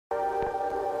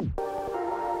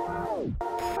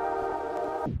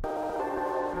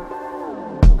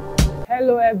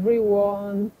Hello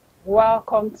everyone,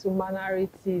 welcome to Manari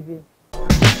TV.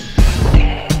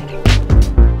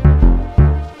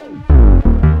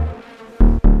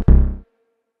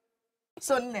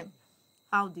 So, Nem,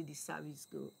 how did the service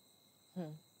go?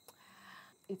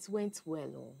 It went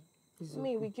well.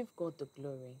 We give God the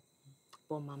glory.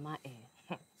 But Mama,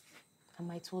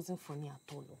 Mama, it wasn't funny at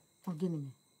all. Forgive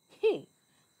me. Hey,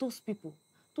 those people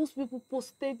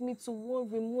posted me to one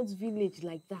remote village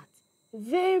like that.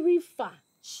 Very far.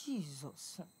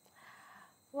 Jesus.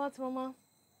 What, Mama?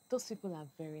 Those people are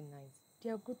very nice. They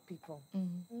are good people.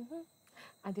 And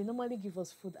they normally give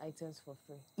us food items for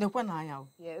free. Yes.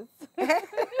 Yes.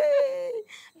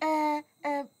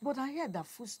 But I heard that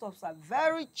foodstuffs are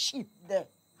very cheap there.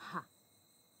 Ha.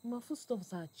 Mama,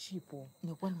 foodstuffs are cheap.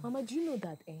 Mama, do you know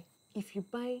that if you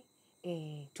buy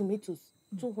tomatoes,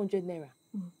 200 naira,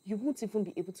 you won't even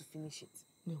be able to finish it.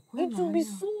 It will be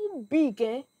so big,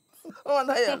 eh? Oh,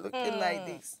 now you're looking like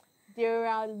this. There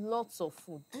are lots of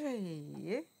food.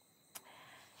 Hey.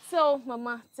 So,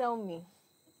 Mama, tell me,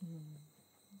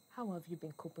 how have you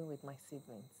been coping with my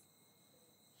siblings?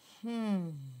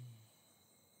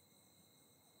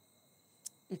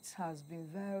 It has been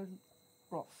very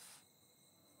rough.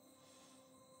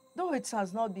 Though it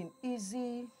has not been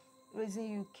easy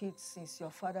raising you kids since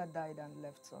your father died and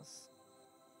left us.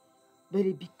 But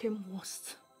it became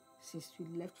worse since you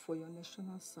left for your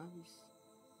national service.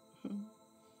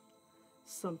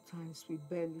 Sometimes we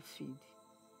barely feed.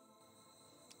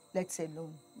 Let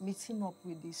alone meeting up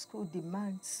with the school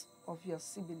demands of your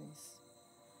siblings.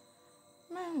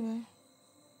 Anyway,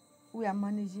 we are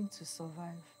managing to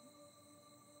survive.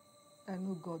 I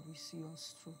know God will see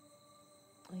us through.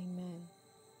 Amen.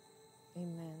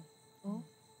 Amen. Oh,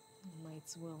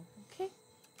 might well. Okay?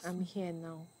 I'm here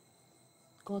now.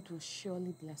 God will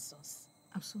surely bless us.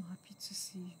 I'm so happy to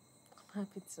see you. I'm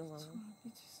happy to, Mama. So happy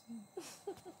to see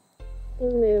you.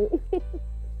 Amen.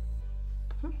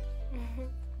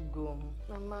 Go.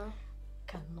 Mama.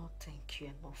 Cannot thank you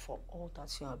enough for all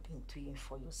that you have been doing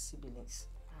for your siblings.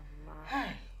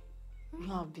 Mama. You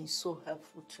have been so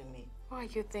helpful to me. Why are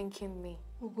you thanking me?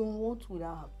 Ugo, what would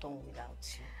I have done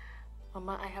without you?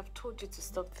 Mama, I have told you to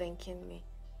stop thanking me.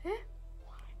 Eh?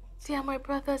 Why? They are my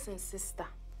brothers and sister.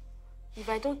 If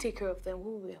I don't take care of them,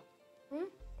 who will?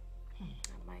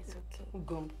 Mama, it's okay.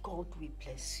 Ugo, God will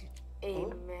bless you.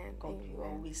 Amen. God will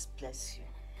always bless you.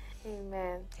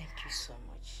 Amen. Thank you so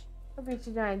much. Hope you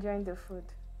children are enjoying the food.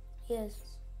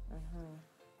 Yes.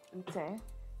 Okay.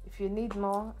 If you need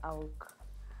more, I'll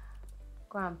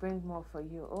go and bring more for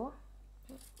you, oh?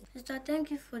 Sister,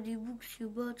 thank you for the books you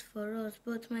bought for us,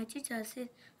 but my teacher said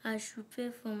I should pay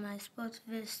for my sports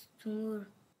vest tomorrow.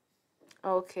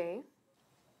 Okay.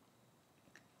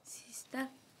 Sister,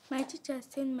 my teacher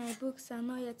said my books are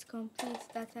not yet complete,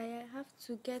 that I have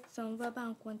to get some verbal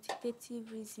and quantitative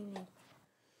reasoning.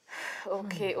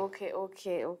 Okay.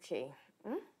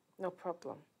 No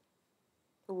problem.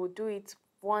 We will do it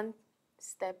one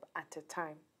step at a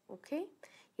time, okay?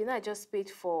 You know, I just paid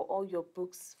for all your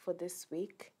books for this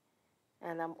week,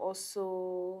 and I'm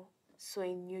also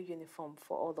sewing new uniform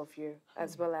for all of you,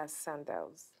 as well as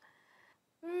sandals.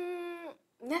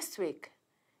 Next week,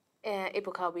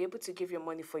 Ebuka will be able to give you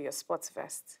money for your sports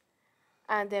vest.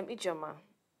 And Ijoma,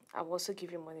 I will also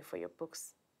give you money for your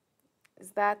books.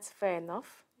 Is that fair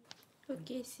enough?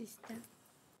 Okay, sister.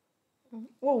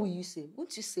 What will you say?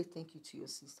 Won't you say thank you to your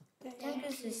sister? Thank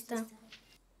you, sister.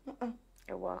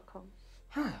 You're welcome.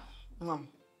 Mom,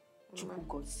 Chuku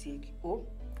God save you. Oh?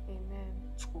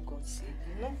 Amen. Chuku God save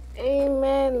you, no?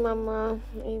 Amen, Mama.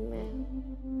 Amen.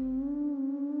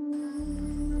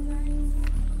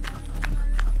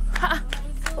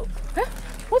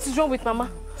 What is wrong with Mama?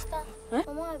 Sister,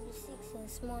 Mama will be sick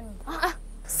since morning.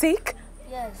 Sick?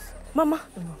 Yes. Mama,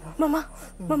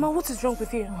 what is wrong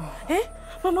with you?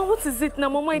 Mama, what is it now?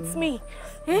 Mama, it's me.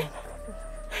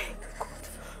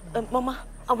 Mama,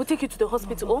 I will take you to the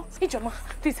hospital. Oh, Ijoma,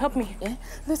 please help me.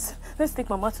 Let's take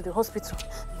Mama to the hospital.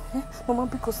 Mama,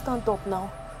 Biko, stand up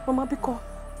now. Mama, Biko.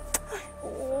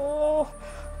 Oh,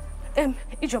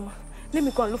 Ijoma, let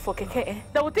me go and look for Keke.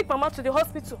 That will take Mama to the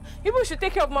hospital. You people should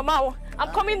take care of Mama.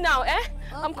 I'm coming now. Okay.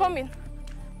 I'm coming.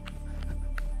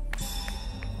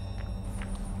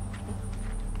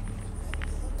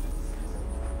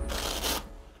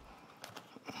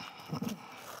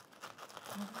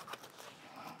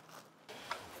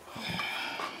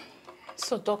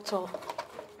 So, doctor,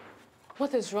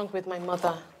 what is wrong with my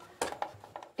mother?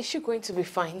 Is she going to be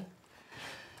fine?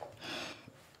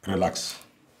 Relax.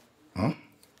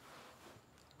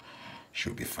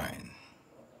 She'll be fine.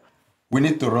 We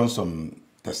need to run some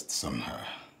tests on her.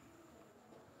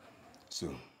 So,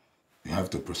 you have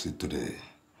to proceed to the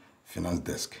finance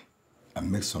desk and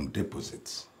make some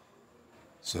deposits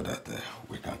so that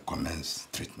we can commence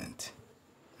treatment.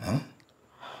 Huh?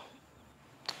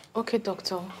 Okay,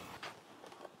 doctor.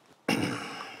 Thank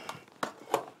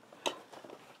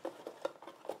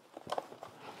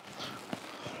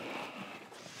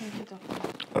you, doctor.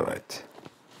 All right.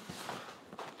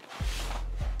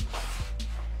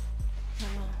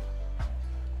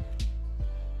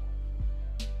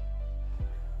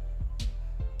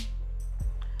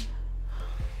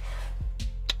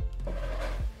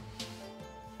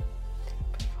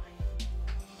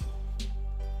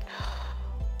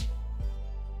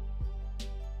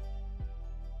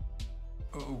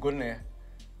 Ugonne,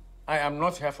 I am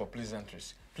not here for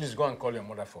pleasantries. Please go and call your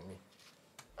mother for me.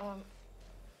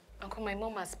 Uncle, my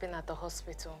mom has been at the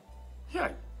hospital.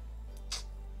 Yeah.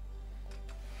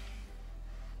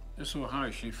 So how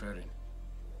is she faring?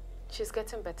 She's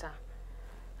getting better.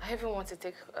 I even want to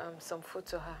take some food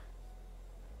to her.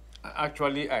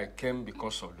 Actually, I came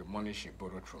because of the money she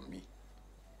borrowed from me.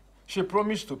 She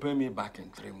promised to pay me back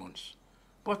in 3 months.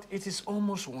 But it is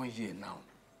almost 1 year now.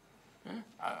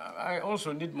 I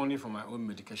also need money for my own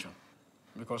medication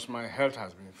because my health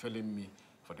has been failing me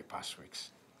for the past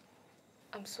weeks.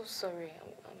 I'm so sorry.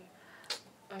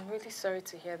 I'm really sorry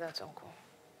to hear that, Uncle.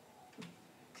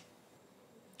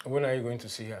 When are you going to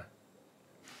see her?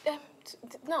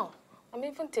 Now. I'm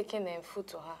even taking food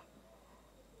to her.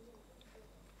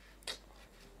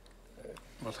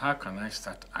 But how can I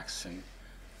start asking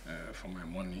for my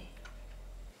money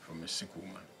from a sick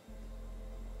woman?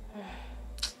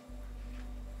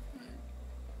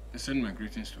 Send my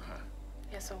greetings to her.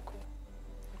 Yes, Uncle.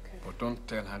 Okay. But don't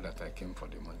tell her that I came for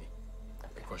the money.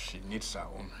 Because she needs her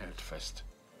own health first.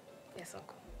 Yes,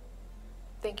 Uncle.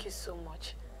 Thank you so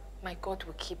much. My God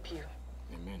will keep you.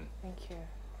 Amen. Thank you.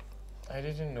 I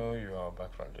didn't know you were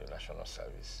back from the National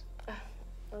Service.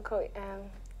 Uncle,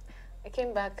 I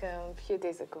came back a few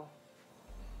days ago.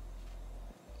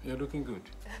 You're looking good.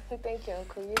 Thank you,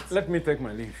 Uncle. You too. Let me take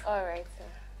my leave. All right, sir.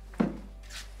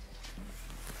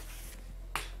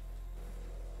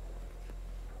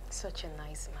 Such a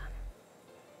nice man.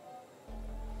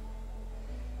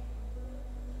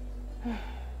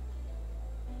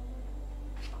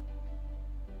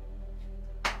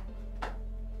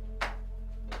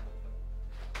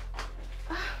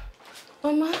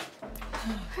 Mama.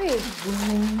 Hey.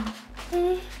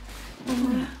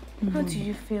 Mama, how do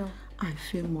you feel? I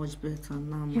feel much better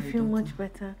now, You feel daughter. much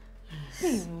better? Yes.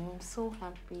 Hey, I'm so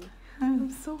happy.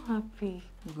 I'm so happy.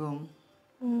 Go.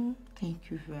 Thank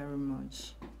you very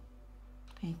much.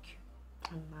 Thank you.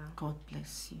 Mama. God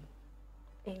bless you.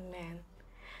 Amen.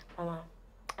 Mama,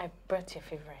 I brought your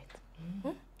favorite.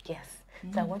 Yes.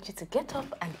 So I want you to get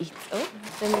up and eat. Oh,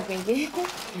 let me bring it.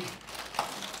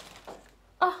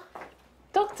 Oh,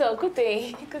 doctor, good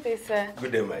day. Good day, sir.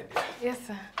 Good day, my dear. Yes,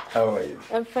 sir. How are you?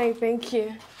 I'm fine, thank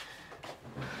you.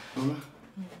 Mama,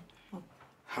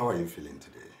 how are you feeling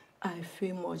today? I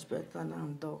feel much better now,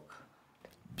 Doc.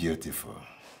 Beautiful.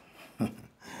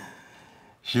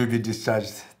 She'll be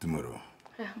discharged tomorrow.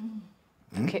 Yeah.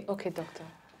 Okay, doctor.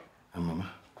 And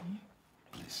Mama,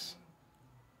 please,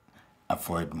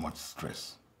 avoid much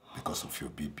stress because of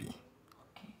your BP.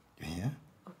 Okay. You hear?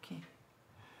 Okay.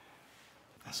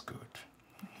 That's good.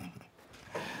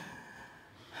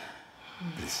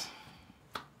 Please,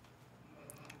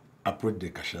 approach the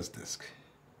cashier's desk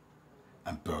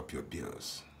and pay up your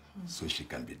bills so she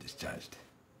can be discharged.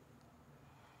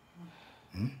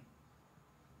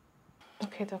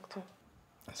 Okay, doctor.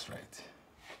 That's right.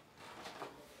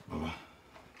 Mama,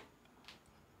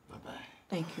 bye-bye.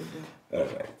 Thank you, Doc. All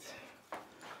right.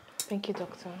 Thank you,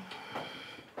 doctor.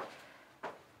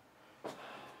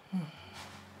 My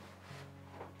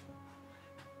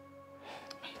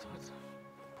daughter.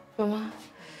 Mama.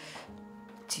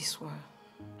 This one.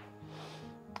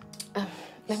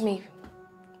 Let me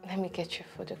get your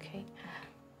food, okay?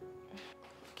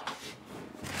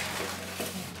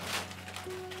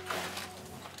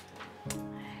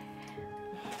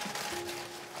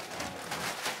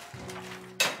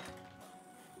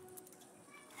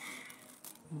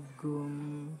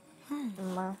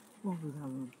 Mama, what would I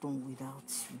have done without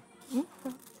you?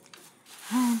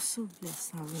 I'm so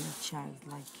blessed having a child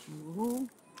like you. Oh.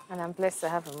 And I'm blessed to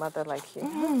have a mother like you.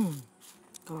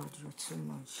 God, you're too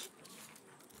much.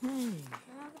 Hey.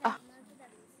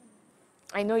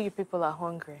 I know you people are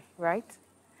hungry, right?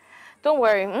 Don't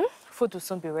worry, food will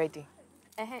soon be ready.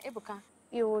 Ebuka,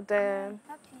 you would... I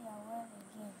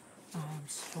am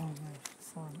strong,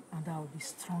 son, and I will be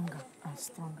stronger and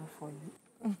stronger for you.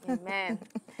 Amen.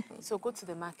 So go to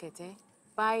the market,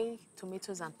 buy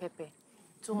tomatoes and pepper.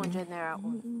 200 naira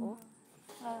on.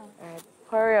 Alright,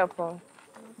 hurry up.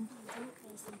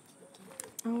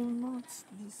 I will not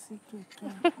be sick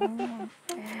again.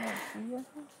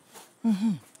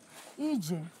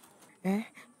 EJ,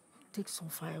 take some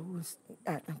firewood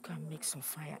and can make some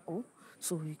fire,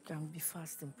 so we can be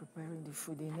fast in preparing the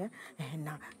food in here. And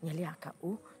now, Nyeliaka,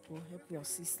 will help your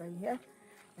sister here.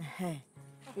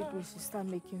 People should start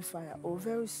making fire.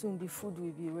 Very soon the food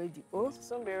will be ready.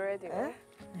 Soon be ready.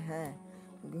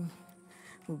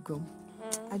 We'll go.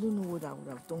 I don't know what I would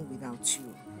have done without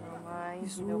you. Mama,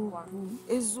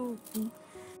 Ezuku.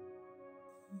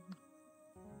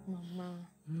 Mama.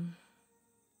 Mama,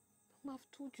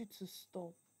 I've told you to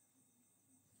stop.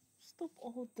 Stop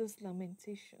all this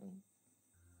lamentation.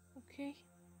 Okay?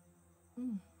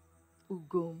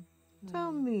 Ugo,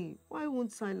 tell me, why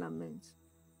won't I lament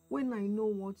when I know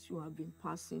what you have been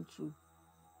passing through?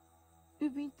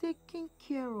 You've been taking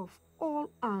care of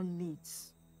all our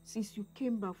needs since you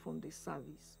came back from the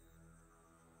service.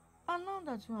 And now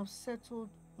that you have settled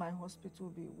my hospital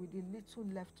bill with the little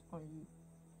left on you,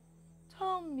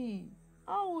 tell me,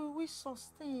 how will we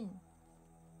sustain?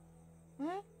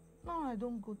 Now I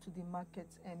don't go to the market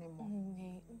anymore.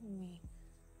 Umi,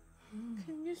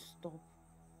 can you stop?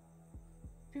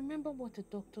 Remember what the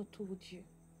doctor told you?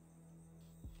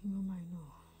 Mom, I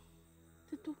know.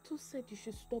 The doctor said you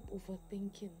should stop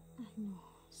overthinking. I know.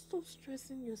 Stop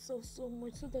stressing yourself so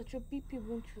much so that your BP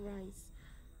won't rise.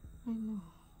 I know,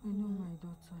 my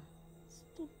daughter.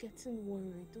 Stop getting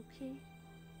worried, okay?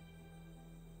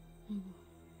 I know.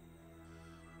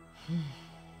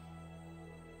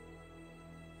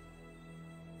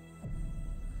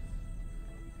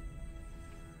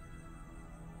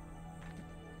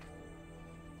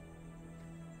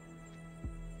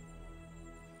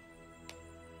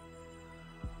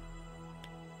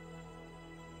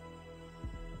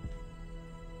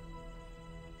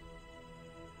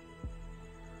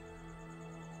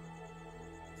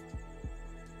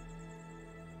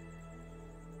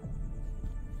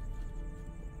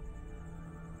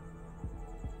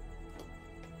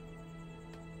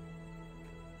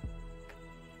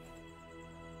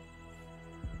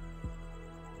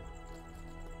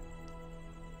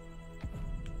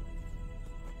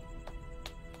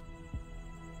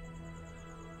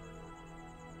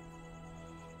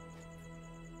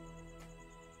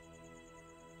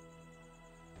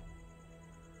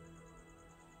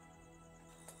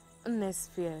 Nne's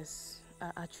fears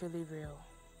are actually real.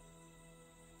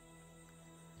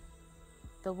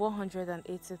 The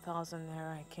 180,000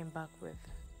 naira I came back with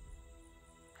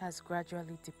has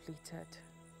gradually depleted.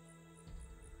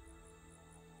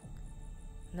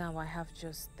 Now I have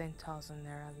just 10,000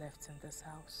 naira left in this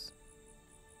house.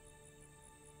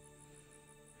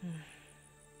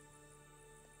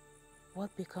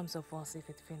 What becomes of us if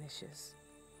it finishes?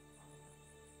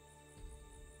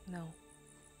 No.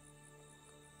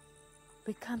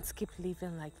 We can't keep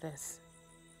living like this.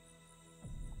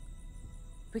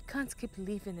 We can't keep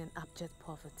living in abject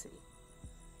poverty.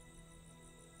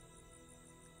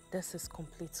 This is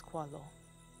complete squalor.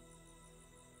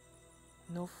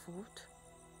 No food,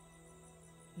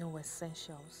 no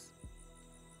essentials.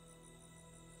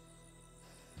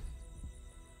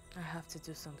 I have to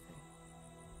do something.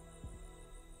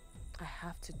 I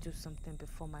have to do something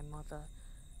before my mother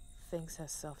thinks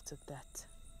herself to death.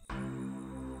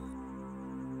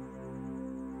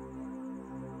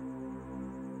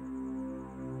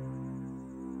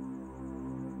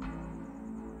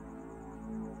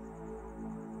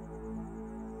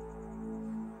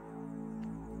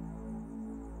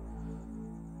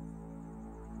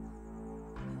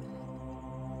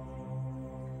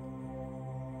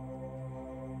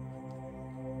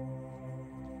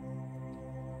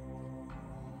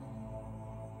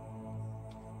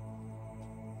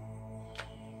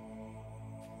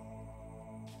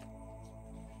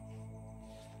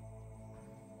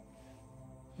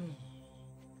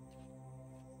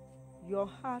 Your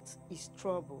heart is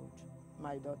troubled,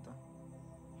 my daughter.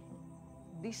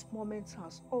 This moment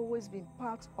has always been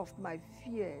part of my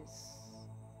fears.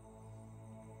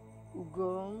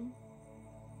 Ugo,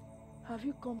 have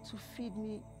you come to feed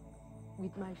me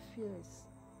with my fears?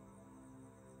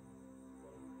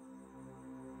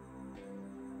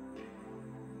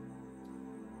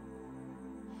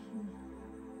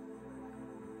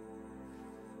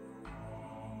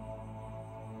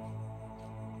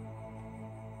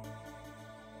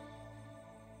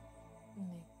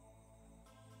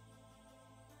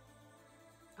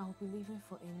 I'll be leaving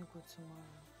for Enugu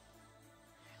tomorrow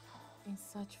in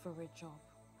search for a job.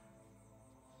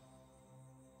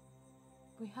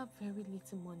 We have very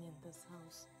little money in this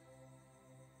house.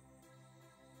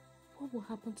 What will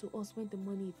happen to us when the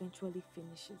money eventually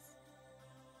finishes?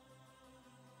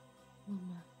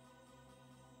 Mama,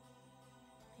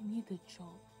 I need a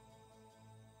job.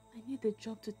 I need a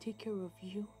job to take care of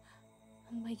you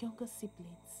and my younger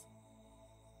siblings.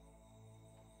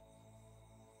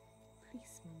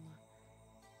 Please,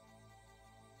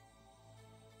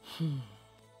 Mama.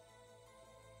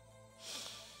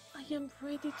 I am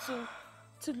ready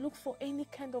to look for any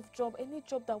kind of job, any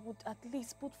job that would at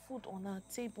least put food on our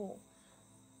table.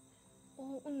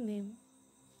 Oh, name.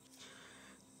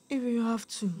 If you have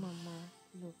to. Mama,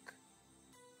 look.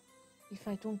 If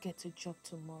I don't get a job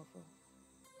tomorrow,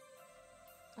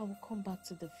 I will come back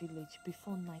to the village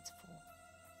before nightfall.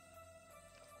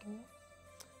 Oh?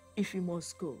 If you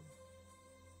must go,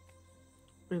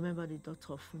 remember the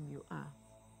daughter of whom you are.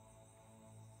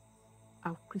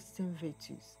 Our Christian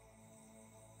virtues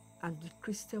and the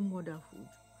Christian motherhood,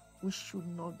 we should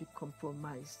not be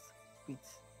compromised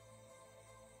with.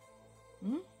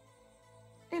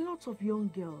 A lot of young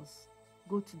girls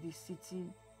go to the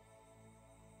city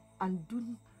and do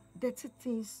dirty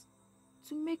things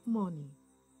to make money.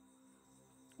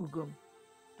 Ugom,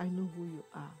 I know who you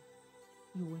are.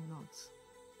 You will not.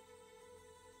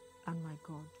 And my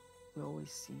God will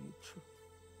always see you through.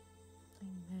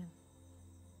 Amen.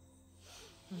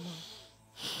 Mama,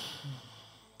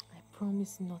 I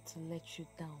promise not to let you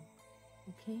down,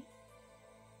 okay?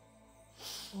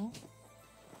 Oh?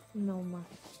 No, Ma.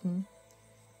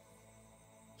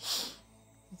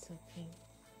 It's okay.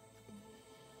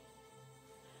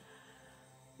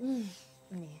 Yeah.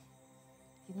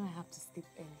 You know I have to sleep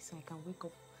early so I can wake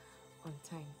up on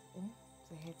time. Oh?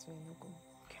 So head to Enugu.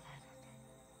 Good night.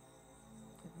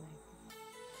 Good night.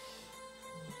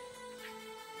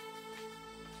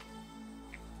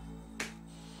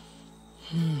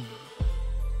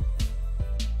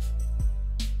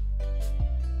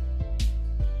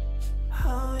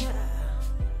 Oh yeah.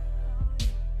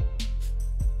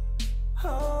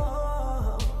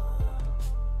 Oh,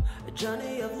 a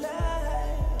journey of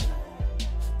life.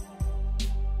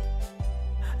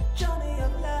 Journey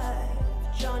of life.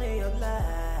 Journey of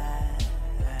life.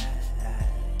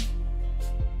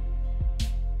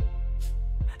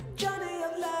 Journey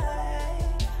of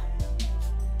life.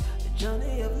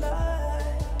 Journey of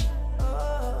life.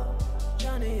 Oh,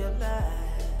 journey of life.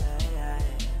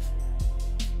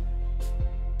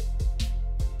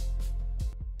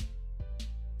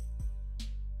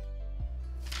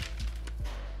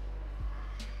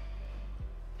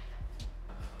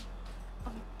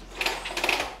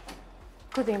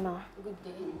 Good day, Ma. Good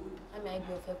day. How may I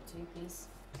be of help to you, please?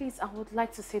 Please, I would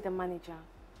like to see the manager.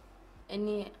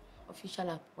 Any official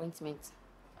appointment?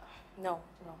 No.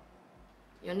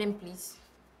 Your name, please?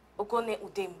 Ogone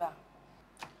Udemba.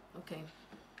 Okay.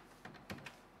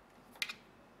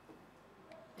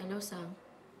 Hello, sir.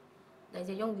 There's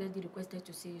a young lady requested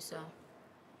to see you, sir.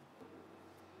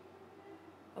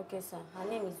 Okay, sir. Her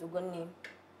name is Ugone.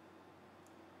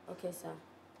 Okay, sir.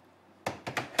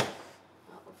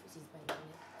 Our office is by the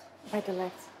left. By the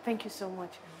left. Thank you so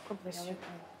much. God bless you.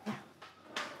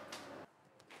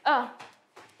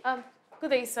 Good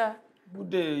day, sir. Good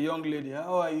day, young lady.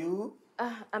 How are you?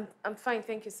 I'm fine,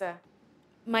 thank you, sir.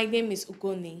 My name is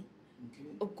Ugone. Okay.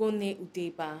 Ogone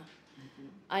Udeba.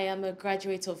 I am a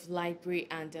graduate of Library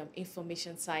and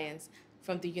Information Science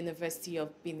from the University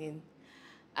of Benin.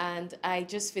 And I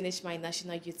just finished my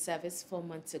National Youth Service 4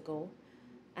 months ago.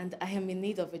 And I am in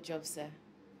need of a job, sir.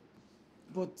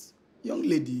 But, young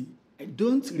lady, I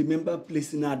don't remember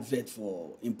placing an advert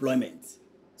for employment.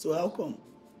 So how come?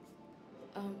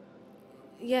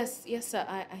 Yes, sir,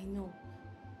 I know.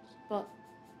 But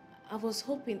I was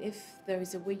hoping if there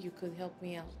is a way you could help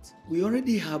me out. We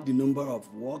already have the number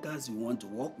of workers we want to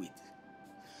work with.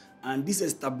 And this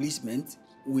establishment,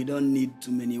 we don't need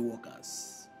too many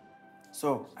workers.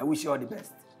 So, I wish you all the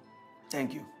best.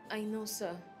 Thank you. I know,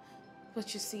 sir.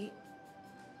 But you see,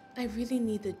 I really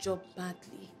need a job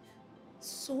badly.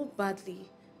 So badly.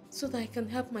 So that I can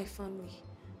help my family.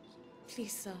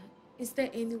 Please, sir, is there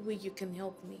any way you can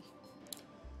help me?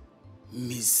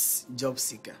 Miss Job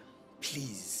Seeker,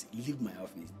 please leave my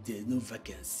office. There's no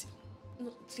vacancy.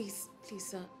 No, please,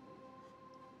 sir.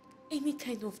 Any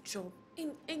kind of job.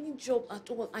 Any job at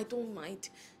all, I don't mind.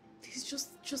 Please,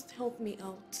 just help me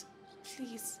out.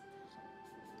 Please.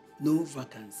 No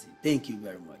vacancy. Thank you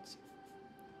very much.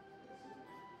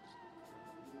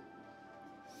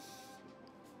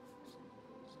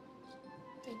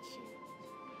 Thank you.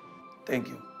 Thank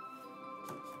you.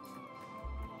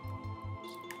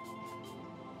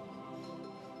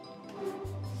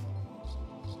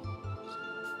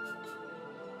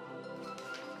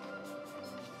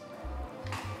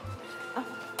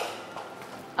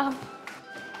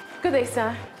 Good day,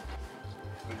 sir.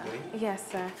 Good day.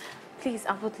 Yes, sir. Please,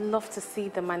 I would love to see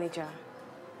the manager.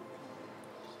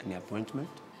 Any appointment?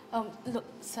 Look,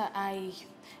 sir, I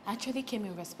actually came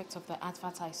in respect of the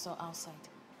advert I saw outside.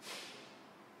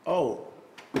 Oh,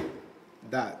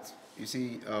 that. You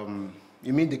see,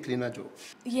 you mean the cleaner job?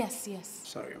 Yes, yes.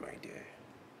 Sorry, my dear.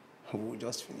 We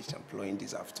just finished employing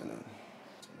this afternoon.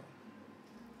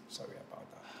 Sorry about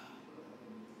that.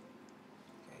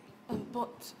 Okay.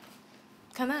 But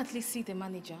can I at least see the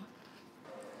manager?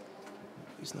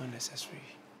 It's not necessary.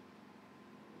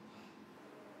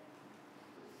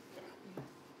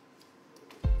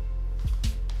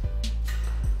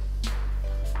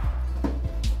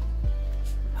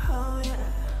 Oh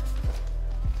yeah.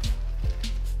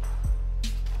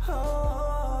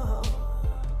 Oh,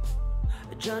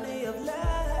 a journey of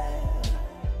life.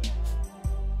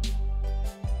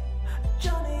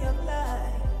 Journey of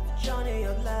life. Journey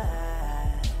of life.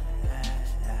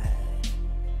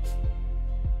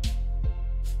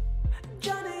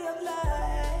 Journey of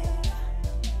life.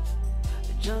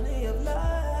 Journey of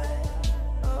life.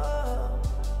 Oh,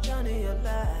 journey of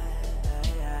life.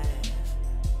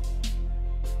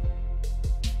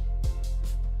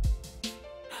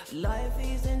 Life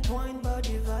is entwined but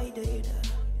divided,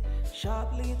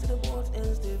 sharply to the both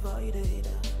ends divided.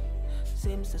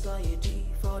 Same society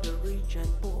for the rich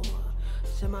and poor,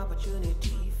 same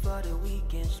opportunity for the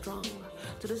weak and strong.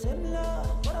 To the same law,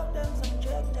 both of them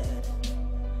subjected.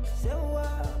 Same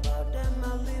world, both them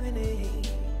are living in.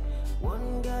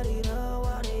 One got it all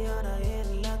while the other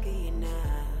ain't lucky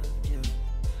enough to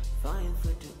find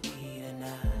food to eat and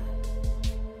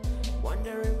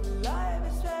wonder if life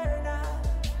is fair enough.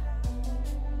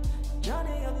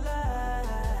 Journey of life.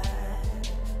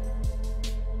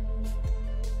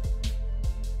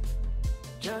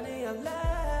 Journey of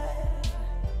life.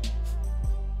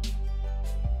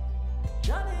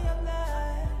 Journey of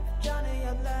life. Journey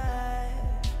of life.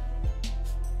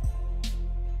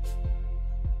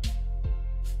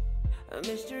 A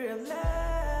mystery of life.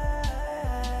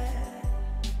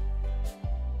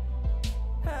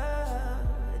 Oh,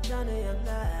 a journey of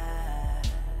life.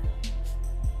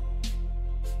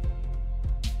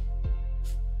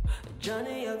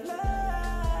 Journey of life.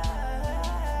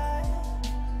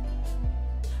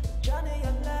 Journey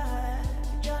of life.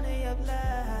 Journey of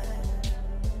life.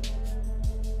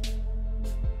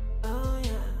 Oh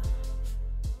yeah.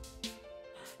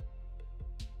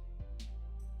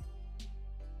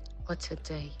 What a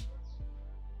day.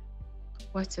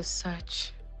 What a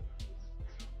search.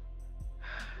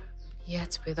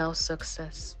 Yet without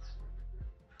success.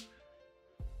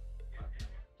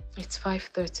 It's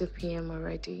 5:30 p.m.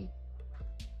 already.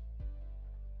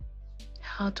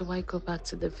 How do I go back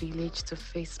to the village to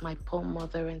face my poor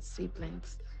mother and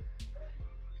siblings?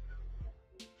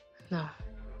 No.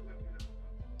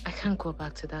 I can't go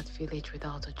back to that village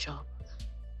without a job.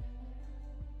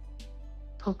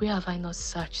 But where have I not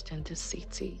searched in this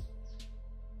city?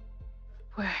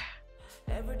 Where?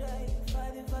 Every day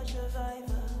fighting for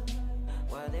survival,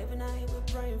 while every night we're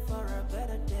praying for a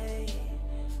better day.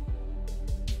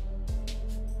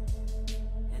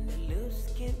 And the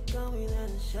loose keep coming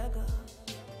and shackles.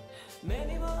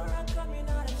 Many more are coming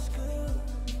out of school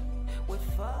with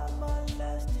far more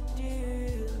less to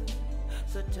do.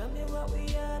 So tell me what we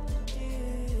have to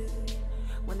do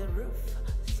when the roof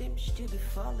seems to be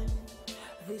falling.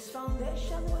 This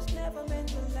foundation was never meant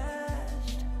to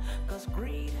last, 'cause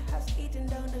greed has eaten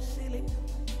down the ceiling,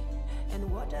 and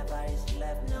whatever is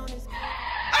left now is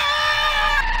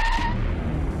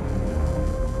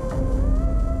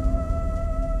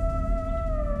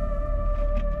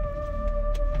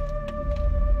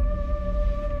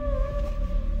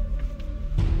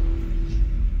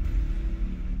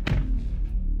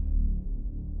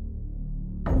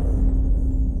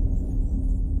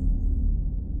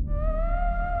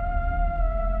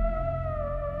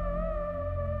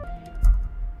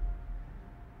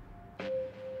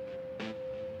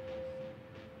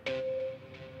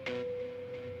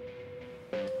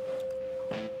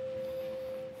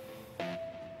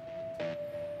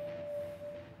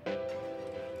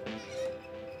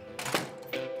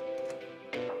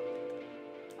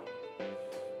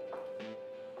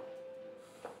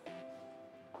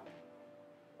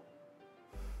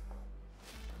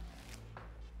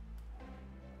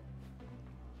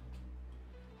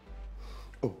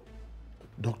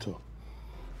Doctor,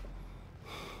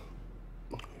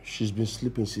 she's been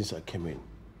sleeping since I came in.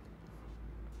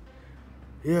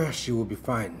 Yeah, she will be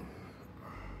fine.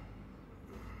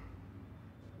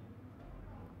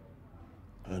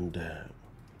 And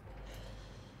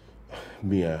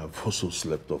me, I have also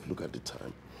slept off. Look at the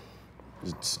time.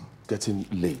 It's getting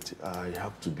late. I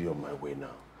have to be on my way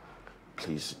now.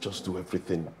 Please, just do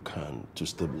everything you can to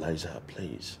stabilize her,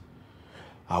 please.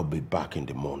 I'll be back in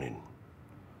the morning.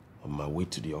 On my way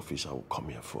to the office, I will come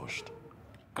here first.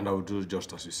 And I will do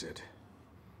just as you said.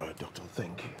 All right, doctor,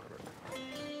 thank you.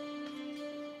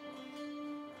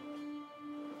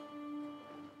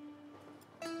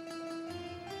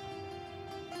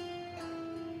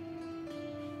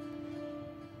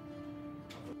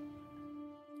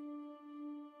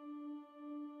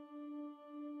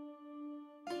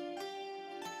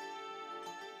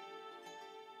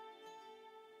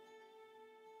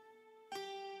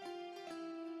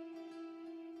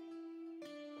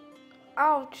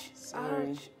 Ouch.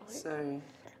 Sorry. Ouch. Sorry.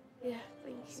 Yeah,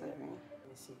 thank you. Sorry. Let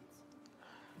me see it.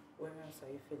 Where else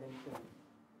are you feeling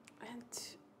pain? And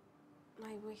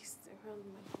my waist, around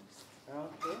my waist.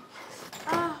 Okay.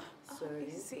 Sorry.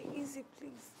 Easy,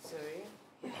 please. Sorry.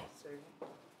 Yeah. Sorry.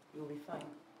 You'll be fine.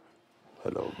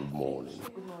 Hello, good morning.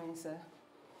 Good morning, sir.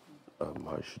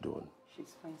 How's she doing?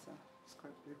 She's fine, sir. It's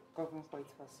recovering quite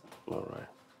fast, sir. All right.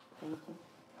 Thank you.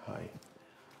 Hi.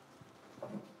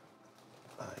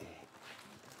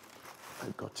 I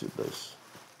got you this.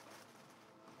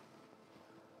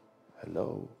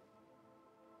 Hello?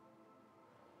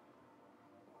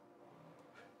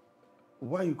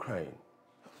 Why are you crying?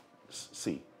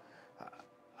 See,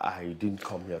 I didn't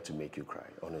come here to make you cry,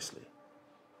 honestly.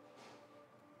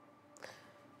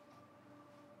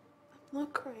 I'm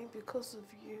not crying because of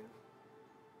you.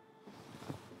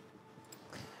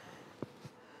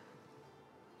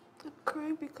 I'm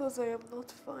crying because I am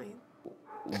not fine.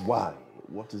 Why?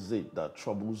 What is it that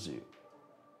troubles you?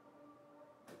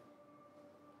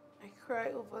 I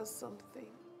cry over something.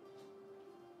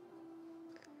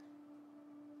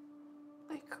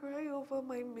 I cry over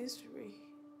my misery.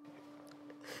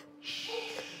 Shh.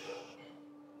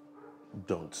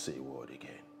 Don't say a word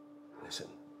again. Listen,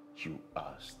 you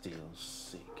are still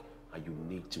sick and you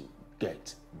need to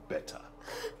get better.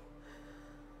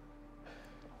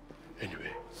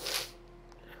 Anyway,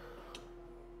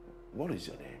 what is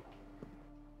your name?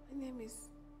 My name is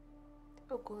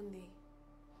Ogoni.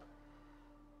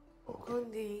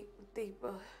 Ogoni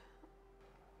Udeba.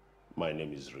 My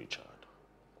name is Richard.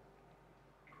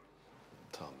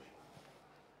 Tell me,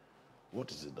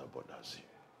 what is it that bothers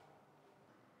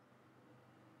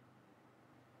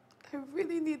you? I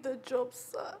really need a job,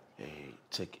 sir. Hey,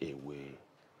 take away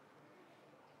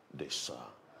the sir.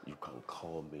 You can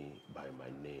call me by my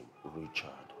name,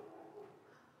 Richard.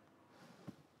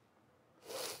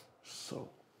 So,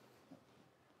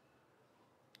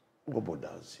 what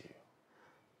bothers you?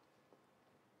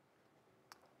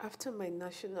 After my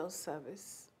national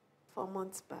service, 4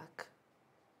 months back,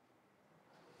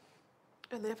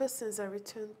 and ever since I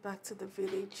returned back to the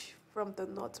village from the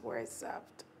north where I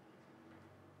served,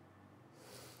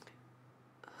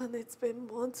 and it's been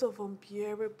months of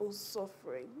unbearable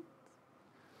suffering.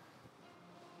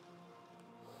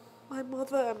 My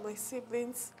mother and my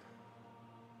siblings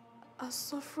are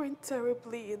suffering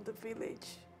terribly in the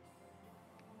village.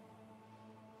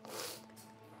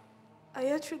 I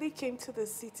actually came to the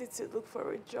city to look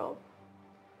for a job.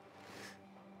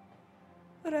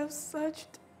 But I've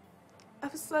searched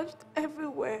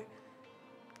everywhere.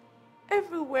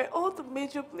 Everywhere, all the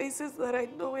major places that I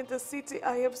know in the city,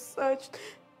 I have searched.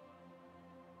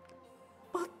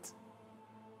 But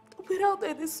without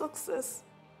any success.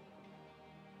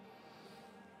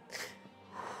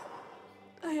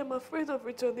 I am afraid of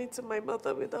returning to my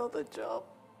mother without a job.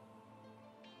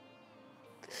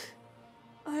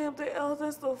 I am the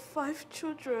eldest of 5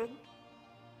 children.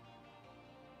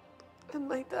 And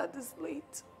my dad is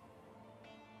late.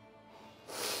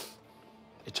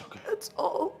 It's okay. That's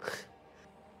all.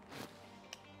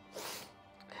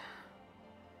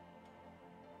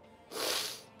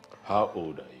 How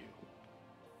old are you?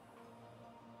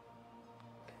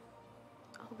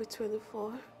 I'll be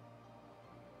 24.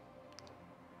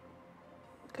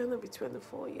 Gonna be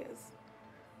 24 years.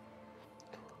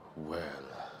 Well,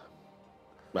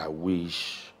 I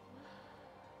wish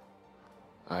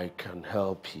I can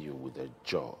help you with a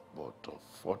job, but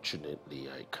unfortunately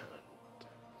I can't.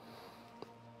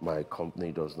 My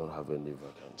company does not have any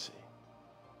vacancy.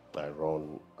 I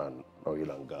run an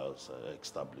oil and gas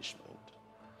establishment.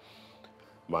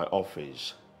 My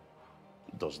office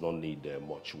does not need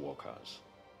much workers.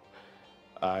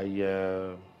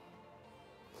 I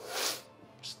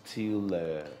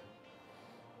still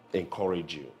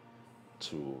encourage you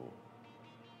to,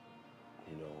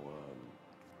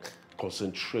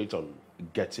 concentrate on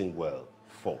getting well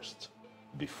first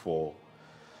before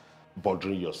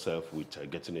bothering yourself with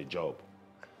getting a job.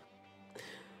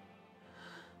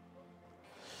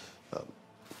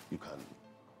 You can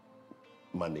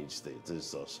manage this. This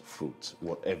is just fruit.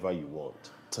 Whatever you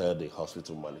want, tell the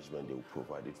hospital management they will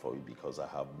provide it for you because I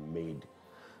have made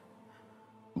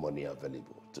money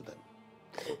available to them.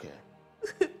 Okay?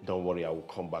 Don't worry, I will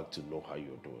come back to know how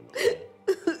you're doing, okay?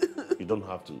 You don't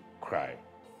have to cry.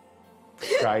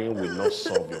 Crying will not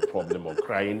solve your problem, or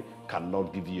crying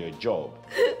cannot give you a job.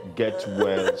 Get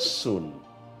well soon.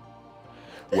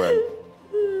 Well,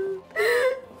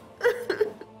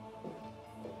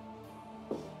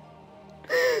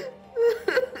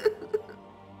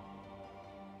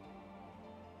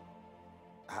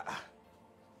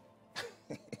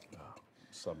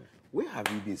 Sammy, where have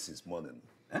you been since morning?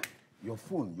 Eh? Your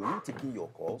phone, you're not taking your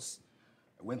calls.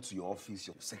 I went to your office,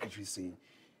 your secretary saying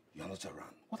you're not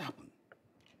around. What happened?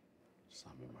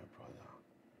 Sammy, my brother,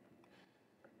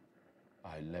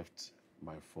 I left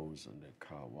my phones in the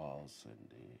car while I was in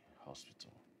the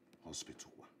hospital.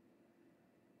 Hospital?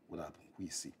 What happened? Who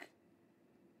is sick?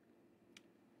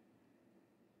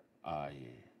 I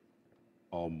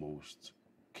almost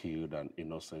killed an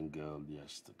innocent girl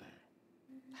yesterday.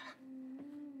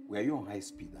 Were you on high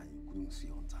speed and you couldn't see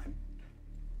on time?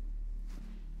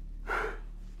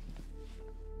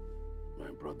 My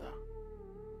brother,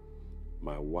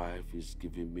 my wife is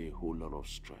giving me a whole lot of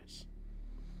stress.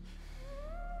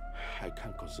 I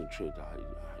can't concentrate.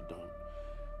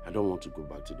 I don't want to go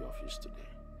back to the office today.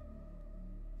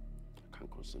 I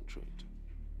can't concentrate.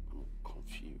 I'm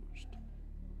confused.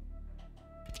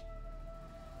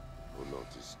 A whole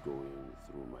lot is going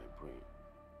through my brain.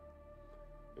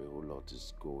 A whole lot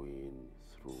is going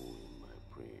through in my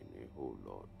brain. A whole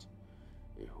lot.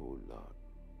 A whole lot.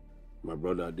 My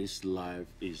brother, this life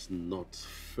is not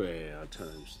fair at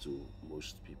times to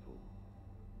most people.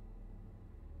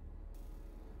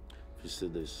 If you see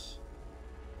this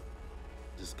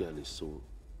girl is so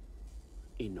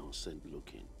innocent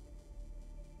looking,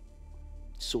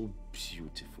 so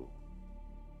beautiful,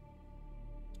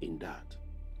 in that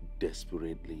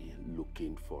desperately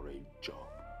looking for a job.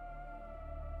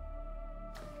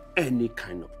 Any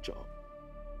kind of job.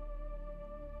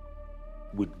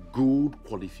 With good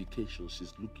qualifications,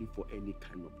 she's looking for any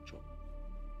kind of job.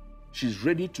 She's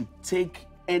ready to take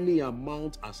any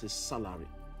amount as a salary.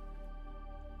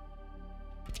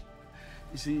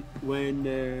 You see,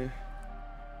 when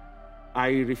I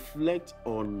reflect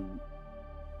on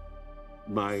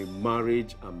my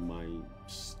marriage and my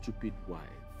stupid wife,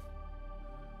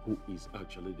 who is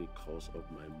actually the cause of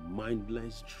my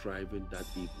mindless driving that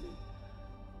evening,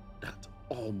 that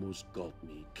almost got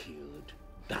me killed,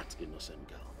 that innocent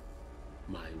girl.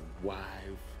 My wife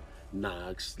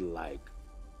nags like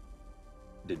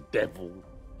the devil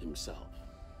himself.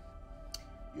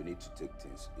 You need to take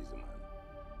things easy, man.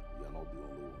 You are not the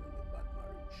only one in a bad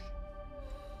marriage.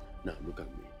 Now, look at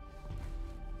me.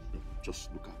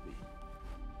 Just look at me.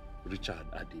 Richard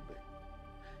Adibe,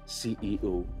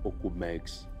 CEO,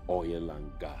 Okumex Oil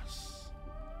and Gas.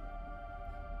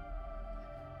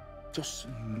 Just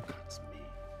look at me.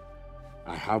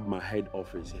 I have my head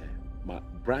office here, my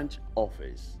branch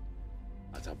office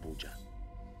at Abuja.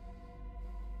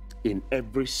 In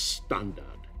every standard,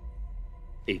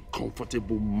 a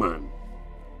comfortable man.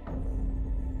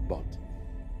 But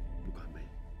look at me,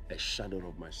 a shadow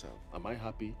of myself. Am I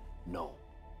happy? No.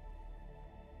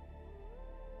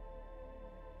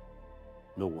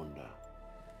 No wonder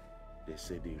they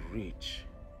say the rich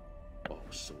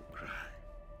also cry.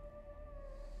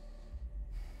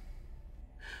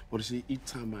 But you see, each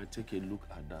time I take a look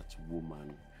at that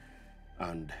woman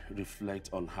and reflect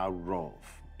on how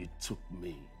rough it took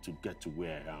me to get to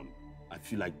where I am, I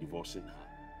feel like divorcing her.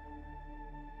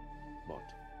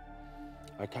 But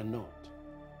I cannot,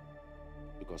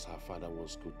 because her father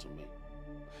was good to me.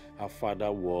 Her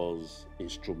father was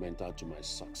instrumental to my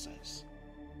success.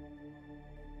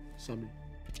 Sammy,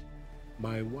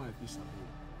 my wife Isabel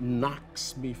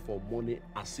knocks me for money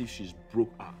as if she's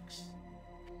broke axe.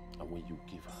 And when you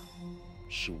give her,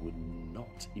 she will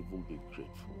not even be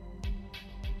grateful.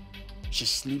 She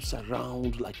sleeps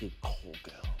around like a call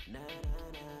girl.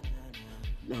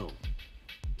 Now,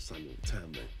 Sammy, tell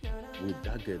me, will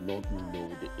that girl not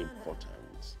know the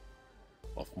importance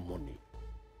of money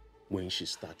when she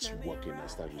starts working and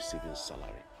starts receiving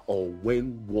salary? Or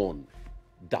when one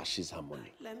dashes her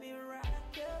money?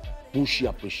 Will she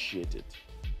appreciate it?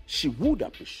 She would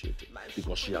appreciate it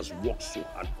because she has worked so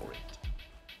hard for it.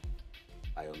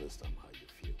 I understand how you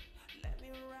feel.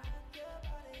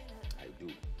 I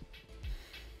do.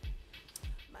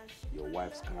 Your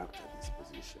wife's character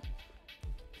disposition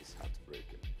is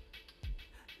heartbreaking.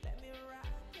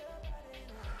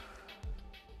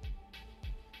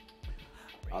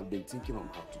 I've been thinking on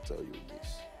how to tell you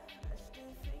this.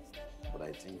 but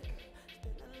I think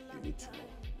you need to know.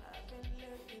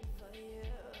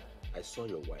 I saw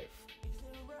your wife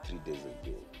 3 days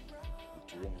ago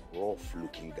with one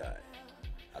rough-looking guy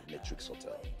at Matrix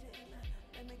Hotel.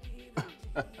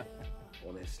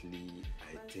 Honestly,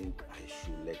 I think I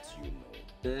should let you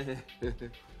know.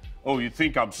 Oh, you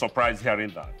think I'm surprised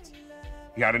hearing that?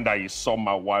 Hearing that you saw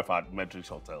my wife at Matrix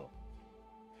Hotel?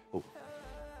 Oh,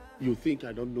 you think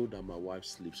I don't know that my wife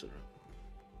sleeps around?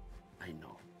 I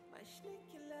know.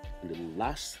 In the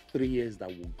last 3 years that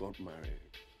we got married,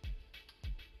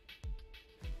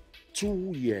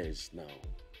 2 years now,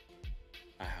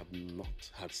 I have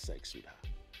not had sex with her.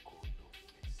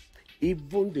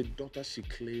 Even the daughter she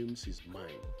claims is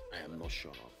mine, I am not sure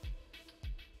of.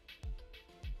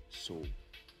 So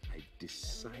I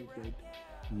decided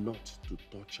not to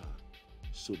touch her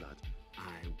so that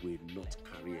I will not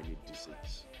carry any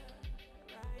disease.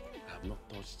 I have not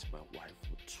touched my wife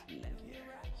for 2 years.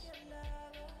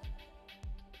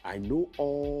 I know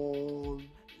all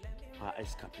her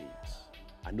escapades.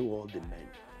 I know all the men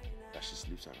that she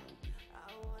sleeps around with.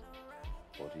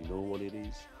 But you know what it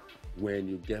is? When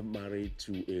you get married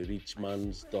to a rich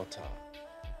man's daughter,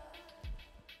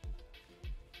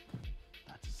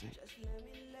 that is it.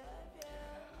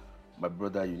 My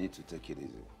brother, you need to take it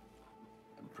easy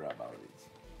and pray about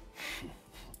it.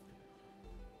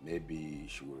 Maybe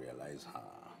she will realize her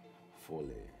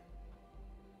folly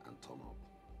and turn up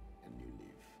and you leave.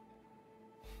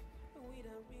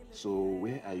 So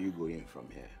where are you going from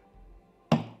here?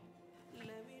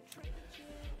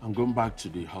 I'm going back to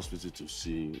the hospital to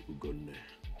see Ugonne.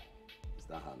 Is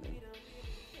that her name?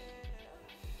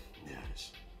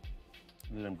 Yes.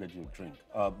 Let them get you a drink.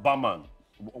 Barman,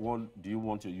 what do you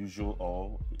want your usual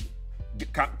or...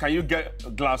 Can you get a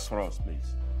glass for us,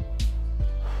 please?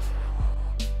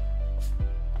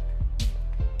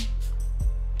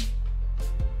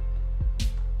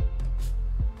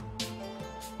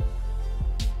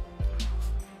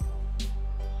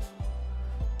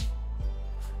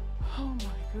 Oh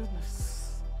my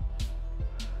goodness.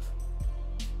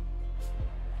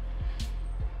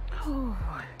 Oh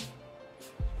boy.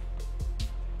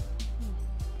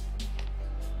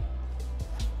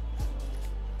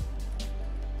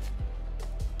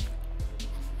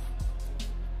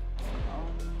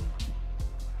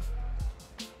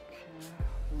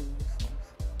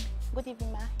 Good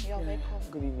evening, ma. You're welcome.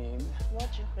 Good evening. What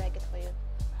drink could I get for you?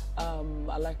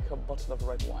 I like a bottle of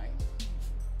red wine.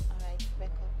 All right,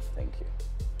 welcome. Thank you.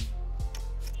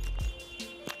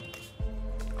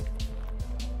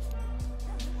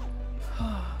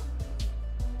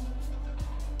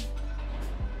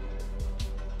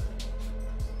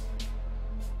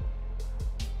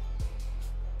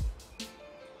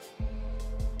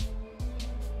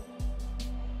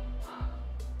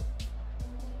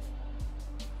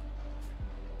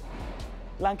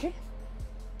 Lanky?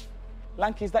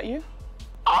 Lanky, is that you?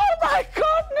 Oh my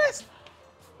goodness!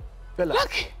 Bella.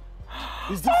 Lanky!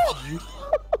 Is this you?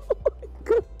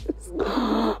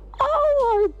 Oh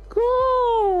my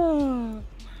god!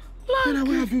 Bella,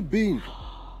 where have you been?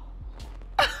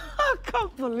 I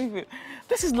can't believe it.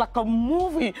 This is like a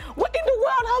movie. What in the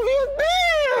world have you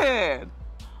been?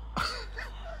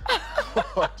 Oh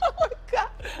my god.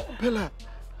 Bella,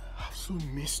 I've so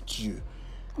missed you.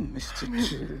 I missed you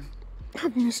too.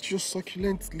 I've missed your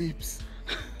succulent lips.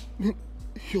 I mean,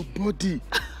 your body.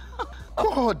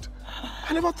 God,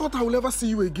 I never thought I would ever see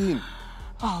you again.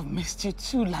 Oh, I missed you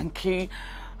too, Lanky.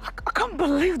 I can't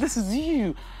believe this is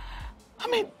you. I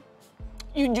mean,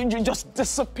 you just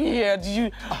disappeared. You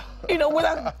know,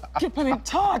 without keeping in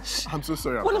touch. I'm so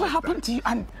sorry. Whatever happened to you?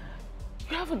 And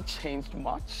you haven't changed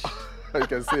much. I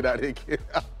can say that again.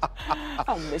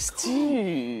 I missed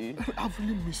you. I've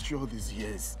really missed you all these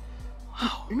years.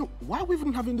 You know, why are we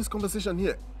even having this conversation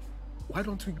here? Why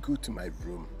don't we go to my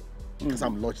room? Because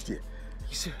I'm lodged here.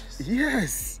 You serious?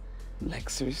 Yes. Like,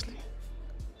 seriously?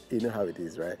 You know how it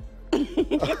is, right?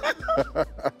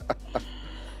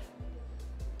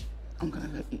 I'm gonna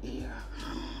let you hear.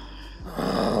 Come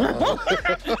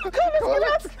on,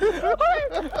 let's go.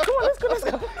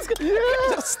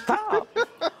 Yeah. Just stop.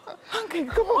 Okay,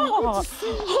 come on.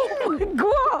 Oh my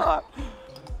God.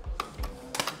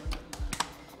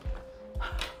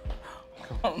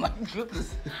 Oh my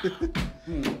goodness.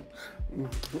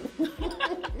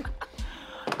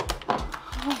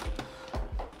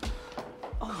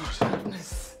 Oh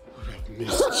goodness. I've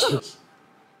missed you.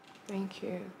 Thank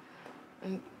you.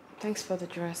 And thanks for the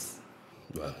dress.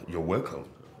 Well, you're welcome.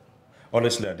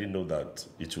 Honestly, I didn't know that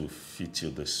it will fit you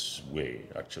this way.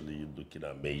 Actually, you're looking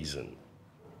amazing.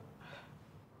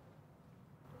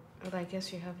 But I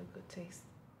guess you have a good taste.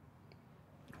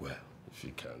 Well, if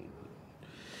you can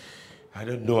I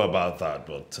don't know about that,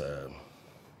 but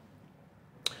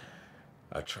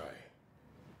I try.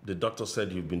 The doctor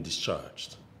said you've been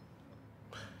discharged.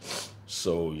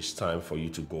 So it's time for you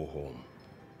to go home.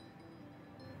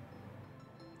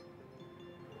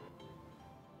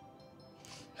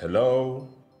 Hello?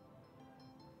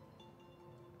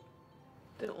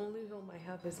 The only home I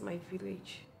have is my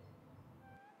village.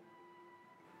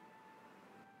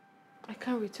 I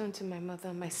can't return to my mother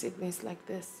and my siblings like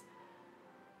this.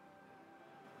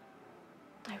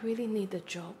 I really need a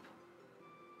job.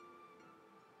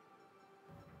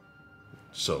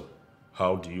 So,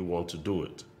 how do you want to do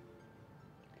it?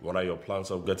 What are your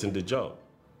plans of getting the job?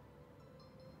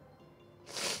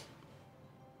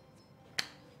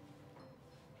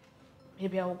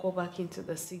 Maybe I will go back into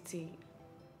the city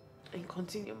and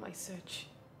continue my search.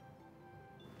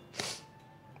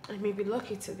 I may be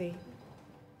lucky today.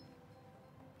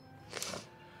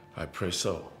 I pray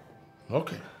so.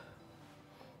 Okay.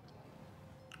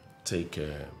 Take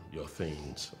your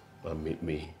things and meet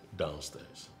me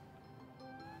downstairs.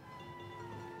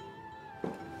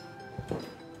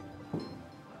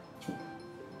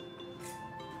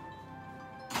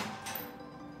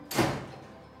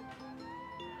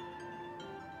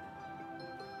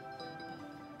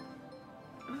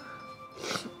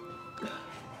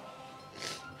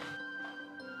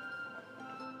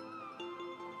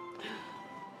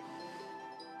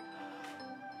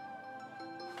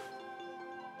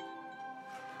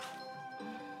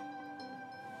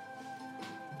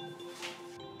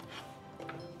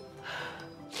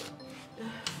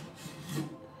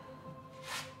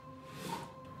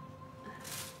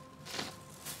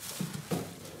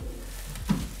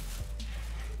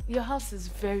 Your house is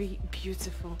very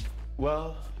beautiful.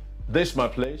 Well, this is my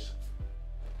place.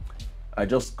 I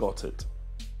just got it.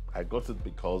 I got it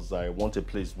because I want a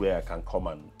place where I can come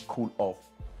and cool off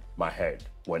my head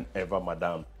whenever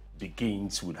Madame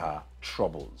begins with her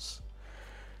troubles.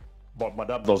 But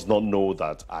Madame does not know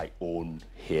that I own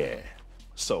here.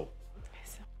 So,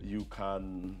 you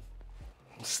can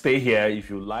stay here if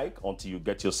you like until you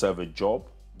get yourself a job,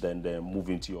 then move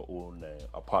into your own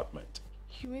apartment.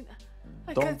 You mean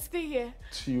I can't stay here?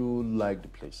 Do you like the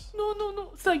place? No, no,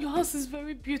 no. Sir, your house is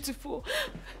very beautiful.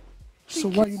 So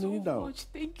why are you kneeling down? Much.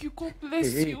 Thank you. God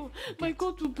bless Hey, you. My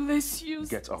God will bless you.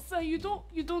 Get up. Sir, you don't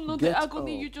know Get the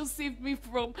agony up. you just saved me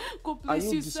from. God Are bless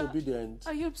you you, sir. disobedient?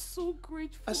 I am so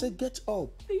grateful. I said get up.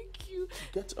 Thank you.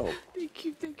 Get up.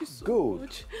 Thank you so Good.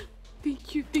 much.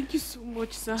 Thank you so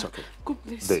much, sir. It's okay. God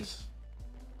bless you. This.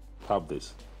 Have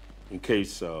this. In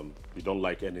case you don't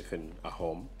like anything at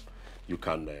home, you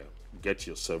can get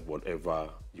yourself whatever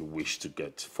you wish to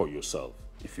get for yourself.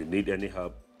 If you need any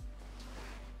help,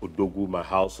 Odogu, my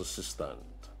house assistant,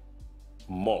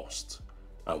 must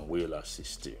and will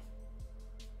assist you.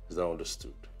 Is that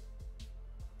understood?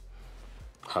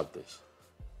 Have this.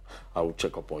 I will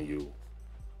check up on you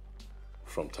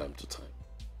from time to time.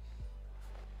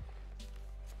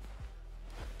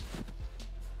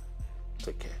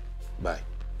 Take care. Bye.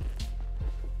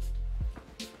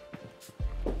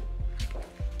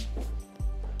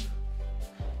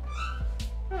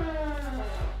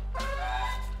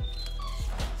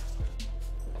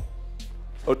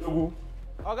 Odogu.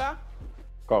 Oga?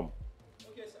 Come.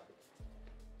 Okay, sir.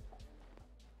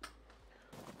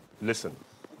 Listen.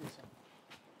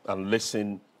 And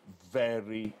listen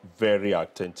very, very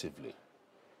attentively.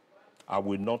 I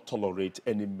will not tolerate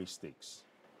any mistakes.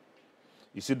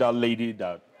 You see that lady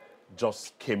that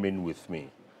just came in with me?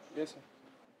 Yes, sir.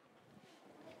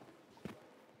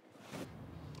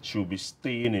 She'll be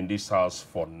staying in this house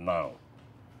for now.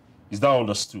 Is that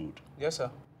understood? Yes,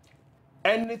 sir.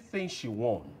 Anything she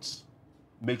wants,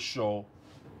 make sure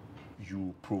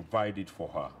you provide it for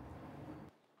her.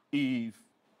 If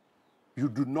you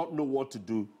do not know what to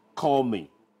do, call me.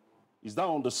 Is that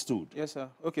understood? Yes, sir.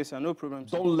 Okay, sir. No problem,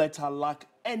 sir. Don't let her lack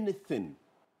anything.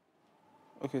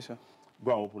 Okay, sir.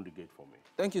 Go and open the gate for me.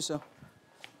 Thank you, sir.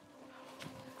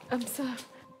 Sir,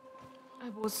 I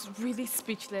was really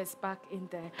speechless back in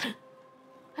there.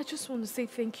 I just want to say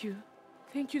thank you.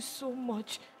 Thank you so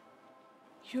much.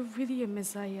 You're really a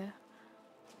messiah.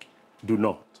 Do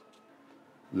not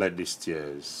let these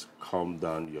tears come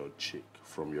down your cheek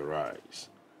from your eyes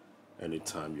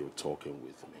anytime you're talking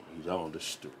with me. Is that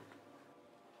understood?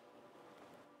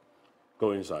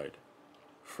 Go inside,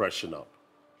 freshen up,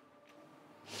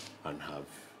 and have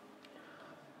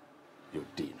your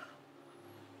dinner.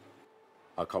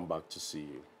 I'll come back to see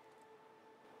you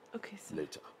Okay, sir.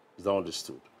 later. Is that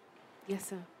understood? Yes,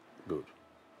 sir. Good.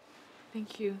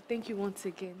 Thank you. Thank you once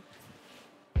again.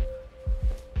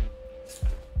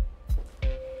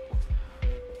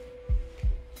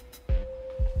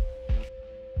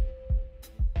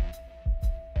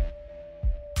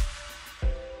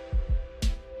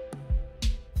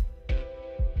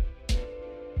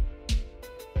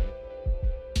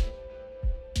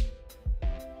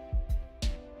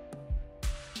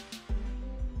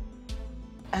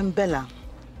 Bella,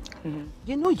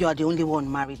 you know you are the only one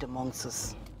married amongst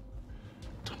us.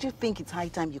 Don't you think it's high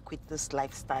time you quit this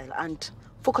lifestyle and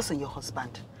focus on your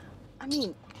husband? I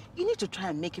mean, you need to try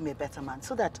and make him a better man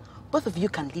so that both of you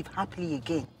can live happily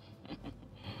again.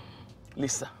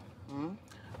 Lisa,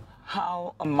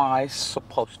 how am I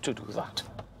supposed to do that?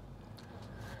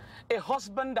 A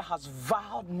husband that has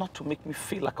vowed not to make me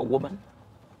feel like a woman.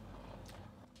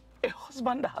 A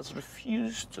husband that has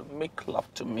refused to make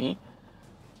love to me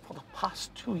for the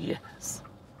past 2 years.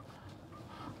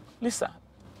 Lisa,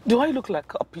 do I look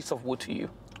like a piece of wood to you?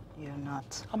 You're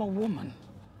not. I'm a woman.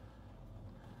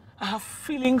 I have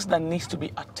feelings that needs to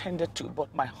be attended to,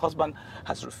 but my husband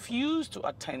has refused to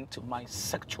attend to my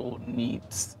sexual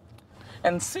needs.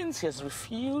 And since he has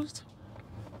refused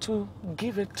to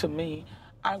give it to me,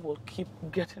 I will keep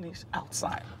getting it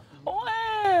outside. Oh,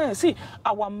 yeah. See,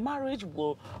 our marriage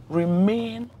will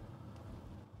remain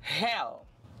hell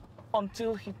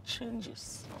until he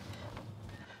changes.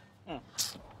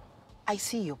 I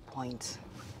see your point.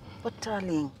 But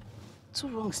darling, 2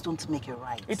 wrongs don't make a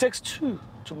right. It takes 2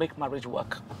 to make marriage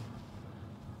work.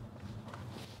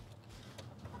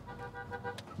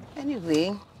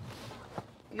 Anyway,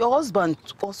 your husband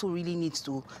also really needs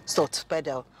to start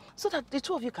pedal so that the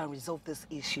 2 of you can resolve these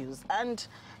issues and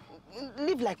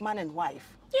live like man and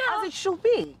wife, as it should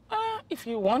be. If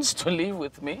he wants to live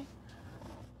with me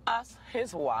as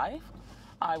his wife,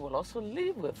 I will also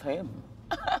live with him.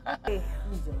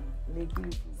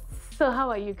 So how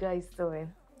are you guys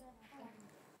doing?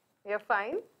 You're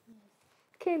fine?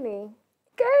 Kenny.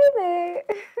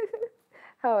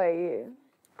 How are you?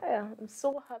 Yeah, I'm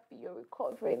so happy you're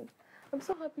recovering. I'm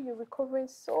so happy you're recovering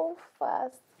so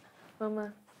fast.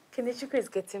 Mama, Kenechiko is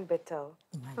getting better.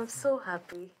 I'm so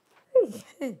happy.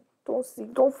 Hey,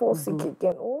 don't fall sick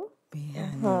again, oh?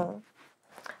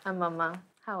 And Mama,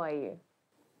 how are you?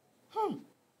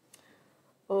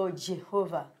 Oh,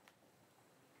 Jehovah,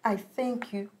 I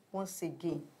thank you once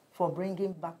again for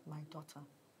bringing back my daughter.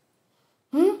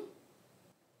 You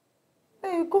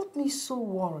got me so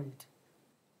worried.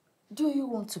 Do you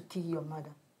want to kill your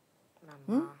mother?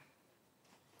 Mama.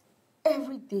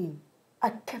 Every day, I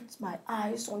kept my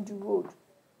eyes on the road,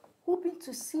 hoping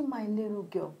to see my little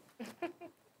girl.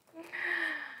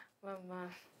 Mama.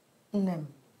 Nem,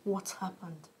 what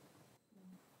happened?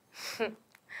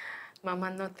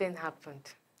 Mama, nothing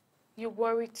happened. You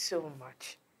worried so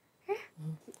much.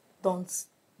 Don't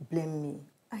blame me.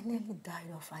 I nearly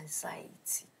died of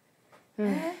anxiety.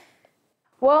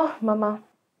 Well, Mama,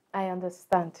 I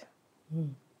understand.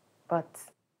 But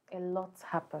a lot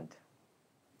happened.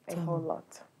 A whole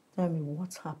lot. Tell me,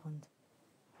 what happened?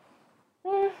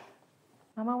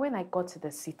 Mama, when I got to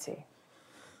the city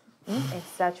in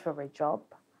search for a job,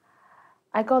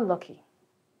 I got lucky.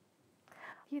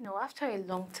 You know, after a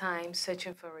long time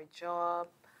searching for a job,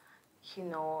 you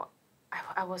know,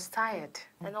 I was tired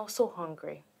and also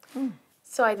hungry.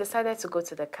 So I decided to go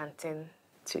to the canteen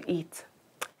to eat.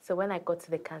 So when I got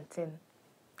to the canteen,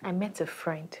 I met a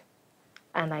friend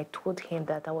and I told him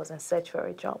that I was in search for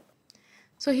a job.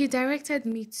 So he directed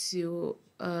me to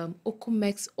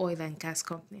Okumex Oil and Gas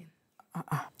Company.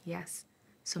 Yes.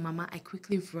 So Mama, I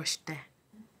quickly rushed there.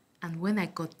 And when I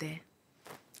got there,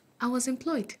 I was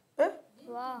employed.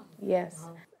 Wow. Yes.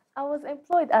 Wow. I was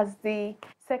employed as the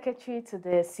secretary to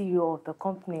the CEO of the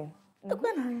company.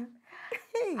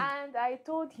 And I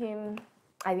told him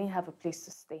I didn't have a place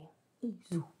to stay.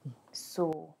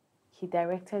 So he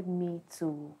directed me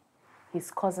to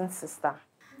his cousin's sister.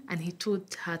 And he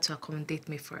told her to accommodate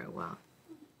me for a while.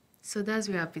 So that's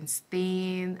where I've been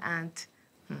staying. And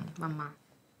Mama,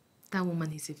 that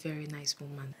woman is a very nice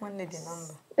woman. One lady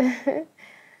number.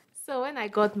 So when I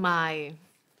got my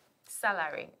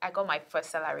salary, I got my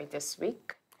first salary this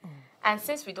week. And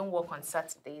since we don't work on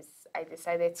Saturdays, I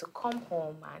decided to come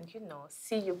home and, you know,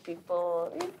 see you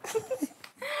people.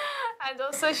 And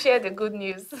also share the good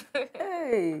news.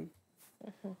 Hey.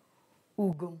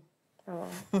 Ugo.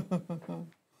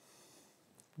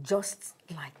 Just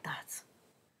like that.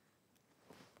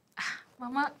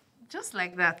 Mama, just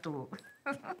like that too.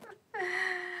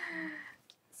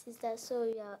 Sister, so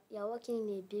you're working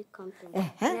in a big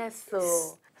company. Yes,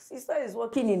 so. Sister is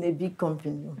working in a big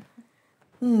company.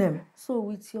 So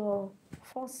with your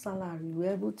first salary, you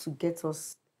were able to get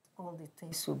us all the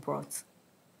things you brought.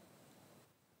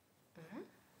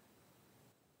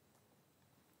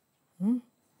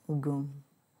 Ugo.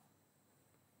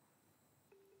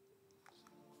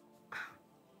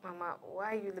 Mama, why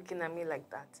are you looking at me like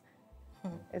that?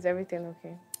 Is everything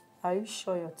okay? Are you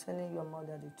sure you're telling your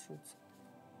mother the truth?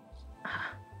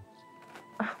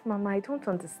 Mama, I don't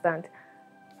understand.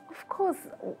 Of course,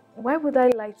 why would I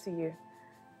lie to you?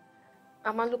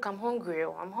 Mama, look, I'm hungry.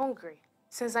 Oh, I'm hungry.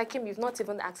 Since I came, you've not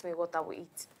even asked me what I will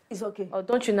eat. It's okay. Oh,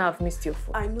 don't you know I've missed your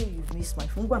food? I know you've missed my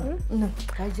food. No,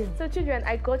 so, children,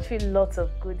 I got you lots of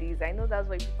goodies. I know that's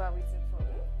what people are waiting for.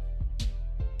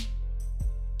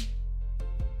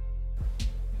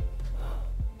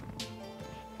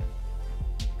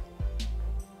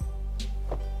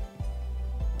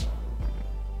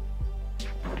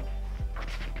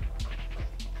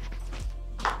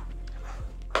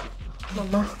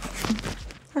 Mama.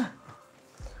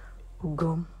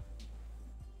 Ugom.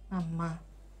 Mama,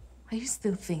 are you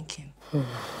still thinking?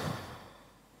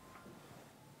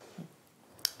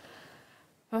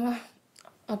 Mama,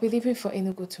 I'll be leaving for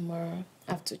Enugu tomorrow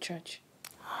after church.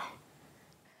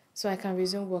 So I can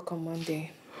resume work on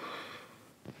Monday.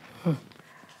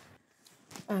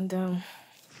 And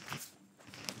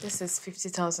this is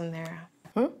 50,000 naira.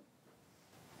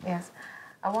 Yes.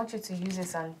 I want you to use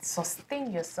this and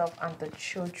sustain yourself and the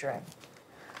children.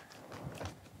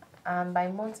 And by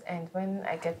month's end, when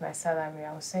I get my salary,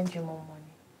 I will send you more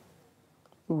money.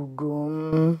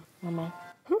 Ugom. Mama.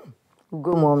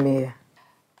 Ugom, mommy.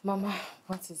 Mama,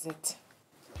 what is it?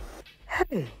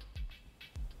 Hey.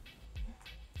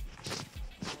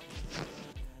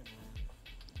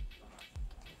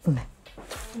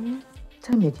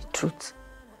 Tell me the truth.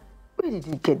 Where did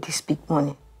you get this big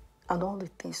money and all the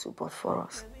things you bought for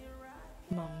us?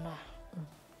 Mama,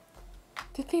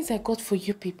 the things I got for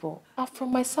you people are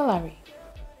from my salary.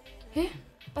 Eh?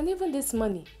 And even this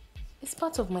money is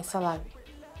part of my salary.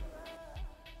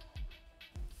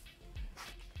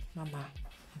 Mama,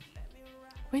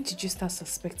 when did you start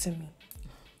suspecting me?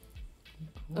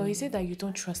 Or is it that you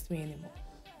don't trust me anymore?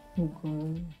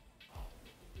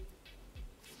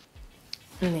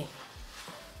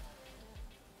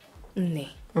 Nne.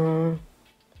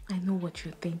 I know what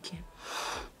you're thinking.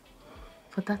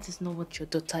 But that is not what your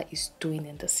daughter is doing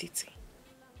in the city.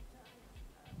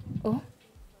 Oh?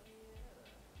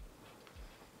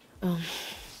 I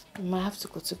might have to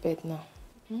go to bed now.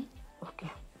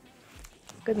 Okay.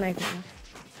 Good night, Mama.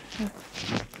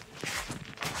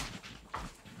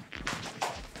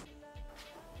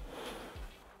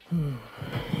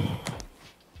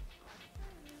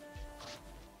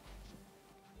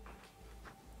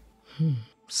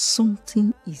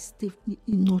 Something is definitely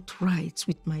not right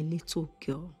with my little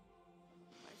girl.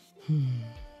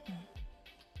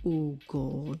 Oh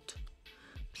God,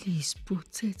 please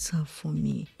protect her for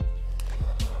me.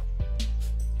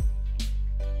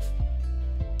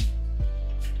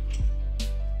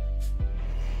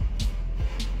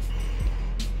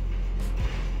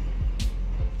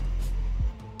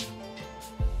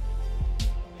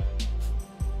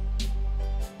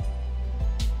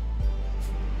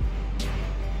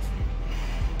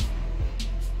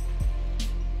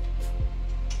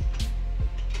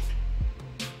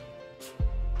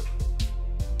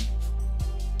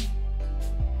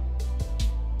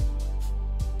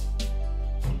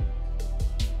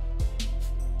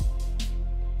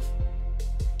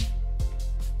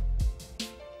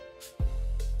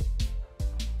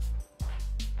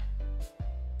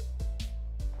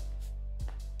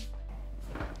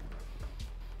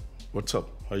 What's up?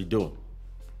 How you doing?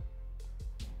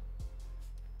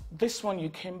 This one, you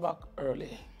came back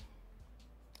early.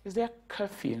 Is there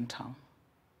curfew in town?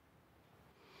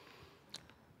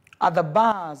 Are the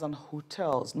bars and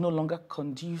hotels no longer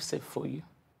conducive for you?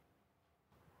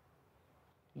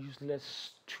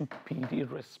 Useless, stupid,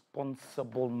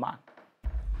 irresponsible man.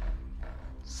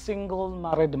 Single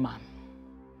married man.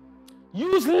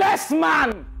 Useless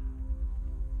man!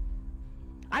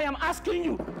 I am asking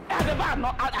you, are the bars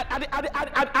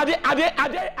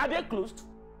are they closed?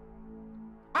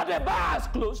 Are the bars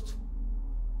closed?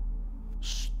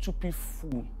 Stupid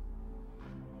fool.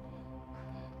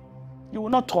 You will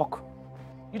not talk.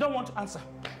 You don't want to answer.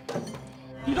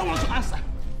 You don't want to answer.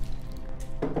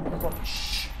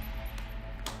 Rubbish.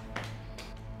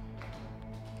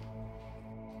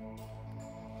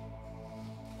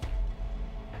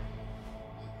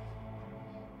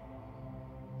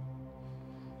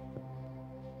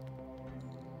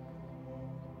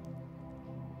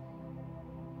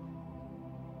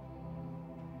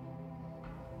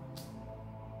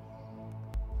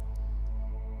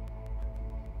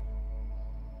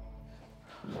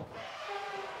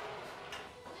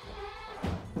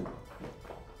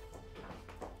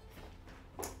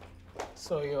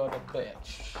 So you're the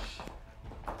bitch.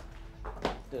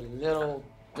 The little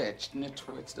bitch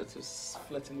nitwit that is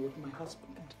flirting with my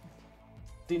husband.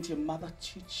 Didn't your mother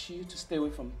teach you to stay away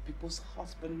from people's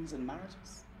husbands and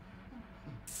marriages?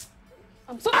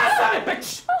 I'm so sorry,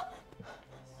 bitch!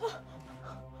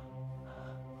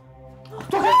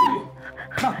 Talking to you!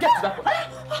 Now get to that point.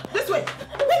 This way.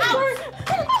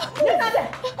 Kneel down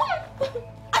there.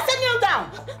 I said kneel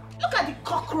down. Look at the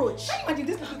cockroach. Can you imagine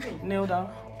this little thing? Kneel down.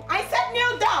 I said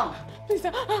kneel down. Please,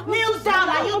 kneel down.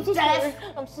 Are you deaf?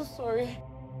 I'm so sorry.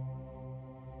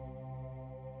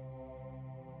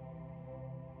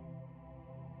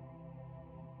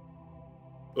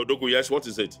 Odogu, yes, what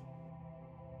is it?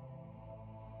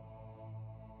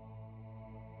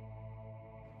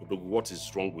 Odogu, what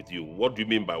is wrong with you? What do you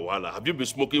mean by wahala? Have you been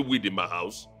smoking weed in my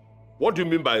house? What do you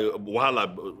mean by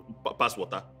wahala, pass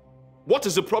water? What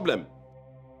is the problem?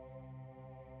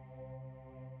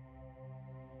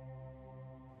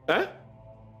 Eh?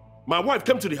 My wife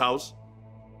came to the house.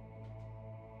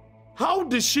 How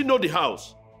did she know the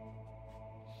house?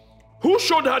 Who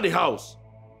showed her the house?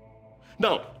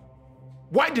 Now,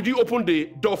 why did you open the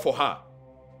door for her?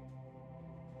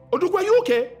 Odogu, are you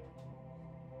okay?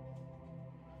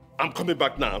 I'm coming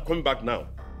back now. I'm coming back now.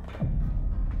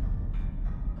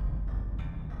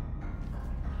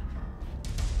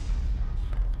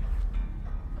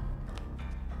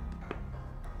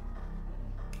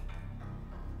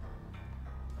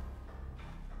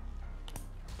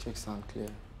 Check sound clear.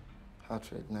 Heart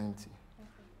rate 90.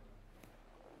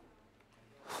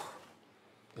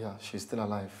 Yeah, she's still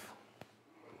alive.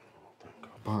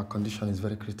 But her condition is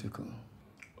very critical.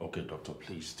 Okay, doctor,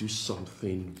 please do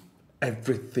something,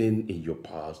 everything in your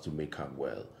powers to make her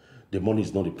well. The money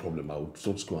is not a problem. I will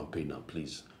just go and pay now,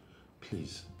 please.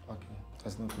 Please. Okay,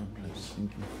 that's no problem. Please.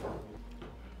 Thank you.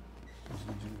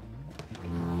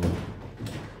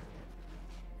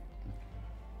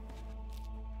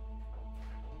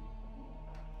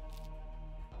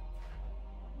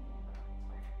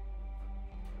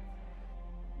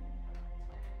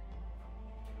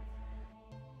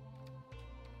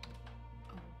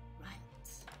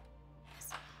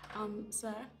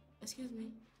 Sir, excuse me.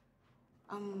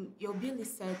 Your bill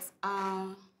is set.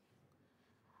 Are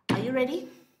you ready?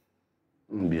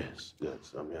 Yes,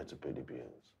 I'm here to pay the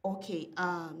bills. Okay,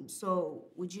 so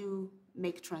would you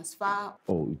make transfer?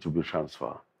 Oh, it will be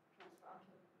transfer.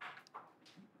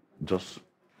 Just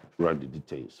write the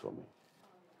details for me.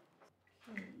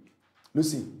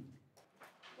 Lucy,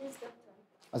 Yes, doctor.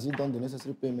 has you done the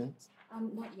necessary payments?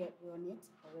 Not yet. We're on it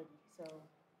already, so...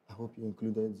 I hope you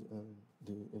included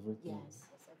the everything. Yes,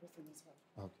 everything is here.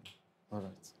 Okay, all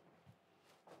right.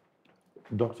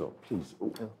 Doctor, please,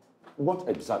 what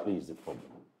exactly is the problem?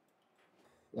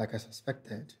 Like I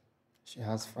suspected, she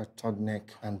has fractured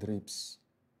neck and ribs.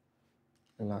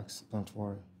 Relax, don't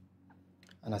worry.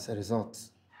 And as a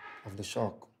result of the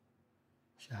shock,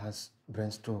 she has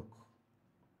brain stroke.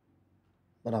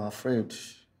 But I'm afraid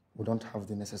we don't have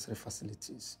the necessary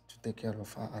facilities to take care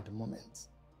of her at the moment.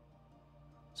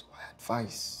 So I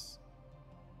advise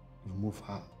you move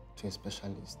her to a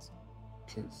specialist,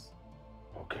 please.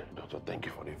 Okay, doctor, thank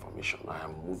you for the information. I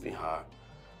am moving her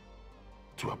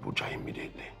to Abuja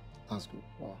immediately. That's good.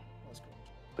 Wow, that's good.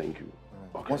 Thank you.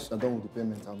 Right. Okay. Once you're done with the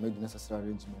payment, I'll make the necessary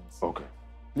arrangements. Okay.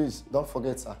 Please, don't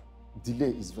forget, sir.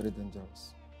 Delay is very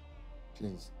dangerous.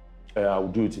 Please. I'll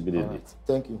do it immediately. All right.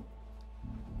 Thank you.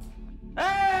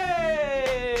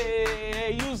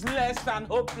 Hey, useless and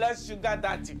hopeless sugar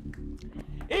daddy.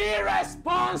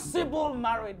 Irresponsible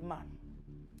married man.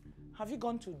 Have you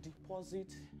gone to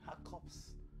deposit her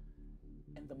corpse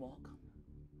in the morgue?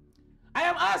 I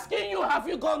am asking you, have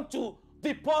you gone to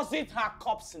deposit her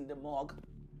corpse in the morgue?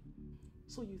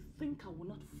 So you think I will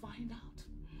not find out?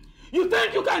 You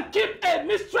think you can keep a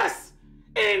mistress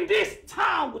in this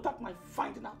town without my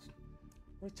finding out?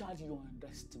 Richard, you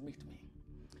underestimate me.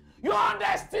 You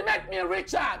underestimate me,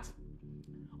 Richard.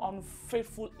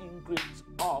 Unfaithful ingrate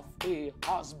of a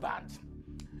husband.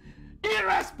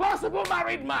 Irresponsible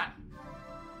married man.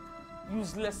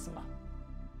 Useless man.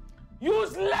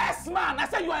 Useless man. I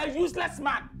said you are a useless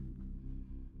man.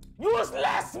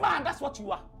 Useless man. That's what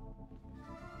you are.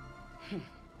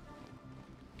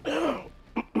 A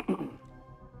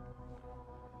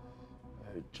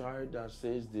child that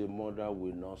says the mother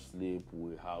will not sleep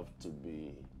will have to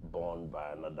be born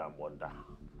by another mother.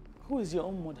 Who is your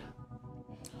own mother?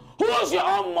 Who is your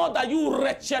own mother, you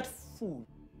wretched fool?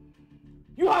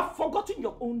 You have forgotten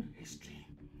your own history.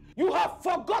 You have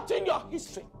forgotten your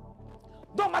history.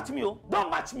 Don't match me, oh.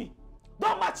 Don't match me.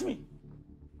 Don't match me.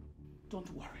 Don't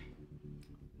worry.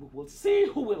 We will see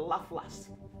who will laugh last.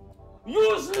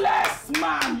 Useless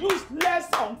man, useless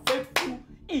unfaithful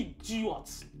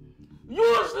idiot.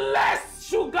 Useless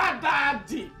sugar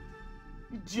daddy.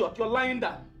 Idiot, you're lying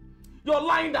down. You're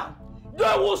lying down.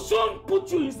 They will soon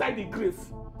put you inside the grave.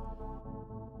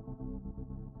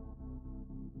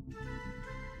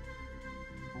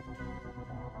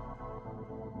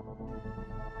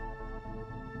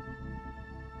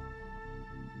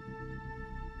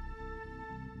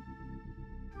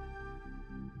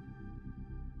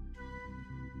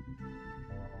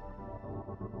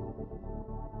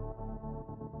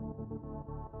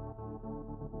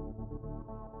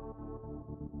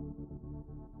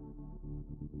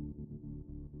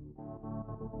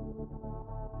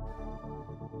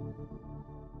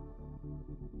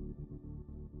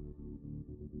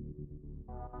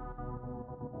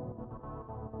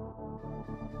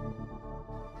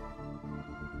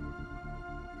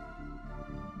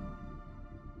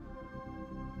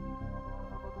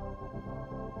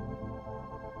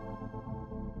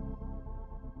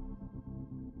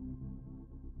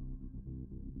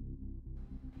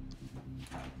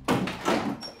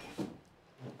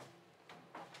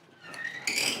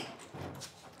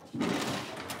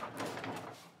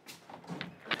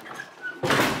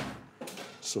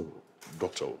 So,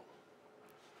 doctor.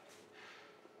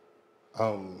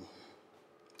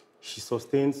 She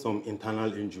sustained some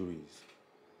internal injuries.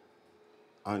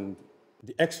 And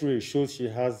the x-ray shows she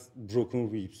has broken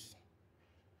ribs.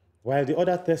 While the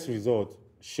other test result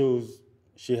shows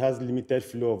she has limited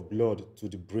flow of blood to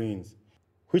the brains,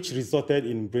 which resulted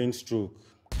in brain stroke.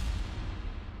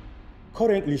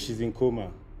 Currently, she's in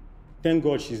coma. Thank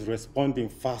God she's responding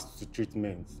fast to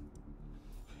treatment.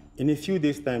 In a few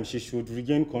days' time, she should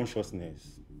regain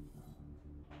consciousness.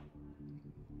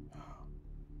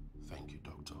 Thank you,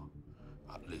 doctor.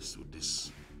 At least with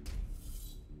this,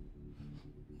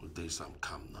 I'm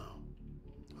calm now.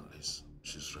 At least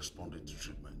she's responding to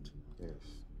treatment.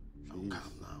 Yes, I'm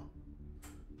calm now.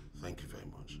 Thank you very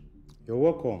much. You're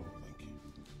welcome. Thank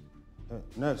you.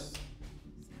 Nurse,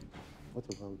 what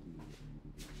about you?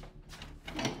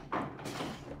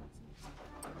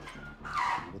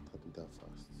 Let her do that first.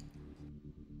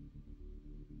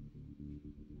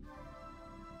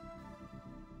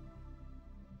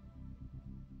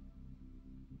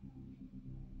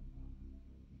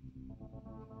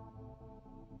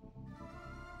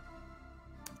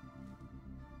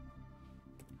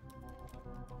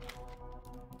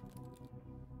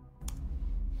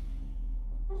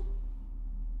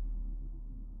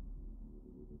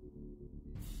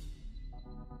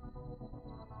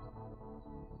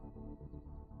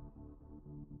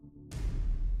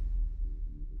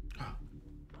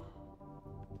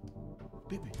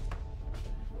 Baby.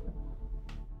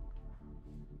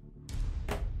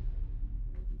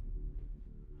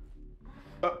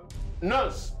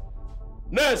 Nurse!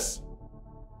 Nurse!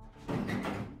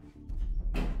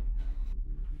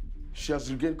 She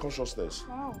has regained consciousness.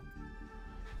 Wow.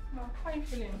 No, how are you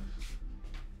feeling?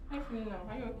 How are you feeling now?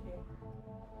 Are you okay?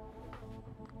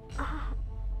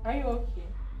 Are you okay?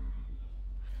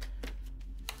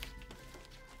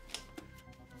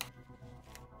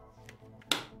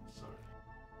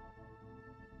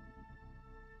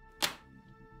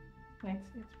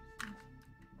 Next,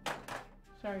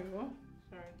 sorry, what?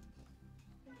 Sorry.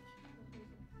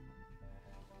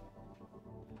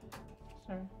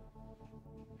 Sorry.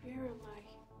 Where am I?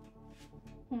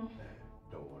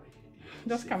 Don't worry.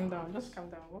 Just calm down. Just calm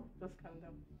down. What? Just calm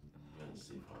down.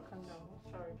 Calm down.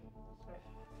 Sorry. Sorry.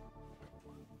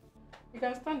 You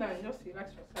can stand down and just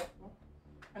relax yourself. What?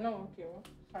 I know. Okay. What?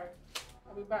 Sorry.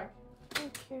 I'll be back.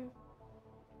 Thank you.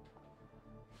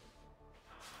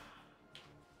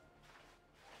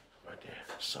 My dear,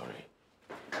 sorry.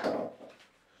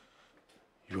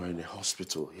 You are in a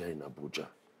hospital here in Abuja.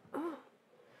 Oh.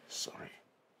 Sorry.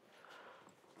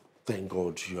 Thank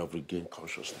God you have regained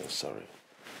consciousness. Sorry.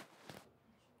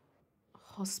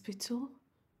 Hospital?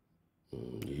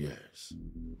 Yes.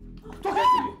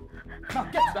 Now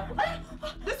get back.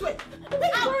 This way.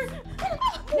 Out.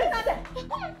 You're not there.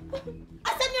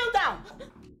 I said kneel down.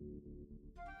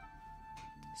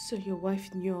 So your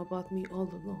wife knew about me all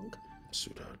along?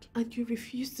 Sweetheart, And you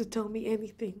refused to tell me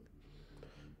anything?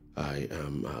 I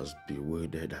am as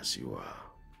bewildered as you are.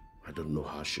 I don't know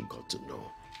how she got to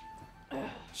know.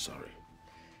 Sorry.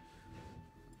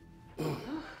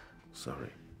 Sorry.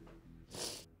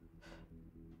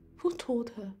 Who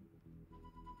told her?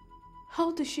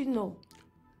 How did she know?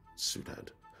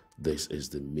 Sweetheart, this is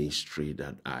the mystery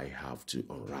that I have to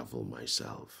unravel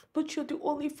myself. But you're the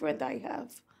only friend I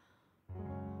have.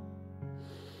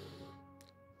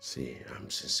 See, I'm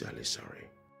sincerely sorry.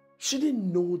 She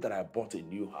didn't know that I bought a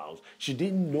new house. She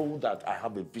didn't know that I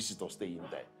have a visitor staying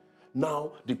there.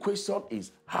 Now, the question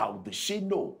is, how did she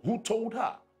know? Who told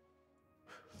her?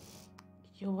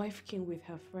 Your wife came with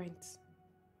her friends.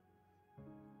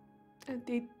 And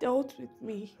they dealt with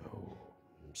me. Oh,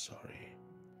 I'm sorry.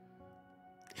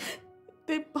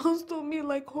 They bounced on me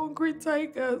like hungry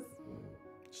tigers.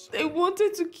 They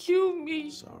wanted to kill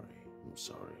me. Sorry, I'm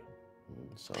sorry.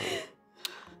 Sorry.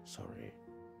 Sorry.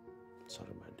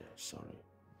 Sorry, my dear. Sorry.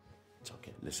 It's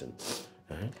okay. Listen,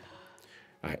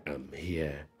 I am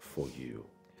here for you,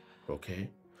 okay?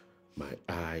 My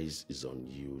eyes is on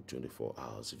you 24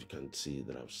 hours. If you can see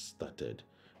that I've started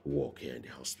work here in the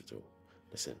hospital,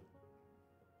 listen,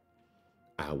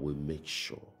 I will make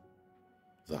sure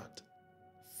that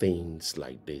things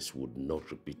like this would not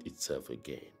repeat itself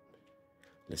again.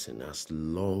 Listen, as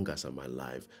long as I'm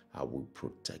alive, I will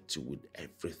protect you with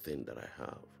everything that I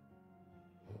have.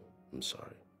 I'm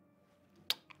sorry.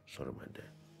 Sorry, my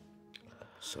dear.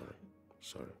 Sorry.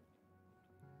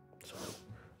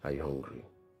 Are you hungry?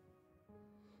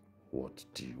 What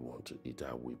do you want to eat?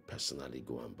 I will personally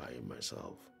go and buy it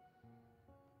myself.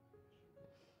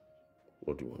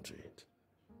 What do you want to eat?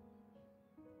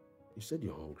 You said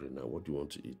you're hungry now. What do you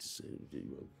want to eat?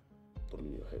 You are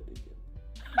turning your head again.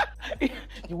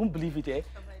 You won't believe it, eh?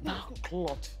 Now,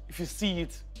 clot, if you see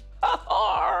it.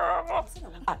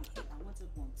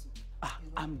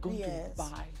 I'm going to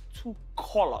buy 2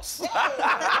 colors.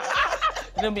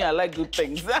 You know me, I like good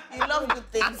things. You love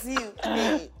good things, you.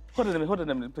 Hold on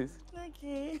a minute, please.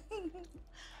 Okay.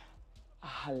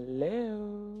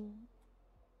 Hello.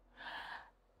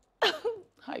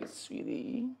 Hi,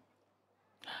 sweetie.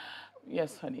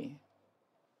 Yes, honey.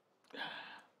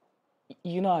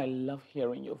 You know I love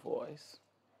hearing your voice.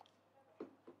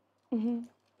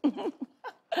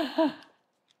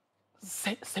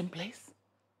 Same place?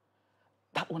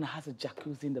 That one has a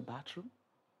jacuzzi in the bathroom?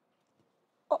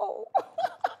 Oh.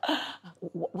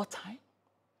 What time?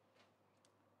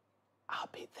 I'll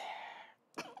be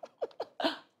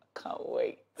there. Can't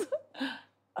wait.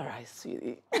 All right,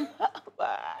 sweetie.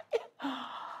 Bye.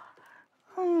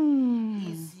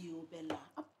 Easy, Bella.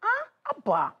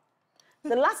 Abba.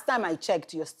 The last time I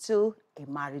checked, you're still a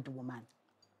married woman.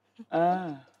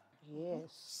 Yes.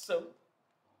 So,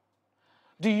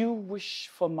 do you wish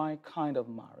for my kind of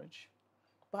marriage?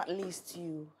 But at least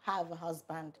you have a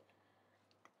husband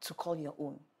to call your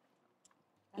own.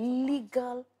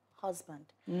 Legal husband.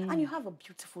 And you have a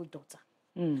beautiful daughter.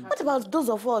 What about those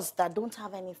of us that don't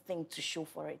have anything to show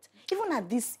for it? Even at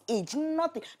this age,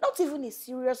 nothing. Not even a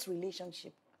serious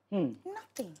relationship.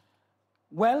 Nothing.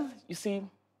 Well, you see,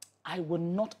 I will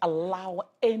not allow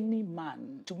any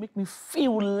man to make me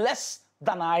feel less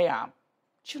than I am.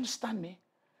 Do you understand me?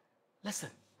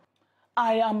 Listen,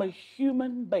 I am a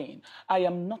human being. I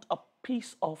am not a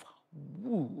piece of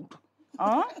wood.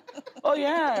 Huh? Oh,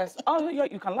 yes. Oh, yeah,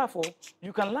 you can laugh, oh.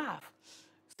 You can laugh.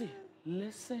 See,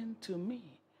 listen to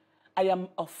me. I am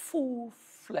a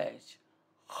full-fledged,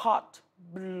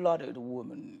 hot-blooded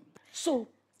woman. So,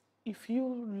 if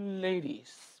you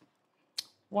ladies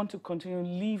want to continue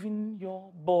living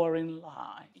your boring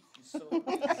life, so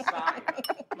desire.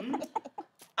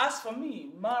 As for me,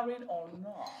 married or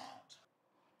not,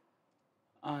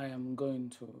 I am going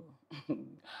to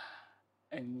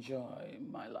enjoy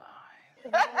my life.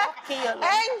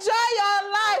 Enjoy your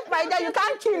life, my dear. You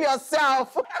can't kill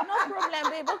yourself. No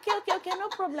problem, babe. Okay. No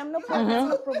problem.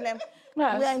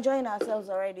 Yes. We are enjoying ourselves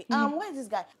already. Where's this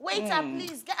guy? Waiter,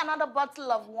 please get another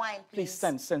bottle of wine, please.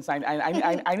 Please, sense.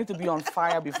 I need to be on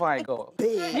fire before I go.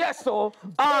 Yes, so.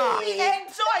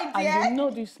 Enjoy, dear. And you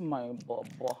know this, my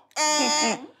bobo.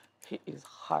 He is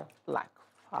hot like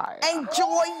fire.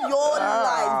 Enjoy your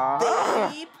life,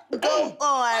 babe. Go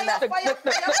on. The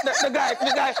guy, he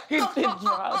drives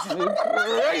me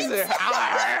crazy.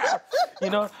 You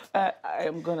know, I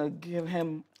am gonna give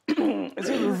him. Is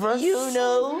it reverse? You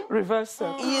know. Reverse. You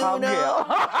know.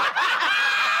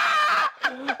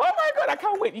 Oh my God, I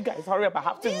can't wait. You guys, hurry up. I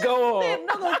have to go. Babe,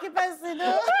 not gonna keep us, you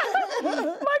know.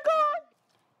 My God.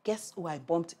 Guess who I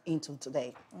bumped into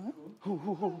today?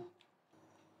 Who?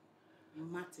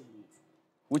 Martin.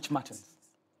 Which Martins?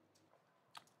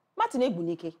 Martin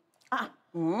Ebunike.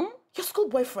 Your school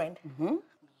boyfriend.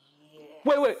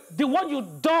 Wait. The one you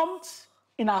dumped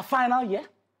in our final year?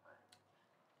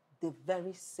 The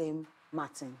very same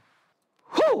Martin.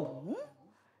 Who?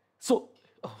 So,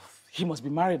 he must be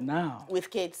married now. With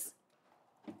kids.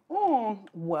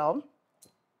 Well,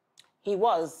 he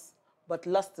was, but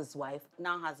lost his wife,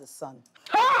 now has a son.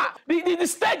 Ha! The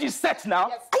stage is set now.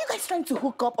 Yes. Are you guys trying to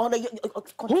hook up or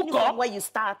continue from where you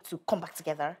start to come back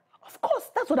together? Of course,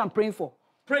 that's what I'm praying for.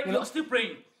 You're still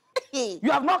praying.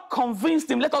 You have not convinced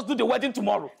him. Let us do the wedding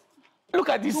tomorrow. Look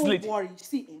at this lady. Don't worry.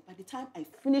 See, by the time I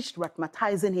finished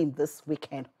rheumatizing him this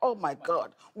weekend, oh my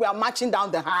God, we are marching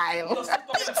down the aisle. You're still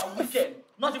talking about weekend,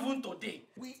 not even today.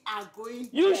 We are going.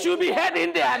 You should be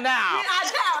heading there now. We are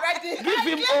there already.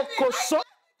 Give him okoso.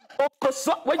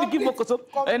 Okoso. When you give okoso,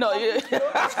 you know.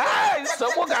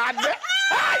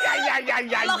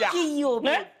 Lucky you,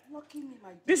 babe. blocking me, my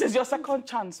dear. This is your second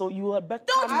chance, so you are better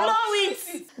Don't not blow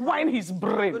it! Wine his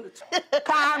brain.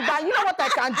 Calm down. You know what I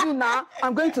can do now?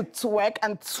 I'm going to twerk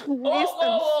and twist and twist.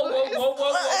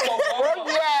 Oh,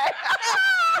 yeah.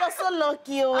 You're so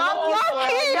lucky. Oh.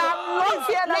 I'm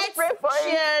lucky, and I pray for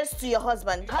you. Cheers to your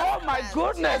husband. Oh my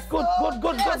goodness. Good.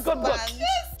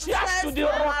 Cheers to the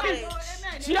rocket.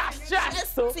 Cheers.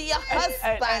 To your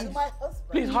husband.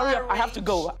 Please hurry up. I have to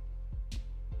go.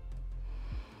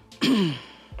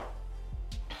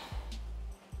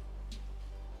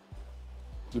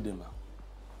 Good day, ma'am.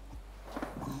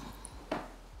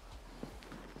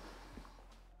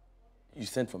 You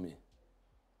sent for me.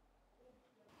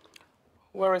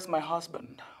 Where is my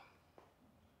husband?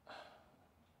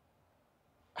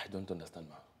 I don't understand,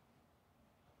 ma'am.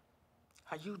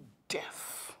 Are you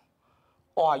deaf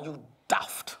or are you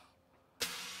daft?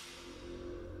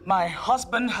 My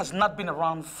husband has not been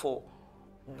around for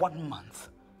 1 month,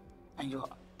 and you're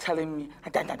telling me I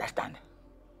don't understand.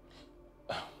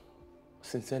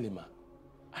 Sincerely, ma'am,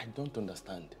 I don't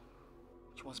understand.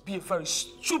 You must be a very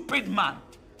stupid man.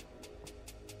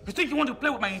 You think you want to play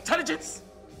with my intelligence?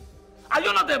 Are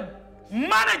you not the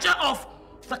manager of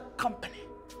the company?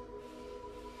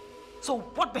 So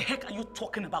what the heck are you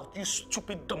talking about, you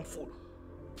stupid dumb fool?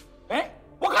 Eh?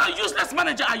 What kind of useless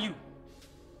manager are you?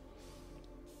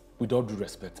 With all due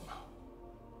respect, ma'am,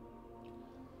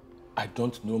 I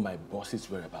don't know my boss's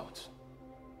whereabouts.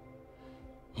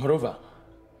 Moreover,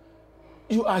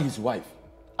 you are his wife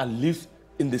and lives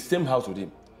in the same house with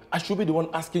him. I should be the one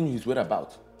asking you his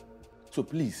whereabouts. So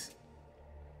please,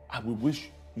 I will wish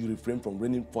you refrain from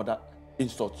raining further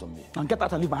insults on me. Now get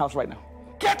out and leave my house right now.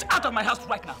 Get out of my house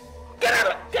right now. Get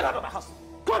out of my house.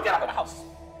 Go and get out of my house.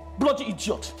 Bloody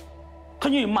idiot.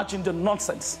 Can you imagine the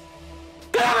nonsense?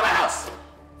 Get out of my house!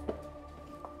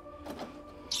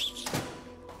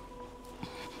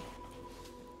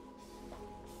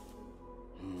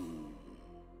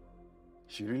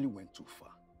 She really went too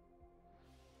far.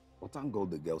 But thank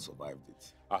God the girl survived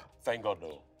it. Thank God,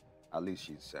 though. At least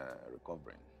she's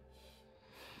recovering.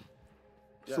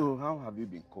 Yeah. So how have you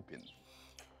been coping?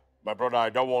 My brother, I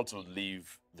don't want to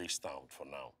leave this town for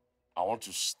now. I want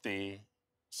to stay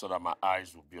so that my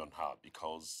eyes will be on her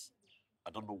because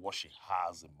I don't know what she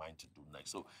has in mind to do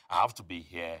next. So I have to be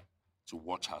here to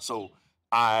watch her. So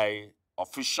I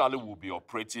officially will be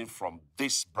operating from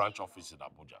this branch office in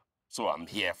Abuja. So I'm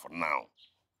here for now.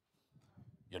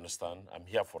 You understand? I'm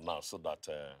here for now so that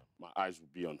my eyes will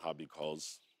be on her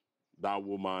because that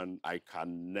woman, I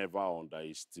can never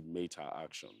underestimate her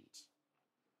actions.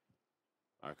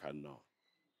 I cannot.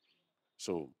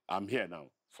 So I'm here now,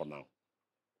 for now.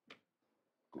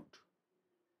 Good.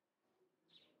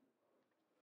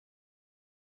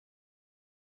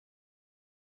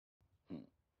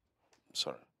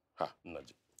 Sorry.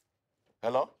 Naji.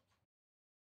 Hello?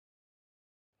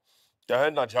 Yeah,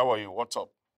 hey, Naji, how are you? What's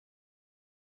up?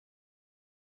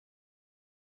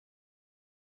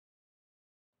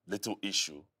 Little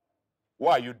issue.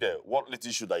 Why are you there? What little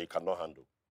issue that you cannot handle?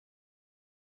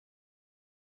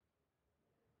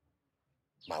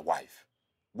 My wife.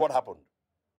 What happened?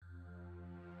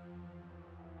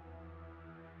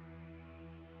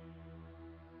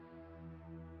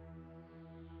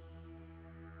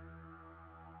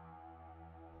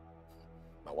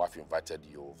 My wife invited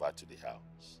you over to the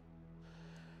house.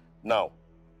 Now,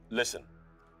 listen.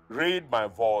 Read my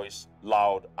voice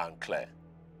loud and clear.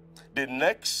 The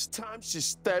next time she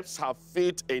steps her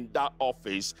feet in that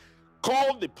office,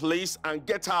 call the police and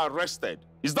get her arrested.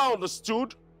 Is that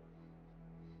understood?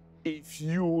 If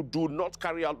you do not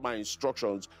carry out my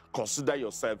instructions, consider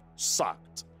yourself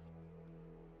sacked.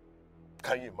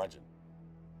 Can you imagine?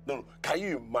 No, can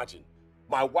you imagine?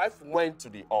 My wife went to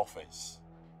the office,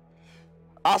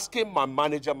 asking my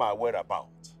manager my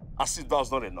whereabouts. As if that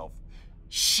was not enough.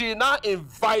 She now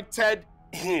invited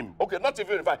him. Okay, not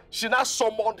even invited. She now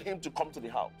summoned him to come to the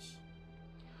house.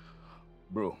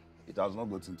 Bro, it has not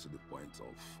gotten to the point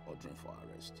of ordering for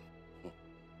arrest.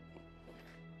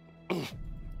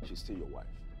 She's still your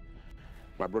wife.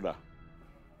 My brother.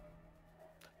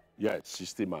 Yes, she's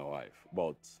still my wife,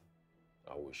 but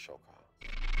I will shock her.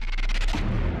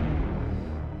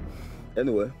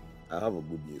 Anyway, I have a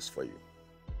good news for you.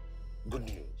 Good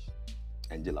news?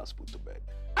 Angela's put to bed.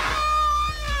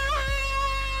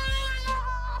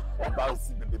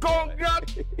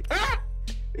 Congrats!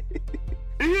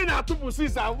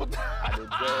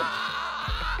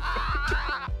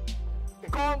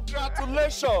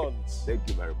 Congratulations! Thank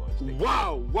you very much.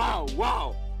 Wow, wow,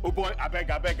 wow. Oh boy, I beg.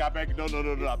 No, I beg. I beg.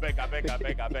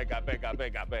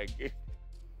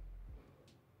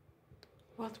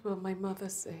 What will my mother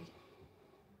say?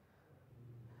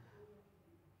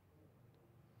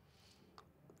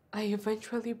 I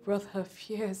eventually brought her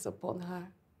fears upon her.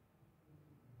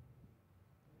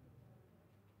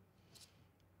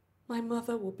 My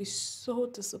mother will be so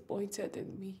disappointed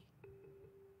in me.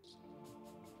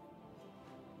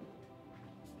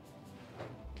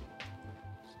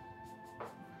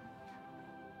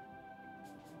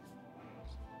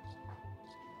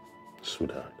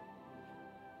 Sweetheart,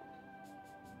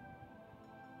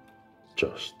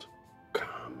 just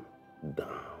calm down.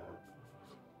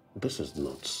 This is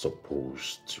not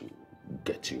supposed to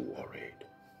get you worried.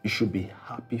 You should be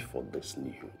happy for this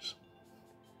news.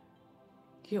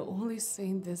 You're only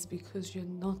saying this because you're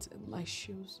not in my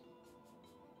shoes.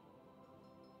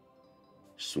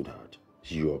 Sweetheart,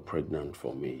 you are pregnant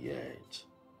for me yet.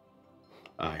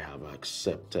 I have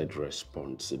accepted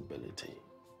responsibility.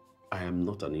 I am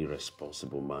not an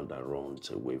irresponsible man that runs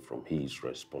away from his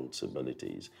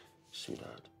responsibilities,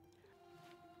 sweetheart.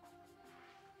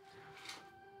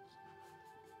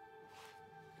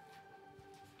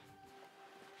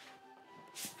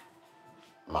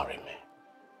 Marry me.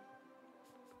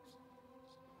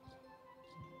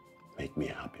 Make me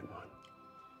a happy man.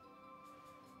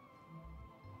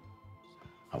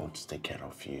 I want to take care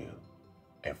of you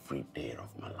every day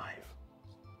of my life.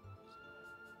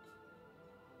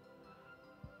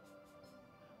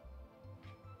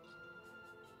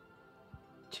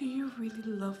 Do you really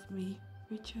love me,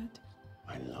 Richard?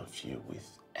 I love you with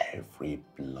every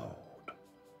blood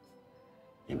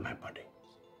in my body.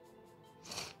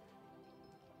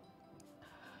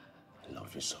 I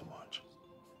love you so much.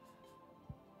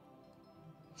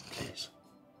 Please,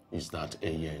 is that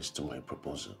a yes to my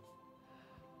proposal?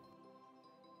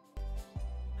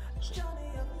 Johnny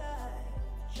of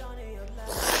life, Johnny of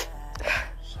life.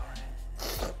 Sorry.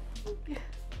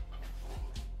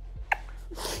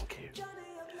 Thank you.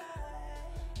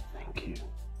 Thank you.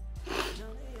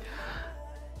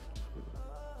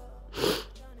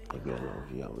 Baby, I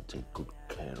love you. I will take good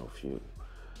care of you.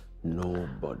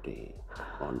 Nobody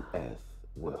on earth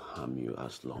will harm you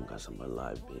as long as I'm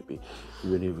alive, baby.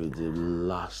 Even if it's the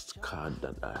last card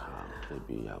that I have,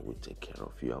 baby, I will take care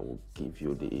of you. I will give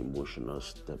you the emotional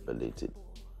stability.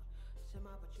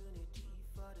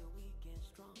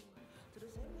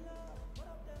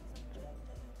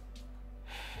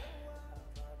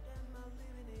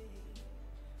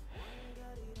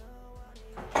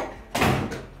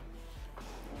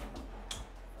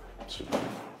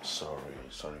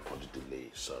 Sorry for the delay,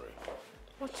 sorry.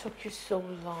 What took you so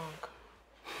long?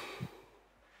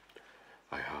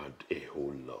 I had a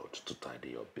whole lot to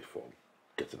tidy up before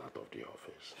getting out of the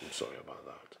office. I'm sorry about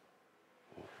that.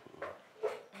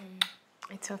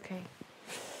 It's okay.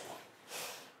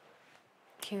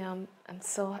 You know, I'm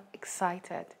so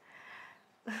excited.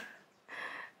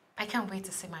 I can't wait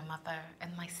to see my mother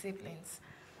and my siblings.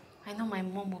 I know my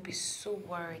mom will be so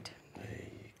worried.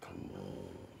 Hey, come on.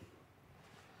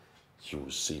 You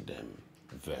will see them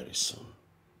very soon.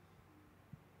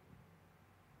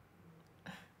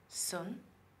 Soon?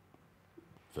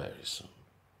 Very soon.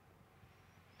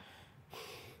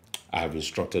 I have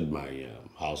instructed my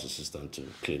house assistant to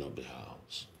clean up the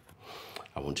house.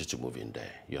 I want you to move in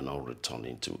there. You're now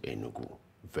returning to Enugu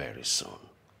very soon.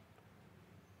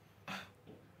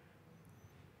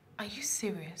 Are you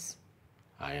serious?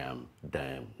 I am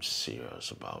damn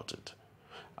serious about it.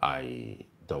 I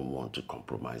don't want to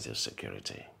compromise your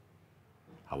security.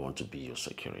 I want to be your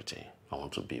security. I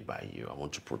want to be by you. I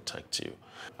want to protect you.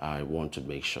 I want to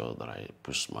make sure that I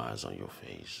put smiles on your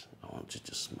face. I want you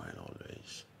to smile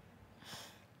always.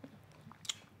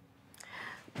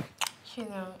 You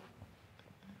know,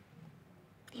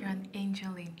 you're an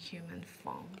angel in human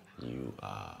form. You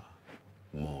are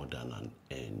more than an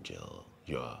angel.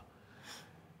 You are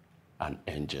an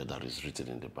angel that is written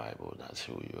in the Bible. That's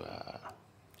who you are.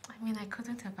 I mean, I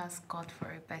couldn't have asked God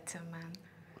for a better man.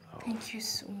 Oh. Thank you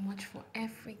so much for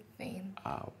everything.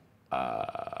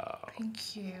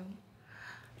 Thank you.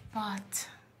 But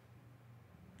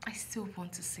I still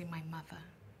want to see my mother.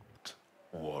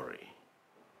 Don't worry.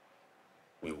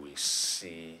 We will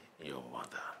see your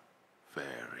mother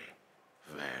very,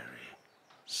 very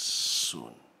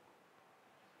soon.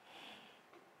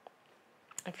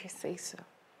 If you say so.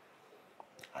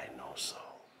 I know so.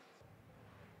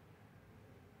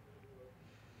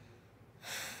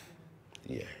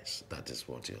 Yes, that is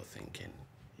what you're thinking.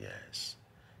 Yes,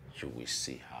 you will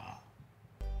see her.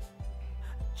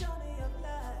 Johnny of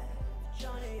life,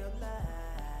 Johnny of life.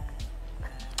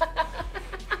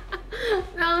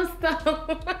 No, stop.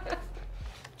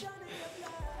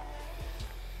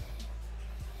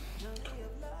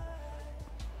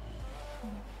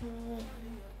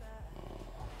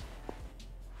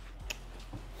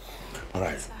 All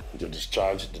right. To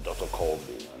discharge, the doctor called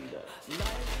me and...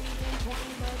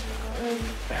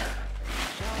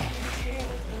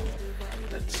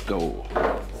 Let's go.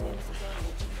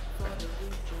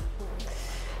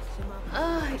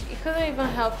 You couldn't even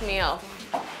help me out.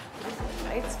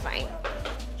 It's fine.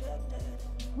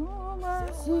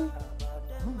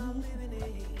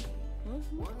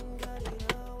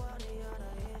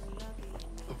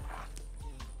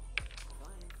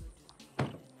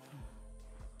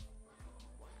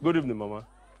 Good evening, Mama.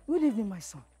 Good evening, my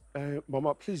son.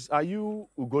 Mama, please, are you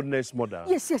Ugodne's mother?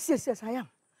 Yes, I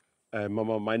am.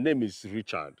 Mama, my name is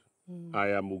Richard. I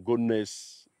am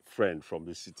Ugodne's friend from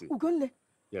the city. Ugonne?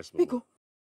 Yes, Mama. Biko.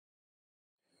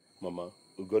 Mama,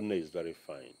 Ugodne is very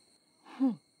fine.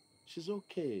 She's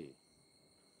okay.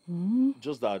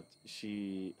 Just that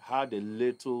she had a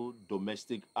little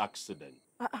domestic accident.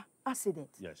 Accident?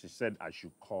 Yeah, she said I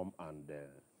should come and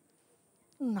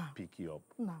pick you up.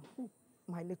 No,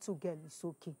 my little girl is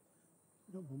okay.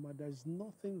 No, Mama, there's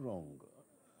nothing wrong.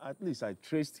 At least I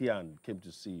traced here and came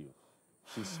to see you.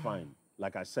 She's fine.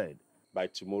 Like I said, by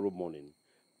tomorrow morning,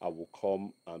 I will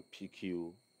come and pick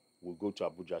you. We'll go to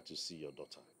Abuja to see your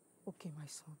daughter. Okay, my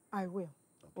son. I will.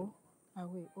 Okay. Oh, I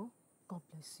will. Oh, God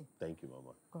bless you. Thank you,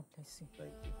 Mama. God bless you.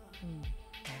 Thank you.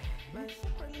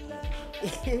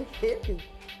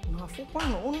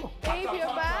 Babe,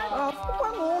 you're back?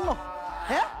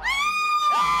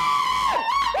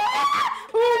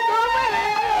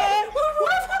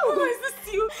 Who is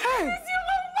this you? Hey. It's you,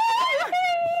 Mama!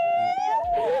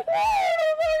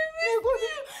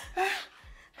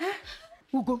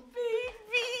 Ugo.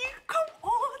 Baby, come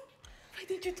on. Why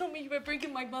didn't you tell me you were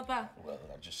bringing my mother? Well,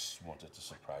 I just wanted to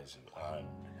surprise you. And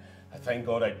I thank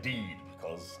God I did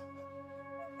because...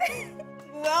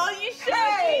 Well, you should.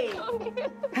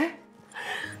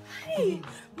 Hey,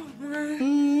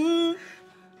 Mama.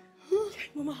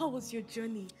 Mama, how was your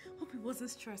journey? Hope it wasn't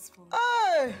stressful.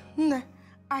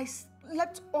 I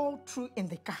slept all through in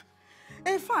the car.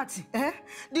 In fact,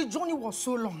 the journey was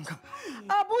so long.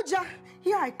 Abuja,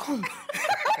 here I come.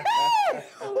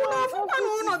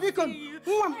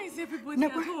 Why is everybody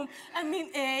at home? I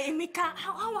mean, Emeka,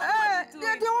 how are you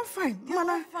doing? They're all fine.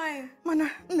 They're fine.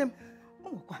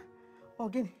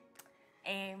 Again.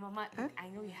 Mama, I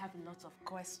know you have a lot of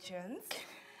questions,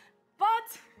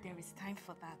 but there is time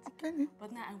for that. Okay.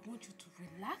 But now I want you to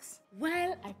relax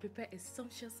while I prepare a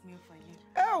sumptuous meal for you.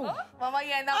 Oh, Mama,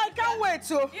 yeah, now I can't wait.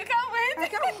 So you can't wait. I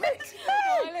can't wait.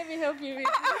 Mama, let me help you with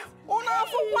this.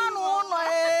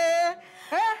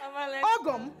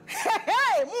 Ogum.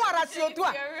 Hey, muara si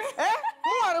otua.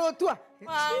 Muara otua.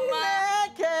 Mama.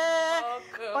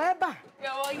 Eba.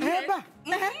 Eba.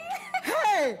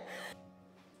 Hey.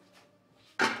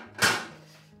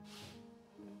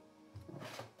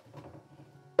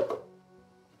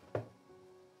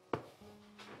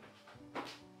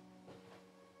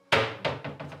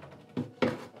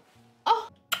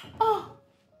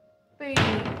 Baby.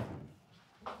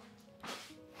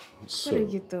 So, what are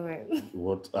you doing?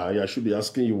 I should be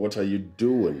asking you, what are you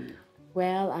doing?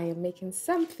 Well, I am making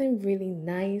something really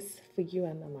nice for you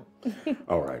and Mama.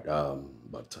 All right,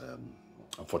 but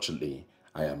unfortunately,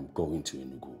 I am going to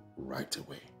Enugu right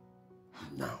away.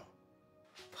 Now.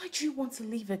 Why do you want to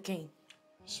leave again?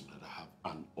 So that I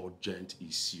have an urgent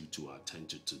issue to attend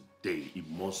to today. It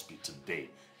must be today.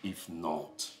 If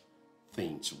not,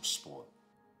 things will spoil.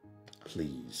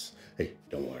 Please. Hey,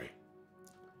 don't worry.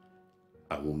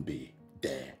 I won't be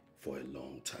there for a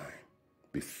long time.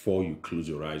 Before you close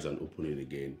your eyes and open it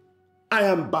again, I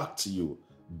am back to you,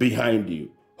 behind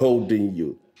you, holding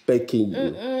you, begging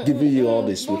you, giving you all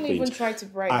these sweet things. Don't even try to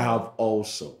bribe me. I have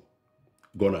also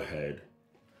gone ahead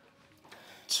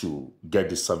to get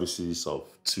the services of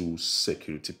 2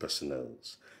 security personnel.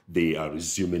 They are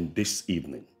resuming this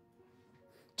evening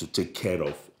to take care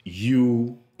of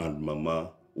you and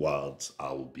Mama whilst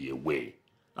I will be away.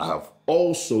 I have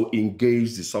also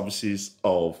engaged the services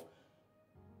of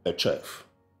a chef.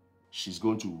 She's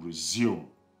going to resume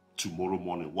tomorrow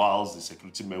morning whilst the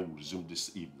security men will resume this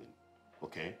evening,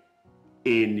 okay?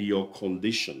 In your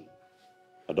condition,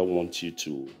 I don't want you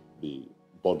to be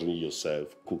bothering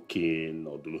yourself, cooking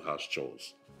or doing house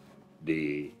chores.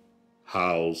 The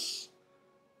house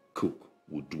cook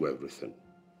will do everything,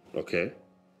 okay?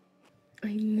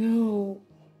 I know,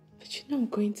 but you know I'm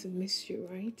going to miss you,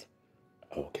 right?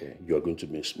 Okay, you're going to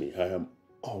miss me. I am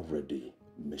already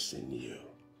missing you.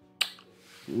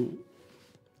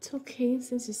 It's okay,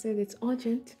 since you said it's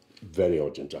urgent. Very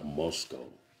urgent, I must go.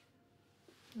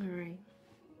 All right.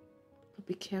 But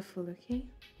be careful, okay?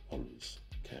 Always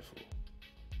careful.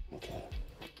 Okay.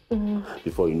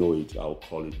 Before you know it, I'll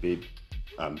call it, babe,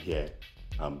 I'm here,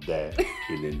 I'm there,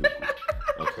 in Enugu.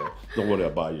 Okay. Don't worry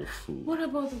about your food. What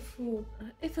about the food?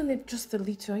 Even if just a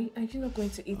little, are you not going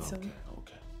to eat some? Okay.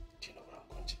 Do you know what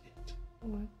I'm going to eat?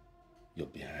 What? You're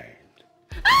behind.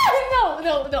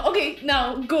 No. Okay,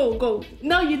 now go.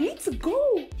 Now you need to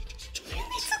go. You need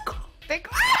to go.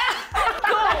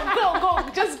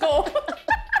 Go. Just go.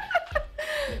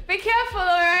 Be careful, all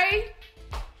right?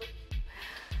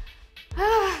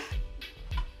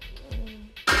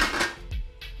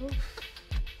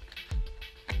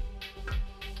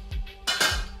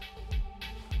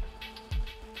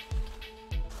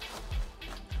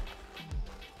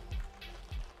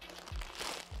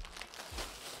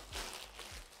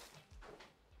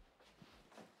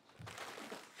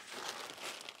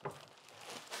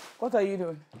 What are you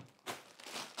doing?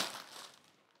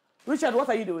 Richard, what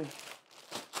are you doing?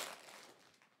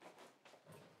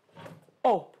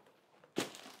 Oh.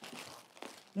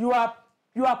 You are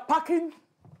packing?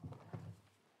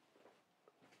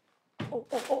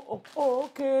 Oh,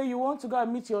 okay. You want to go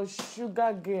and meet your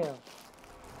sugar girl.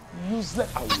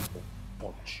 Useless. I will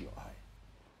punch your eye.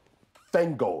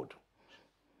 Thank God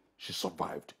she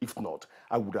survived. If not,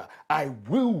 I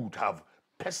would have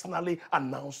personally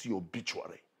announced your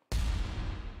obituary.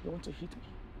 You want to hit me?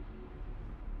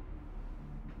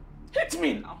 Hit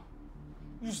me now!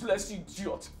 Useless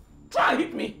idiot. Try and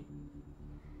hit me.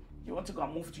 You want to go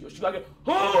and move to your sugar girl?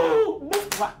 Oh! Move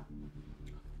to her.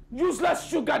 Useless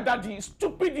sugar daddy.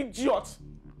 Stupid idiot.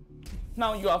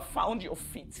 Now you have found your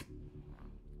feet.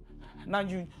 Now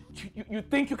you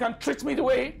think you can treat me the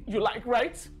way you like,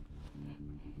 right?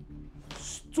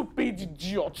 Stupid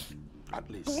idiot. At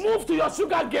least. Move to your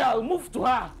sugar girl. Move to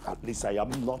her. At least I am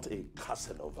not a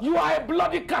Casanova. You are a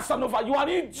bloody Casanova. You are an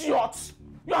idiot.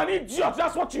 You are an idiot.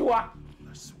 That's what you are.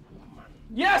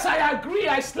 Yes, I agree.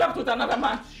 I slept with another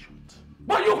man.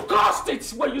 But you caused it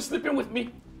when you sleeping with me.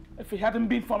 If it hadn't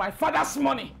been for my father's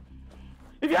money,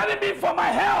 if it hadn't been for my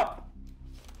help,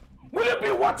 will you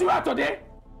be what you are today?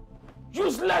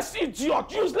 Useless idiot.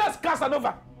 Useless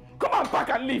Casanova. Come on, pack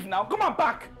and leave now. Come on,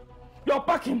 pack. You're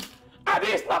packing. And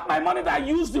it's not my money that I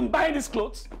used in buying these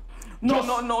clothes. No.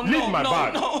 Leave my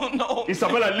bag. No.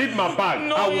 Isabella, leave my bag.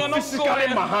 No, I will you're not physically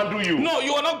going. manhandle you. No,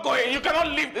 you are not going. You cannot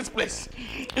leave this place.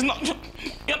 It's not.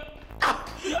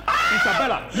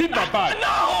 Isabella, leave my bag.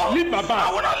 No. Leave my bag.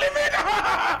 I will not leave it.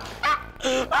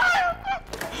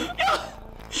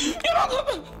 You're not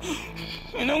going.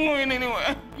 You're not going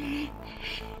anywhere.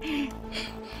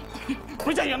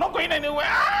 Richard, you're not going anywhere.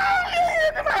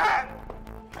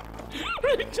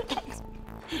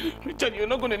 Richard, you're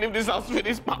not going to leave this house with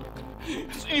this pack.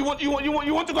 You want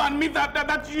to go and meet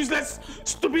that useless,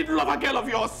 stupid lover girl of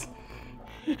yours.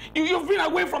 You've been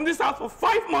away from this house for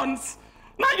 5 months.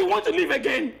 Now you want to leave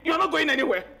again. You're not going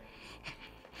anywhere.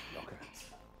 Okay.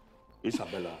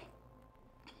 Isabella,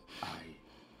 I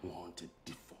want a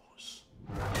divorce.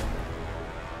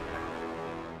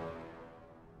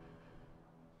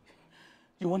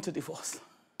 You want a divorce?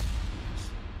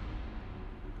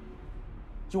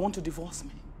 You want to divorce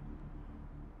me?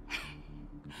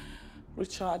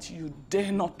 Richard, you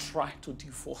dare not try to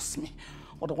divorce me.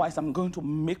 Otherwise, I'm going to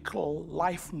make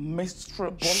life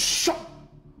miserable. Shut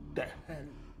the hell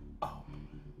up.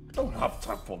 I don't have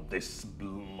time for this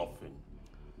bluffing.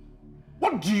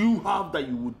 What do you have that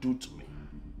you would do to me?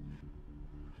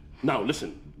 Now,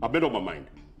 listen, I've made up my mind.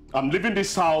 I'm leaving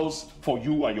this house for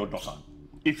you and your daughter.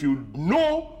 If you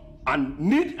know and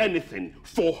need anything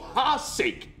for her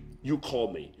sake, you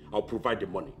call me. I'll provide the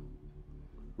money.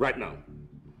 Right now,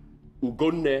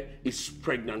 Ugonne is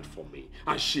pregnant for me,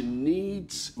 and she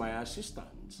needs my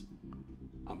assistance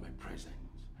and my presence,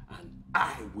 and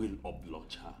I will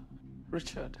oblige her.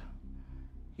 Richard,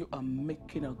 you are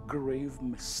making a grave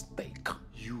mistake.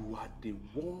 You are the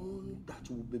one that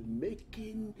will be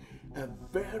making a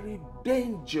very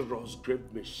dangerous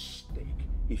grave mistake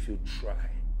if you try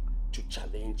to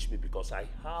challenge me, because I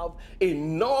have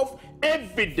enough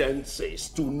evidences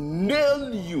to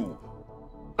nail you,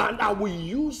 and I will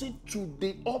use it to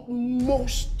the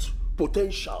utmost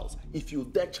potentials if you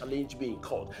dare challenge me in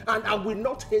court. And I will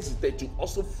not hesitate to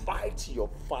also fight your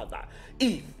father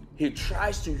if he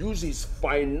tries to use his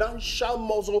financial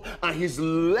muscle and his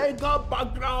legal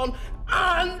background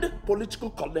and political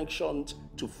connections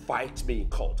to fight me in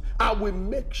court. I will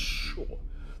make sure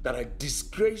that I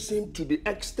disgrace him to the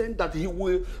extent that he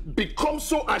will become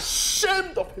so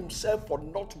ashamed of himself for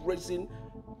not raising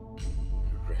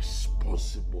a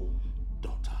responsible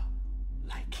daughter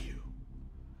like you.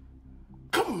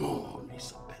 Come on,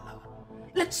 Isabella.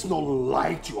 Let's not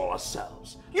lie to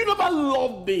ourselves. You never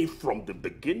loved me from the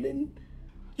beginning.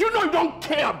 You know you don't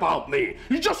care about me.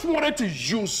 You just wanted to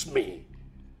use me.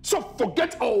 So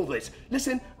forget all this.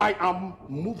 Listen, I am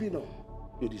moving on.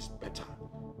 It is better.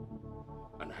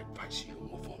 And I advise you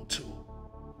move on too.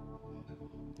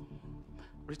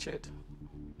 Richard,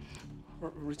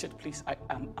 please,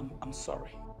 I'm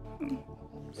sorry.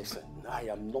 Listen, I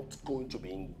am not going to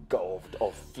be engulfed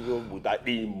or filled with that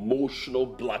emotional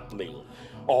blackmail.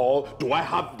 Or do I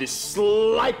have the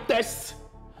slightest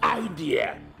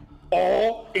idea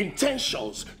or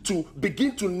intentions to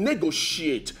begin to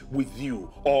negotiate with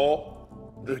you or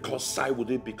reconcile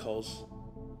with it because,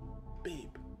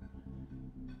 babe,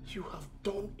 you have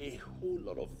done a whole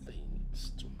lot of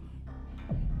things to me.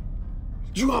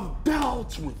 You have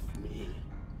dealt with me.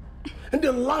 In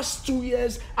the last 2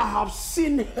 years, I have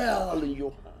seen hell in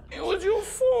your hand. It was your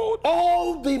fault.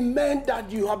 All the men that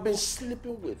you have been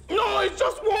sleeping with. No, it's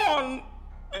just one.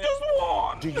 It's just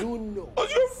one. Do you know?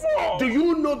 It's your fault. Do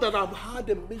you know that I've had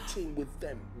a meeting with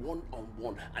them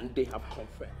one-on-one and they have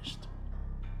confessed?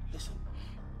 Listen,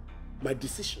 my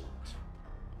decisions.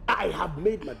 I have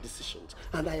made my decisions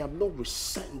and I am not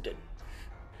rescinding.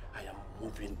 I am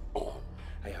moving on.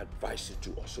 I advise you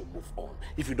to also move on.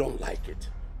 If you don't like it,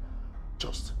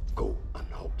 just go and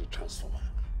hug the transformer.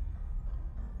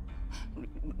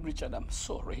 Richard, I'm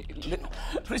sorry.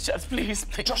 Richard, please.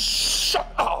 Just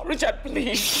shut up. Richard,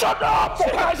 please. Shut up.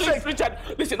 Please, Richard.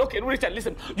 Listen, okay, Richard,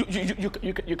 listen.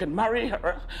 You can marry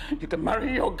her. You can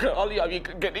marry your girl. You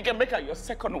can make her your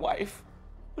second wife.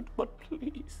 But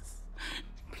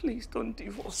please don't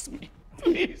divorce me.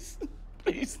 Please.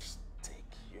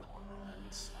 Take your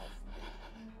hands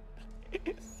off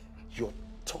me. Your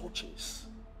touches.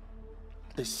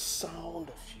 The sound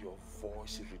of your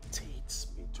voice irritates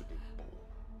me to the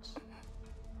bones.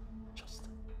 Just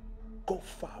go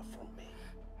far from me.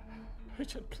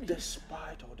 Richard, please.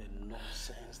 Despite all the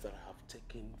nonsense that I have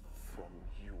taken from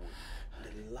you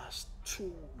in the last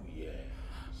 2 years,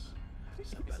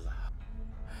 Isabella,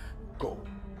 go.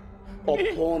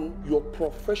 Upon your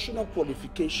professional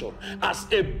qualification as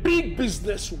a big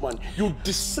businesswoman, you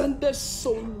descended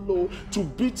so low to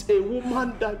beat a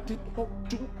woman that did not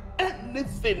do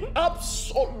anything,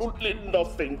 absolutely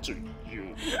nothing to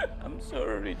you. I'm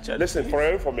sorry, Richard. Listen, for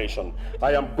your information,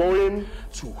 I am going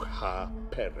to her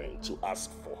parents to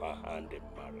ask for her hand in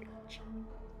marriage.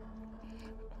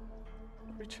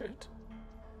 Richard,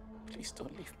 please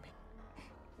don't leave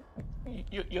me.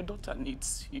 Your daughter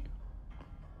needs you.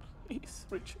 Please,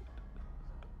 Richard.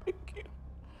 Thank you.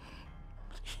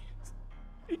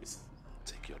 Please.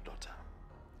 Take your daughter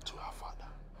to her father.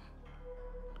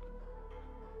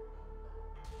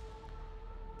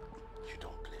 You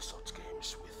don't play such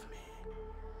games with me.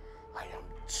 I am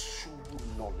too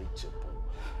knowledgeable.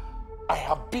 I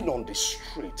have been on the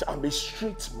street. I'm a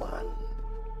street man.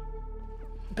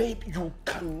 Babe, you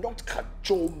cannot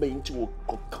cajole me into a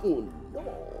cocoon.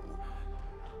 No.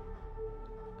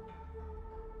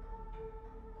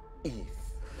 If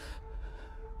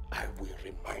I will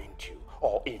remind you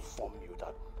or inform you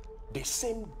that the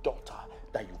same daughter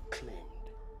that you claimed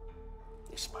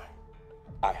is mine,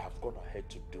 I have gone ahead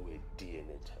to do a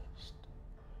DNA test.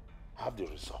 Have the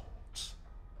results.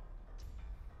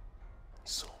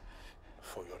 So,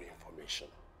 for your information,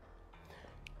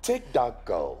 take that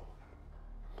girl,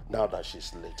 now that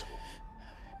she's little,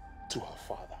 to her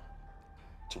father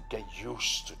to get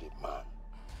used to the man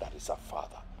that is her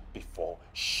father before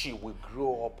she will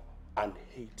grow up and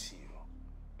hate you.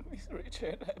 Please,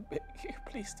 Richard, I beg you,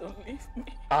 please don't leave me.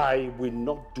 I will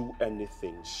not do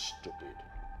anything stupid.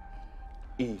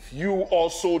 If you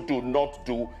also do not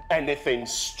do anything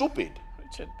stupid.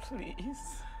 Richard,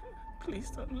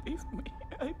 please don't leave me.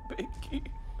 I beg you.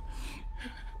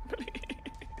 Please.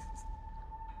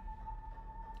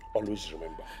 Always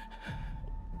remember,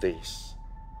 this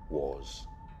was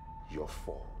your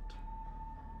fault.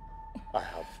 I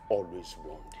have always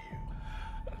warned you.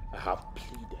 I have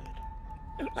pleaded.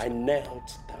 I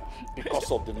knelt down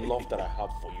because of the love that I have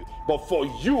for you. But for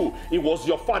you, it was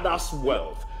your father's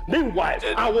wealth. Meanwhile,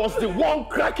 I was the one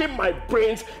cracking my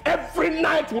brains every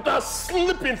night without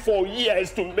sleeping for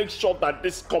years to make sure that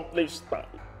this company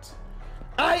stands.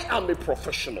 I am a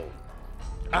professional.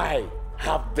 I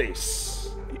have this.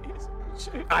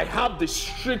 I have the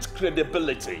street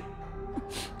credibility.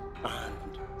 And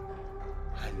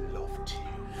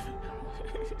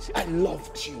I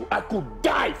loved you. I could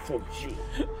die for you.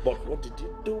 But what did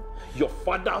you do? Your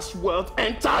father's wealth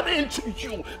entered into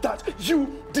you, that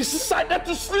you decided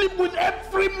to sleep with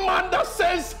every man that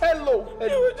says hello.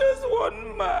 You were just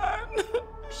one man.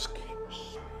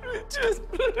 Excuse me.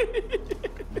 Just please.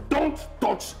 Don't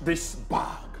touch this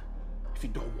bag if you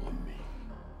don't want me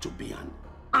to be an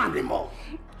animal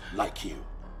like you.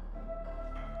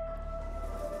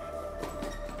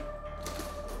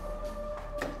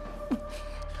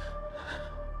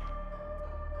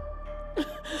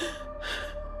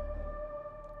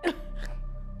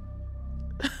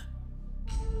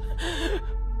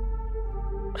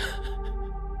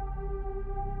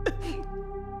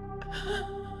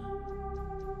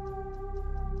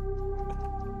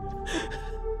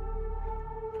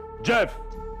 Jeff!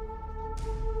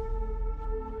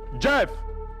 Jeff!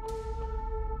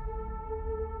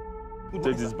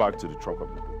 Take this back to the trunk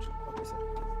of the boat. Okay, sir.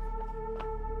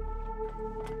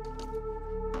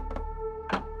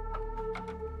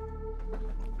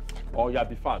 Oh, yeah,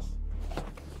 be fast.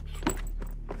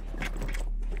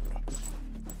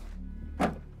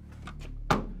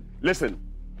 Listen,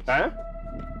 I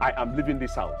am leaving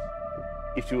this house.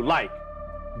 If you like,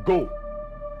 go.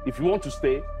 If you want to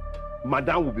stay,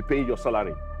 Madam will be paying your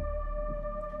salary.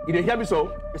 You didn't hear me,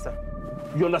 so? Yes, sir.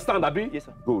 You understand, Abi? Yes,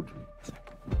 sir. Good. Yes, sir.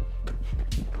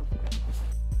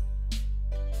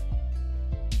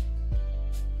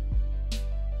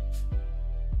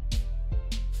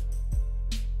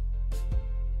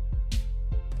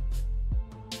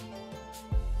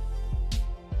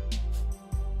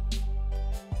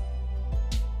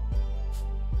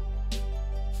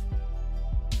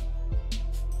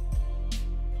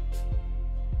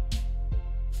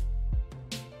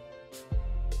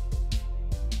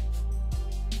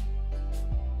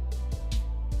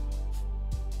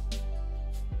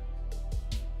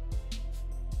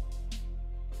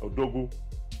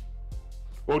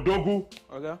 Odogu.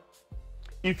 Okay.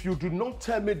 If you do not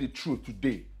tell me the truth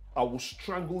today, I will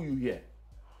strangle you here.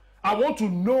 I want to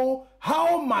know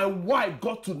how my wife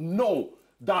got to know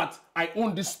that I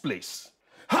own this place.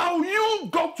 How you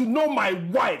got to know my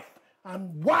wife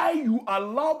and why you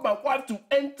allowed my wife to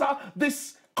enter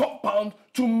this compound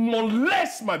to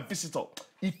molest my visitor.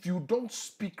 If you don't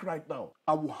speak right now,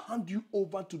 I will hand you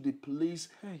over to the police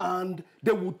and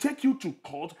they will take you to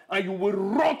court and you will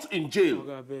rot in jail.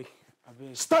 Oga, I beg.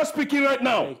 Start speaking right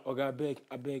now. Oga, I beg.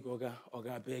 Oga,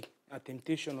 I beg. A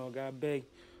temptation, Oga, I beg.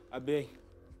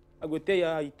 I go tell you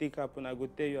how it take happen. I go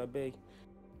tell you, I beg.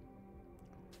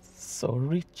 So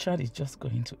Richard is just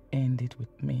going to end it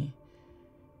with me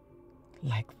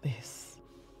like this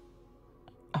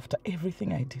after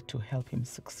everything I did to help him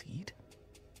succeed?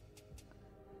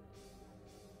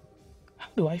 How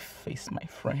do I face my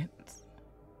friends,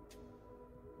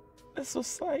 the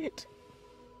society,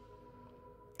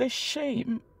 the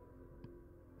shame?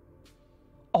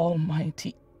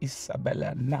 Almighty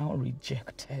Isabella, now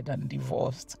rejected and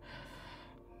divorced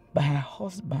by her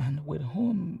husband with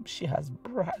whom she has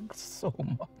bragged so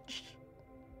much.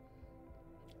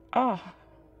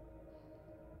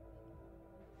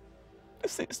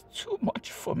 This is too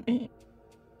much for me.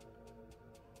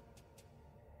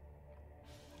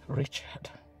 Richard,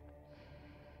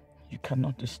 you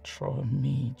cannot destroy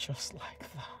me just like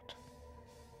that.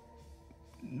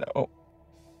 No.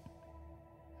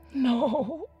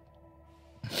 No.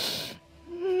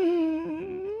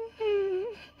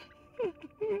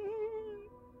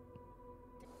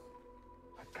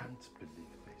 I can't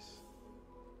believe this.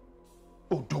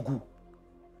 Odogu,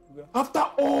 after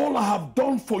all I have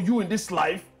done for you in this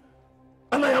life,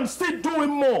 and I am still doing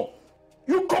more,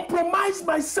 you compromise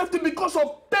my safety because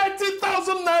of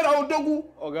 30,000 naira, Odogu.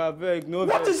 Oga, beg, no.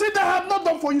 What is it that I have not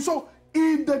done for you? So,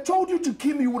 if they told you to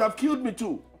kill me, you would have killed me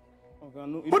too. Oga,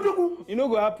 no. It no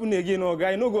go happen again,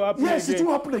 Oga. It no go happen again. Yes, it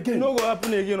will happen again. It no go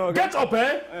happen again, Oga. Get up,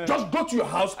 Just go to your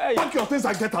house, pack your things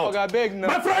and get out. Oga, beg now.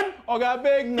 My friend. Oga,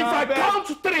 beg now. If I count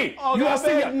to 3, you are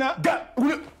still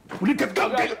here. Will you get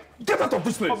out of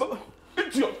this place?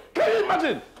 Idiot. Can you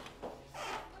imagine?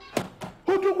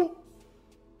 Odogu,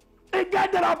 a guy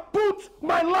that I put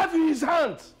my life in his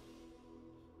hands.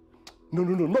 No,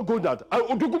 not going that.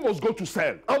 Odogu must go to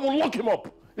cell. I will lock him up.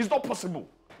 It's not possible.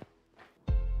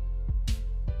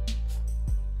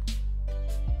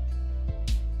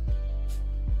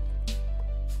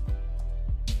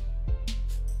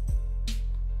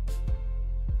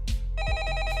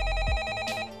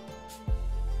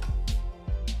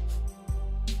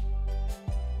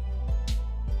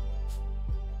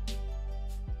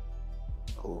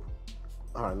 Oh,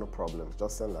 all right, no problem.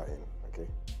 Just send that in, okay?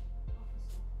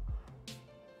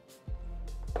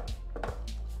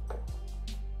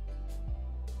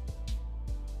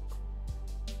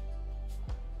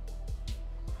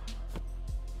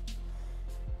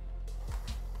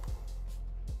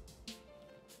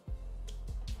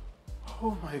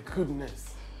 Oh my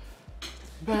goodness.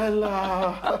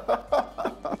 Bella!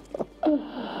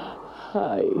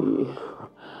 Hi.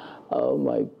 Oh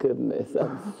my goodness,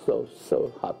 I'm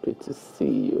so happy to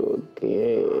see you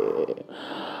again.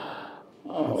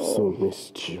 I've so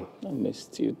missed you. I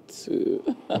missed you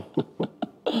too.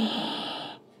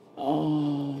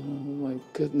 Oh my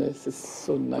goodness, it's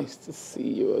so nice to see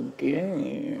you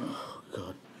again. Oh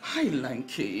God. Hi,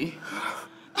 Lanky.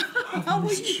 I've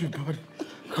missed you, buddy.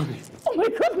 Come here. Oh my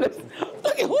goodness.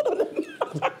 Okay, hold on.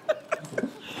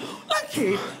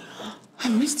 Lanky, I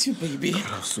missed you, baby.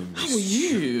 I also missed How are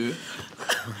you?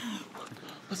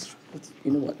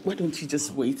 You know what? Why don't you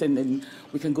just wait and then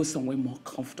we can go somewhere more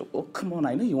comfortable? Come on,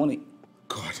 I know you want to.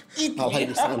 God, eat. I like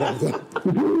the sound of that.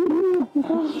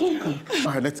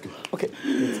 All right, let's go. Okay.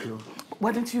 Let's go.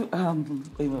 Why don't you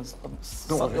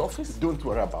solve the office? Don't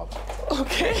worry about it.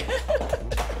 Okay.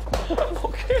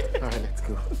 Okay. All right, let's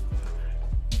go.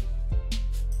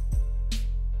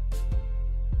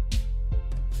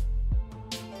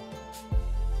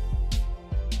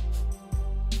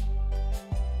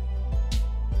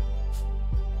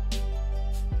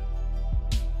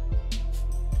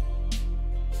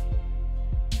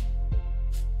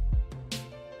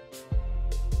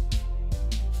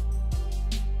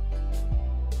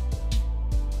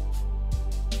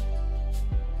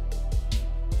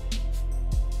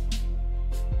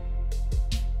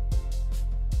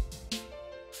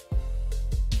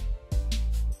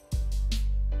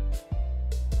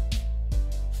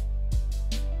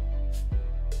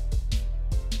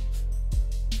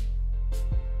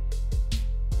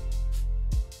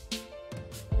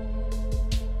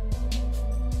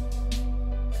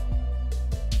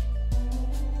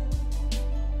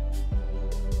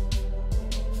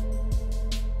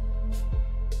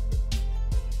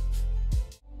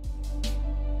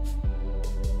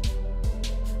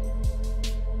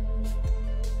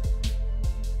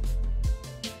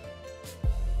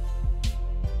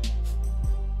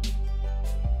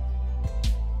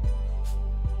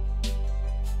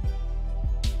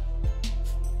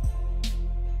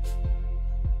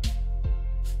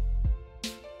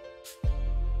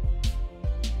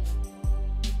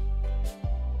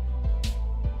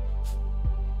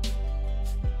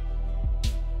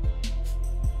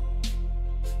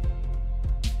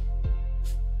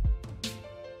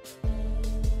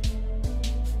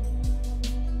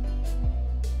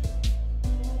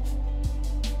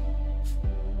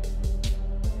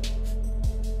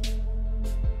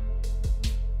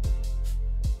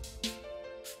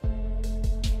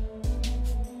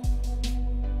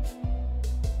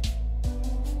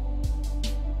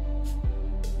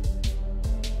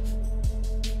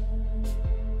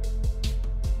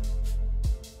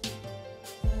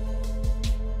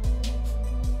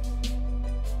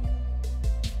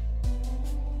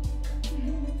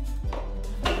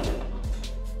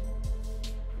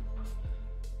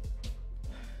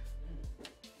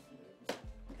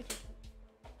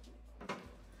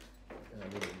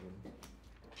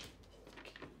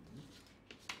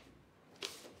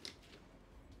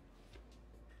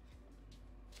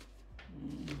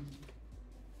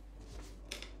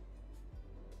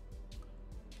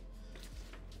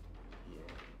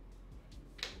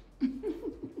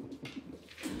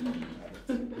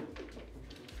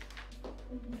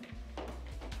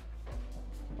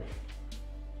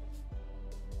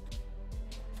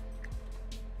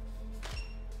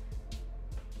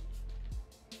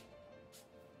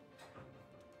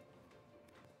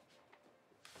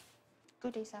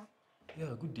 Good day, sir.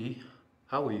 Yeah, good day.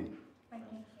 How are you? Fine,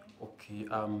 thank you.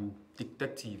 Okay,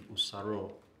 Detective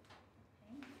Usaro.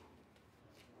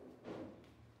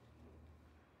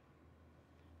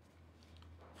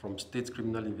 From State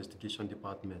Criminal Investigation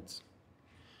Department.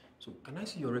 So, can I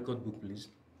see your record book, please?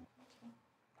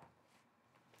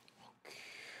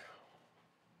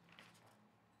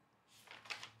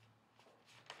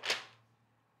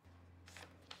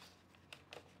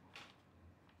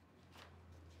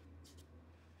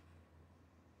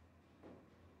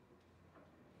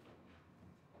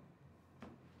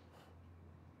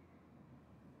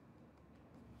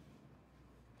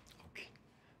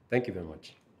 Thank you very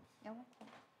much. You're welcome.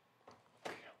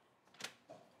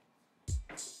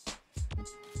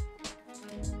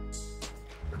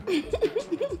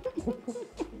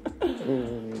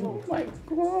 Oh my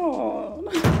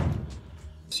God.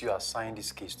 You assigned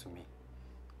this case to me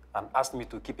and asked me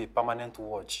to keep a permanent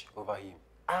watch over him.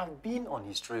 I've been on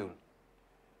his trail.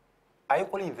 I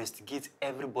equally investigate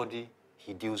everybody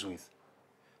he deals with.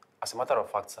 As a matter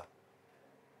of fact, sir,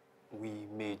 we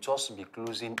may just be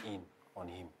closing in on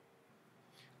him.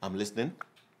 I'm listening.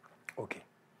 Okay.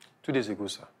 2 days ago,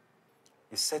 sir,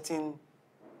 a certain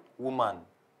woman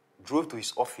drove to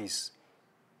his office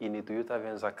in a Toyota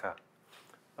Venza car.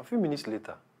 A few minutes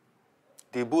later,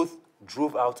 they both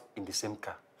drove out in the same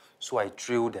car. So I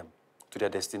trailed them to their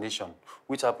destination,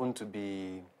 which happened to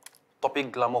be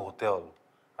Topic Glamour Hotel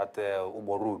at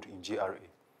Ubo Road in GRA.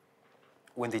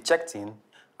 When they checked in,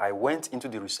 I went into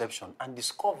the reception and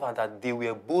discovered that they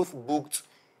were both booked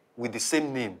with the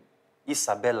same name,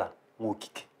 Isabella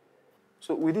Mwokike.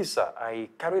 So with this, sir, I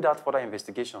carried out further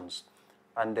investigations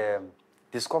and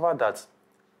discovered that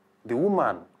the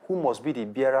woman who must be the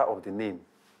bearer of the name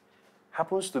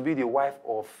happens to be the wife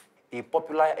of a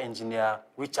popular engineer,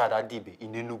 Richard Adibe,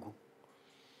 in Enugu.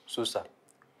 So, sir,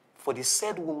 for the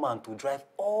said woman to drive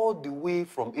all the way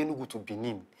from Enugu to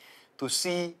Benin to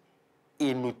see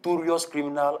a notorious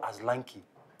criminal as Lanky,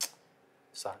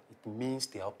 sir, it means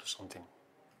they're up to something.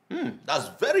 That's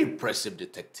very impressive,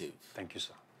 detective. Thank you,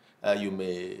 sir. You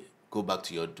may go back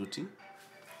to your duty.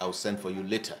 I'll send for you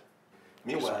later.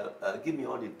 Meanwhile, give me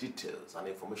all the details and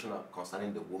information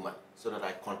concerning the woman so that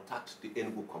I contact the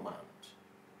Enugu command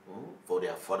for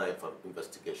their further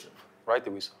investigation. Right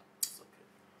away, sir.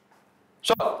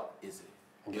 Okay. So, easy.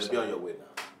 You'll be on your way now.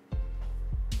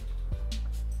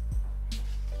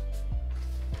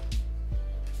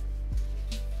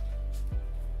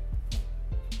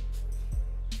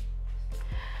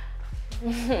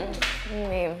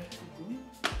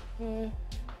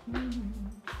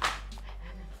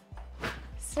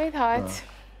 Sweetheart.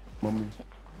 Mommy.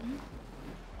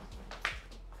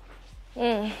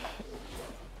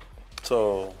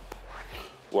 So,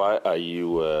 why are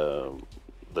you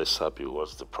this happy?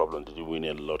 What's the problem? Did you win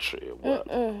a lottery or what?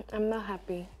 I'm not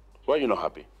happy. Why are you not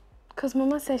happy? Because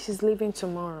Mama says she's leaving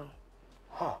tomorrow.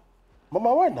 Huh?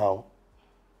 Mama, why now?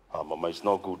 Mama, it's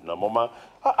not good now. Mama,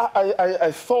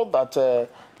 I thought that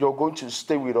you're going to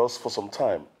stay with us for some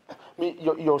time. I mean,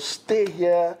 your stay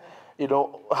here, you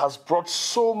know, has brought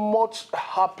so much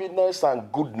happiness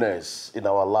and goodness in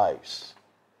our lives.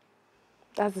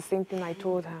 That's the same thing I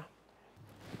told her.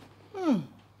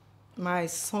 My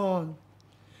son,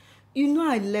 you know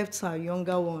I left our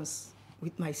younger ones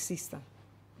with my sister.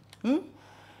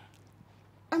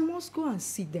 I must go and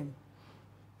see them.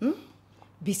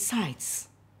 Besides,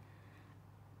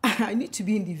 I need to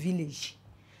be in the village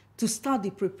to start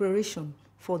the preparation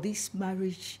for this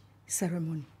marriage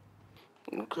ceremony.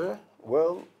 Okay,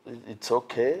 well, it's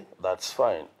okay. That's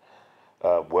fine.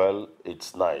 Well,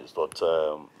 it's nice, but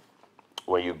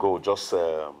when you go, just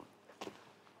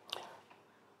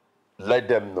let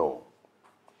them know,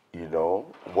 you know,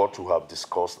 what you have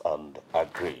discussed and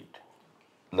agreed.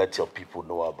 Let your people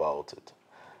know about it.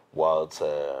 Whilst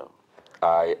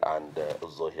I and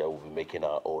Zohia will be making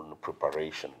our own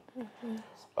preparation.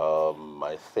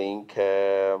 I think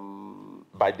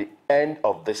by the end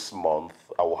of this month,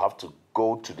 I will have to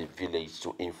go to the village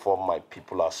to inform my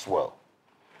people as well.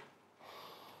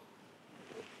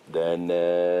 Then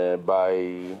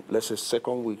by, let's say,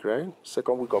 second week, right?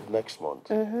 Second week of next month,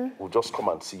 we'll just come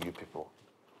and see you people.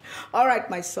 All right,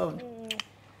 my son.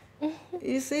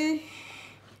 You see,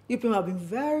 you people have been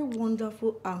very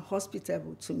wonderful and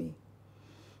hospitable to me.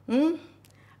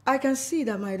 I can see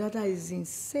that my daughter is in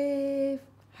safe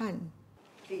hands.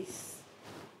 Please,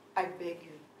 I beg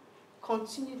you,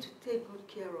 continue to take good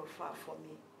care of her for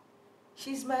me.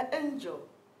 She's my angel.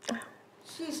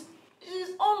 She's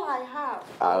all I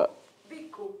have.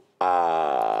 Biko.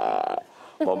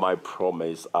 But I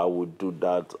promise I will do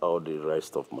that all the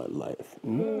rest of my life.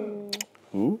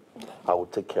 I will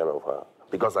take care of her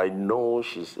because I know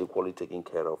she's equally taking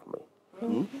care of me.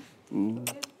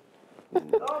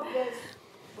 God bless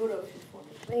both of you for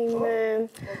me. Amen.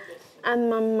 And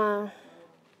Mama,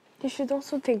 you should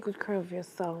also take good care of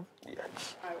yourself.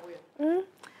 Yes. I will.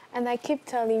 And I keep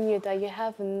telling you that you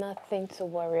have nothing to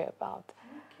worry about.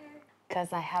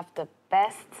 Because I have the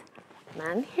best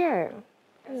man here.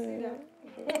 I see that.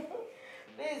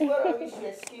 Please, both of you should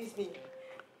excuse me.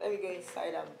 Let me go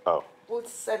inside and put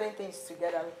certain things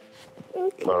together.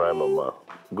 All right, Mama.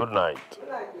 Good night. Good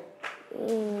night.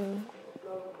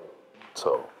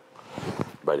 So,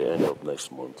 by the end of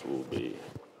next month, we'll be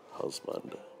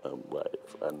husband and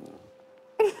wife, and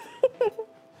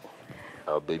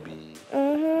our baby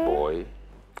boy.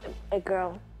 A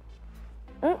girl.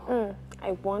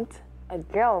 I want a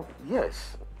girl.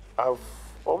 Yes, I've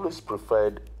always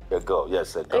preferred a girl.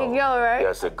 Yes, a girl. A girl, right?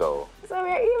 Yes, a girl. So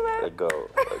we're even. A girl.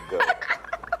 A girl.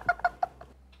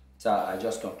 Sir, I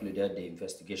just concluded the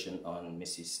investigation on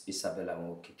Mrs. Isabella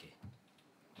Nwokike.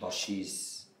 But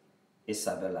she's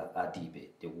Isabella Adibe,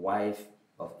 the wife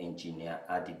of Engineer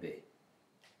Adibe.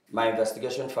 My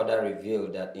investigation further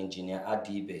revealed that Engineer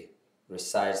Adibe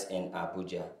resides in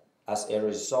Abuja as a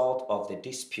result of the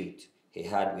dispute he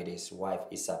had with his wife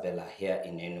Isabella here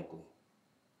in Enugu.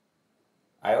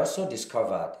 I also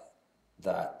discovered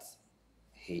that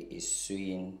he is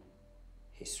suing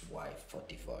his wife for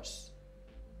divorce.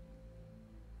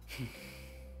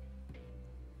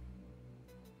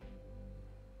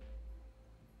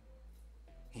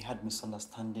 He had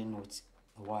misunderstanding with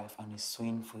the wife and is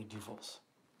suing for a divorce.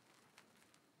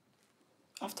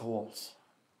 Afterwards,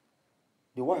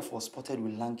 the wife was spotted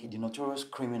with Lanky, the notorious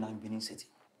criminal in Benin City.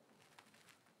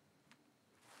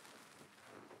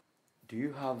 Do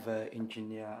you have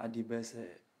Engineer Adibe's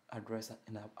address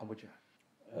in Abuja?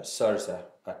 Sorry, sir.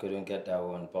 I couldn't get that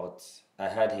one, but I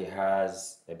heard he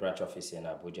has a branch office in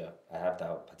Abuja. I have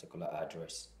that particular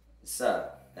address. Sir,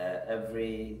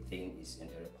 everything is in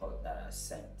the report that I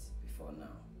sent before now.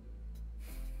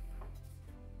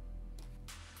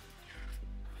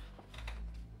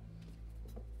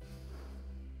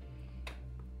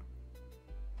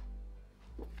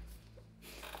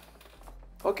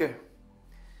 Okay.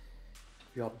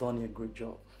 You have done a great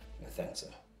job. Thanks, sir.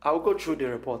 I will go through the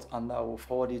report and I will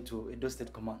forward it to Edo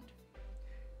State Command.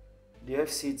 The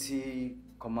FCT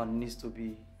command needs to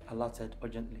be alerted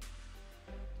urgently.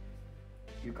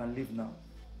 You can leave now.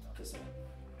 Okay, sir.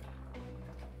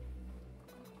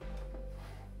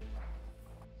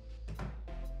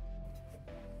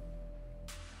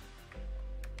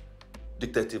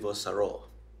 Detective Osaro,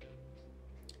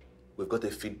 we've got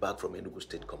a feedback from Enugu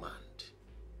State Command.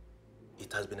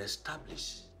 It has been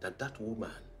established that that woman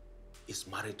is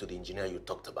married to the engineer you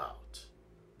talked about,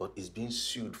 but is being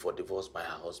sued for divorce by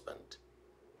her husband.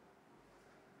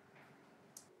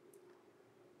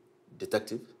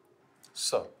 Detective?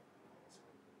 Sir.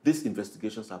 These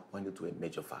investigations are pointing to a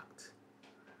major fact.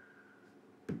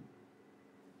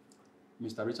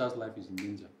 Mr. Richard's life is in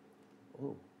danger.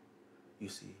 Oh, you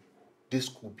see, this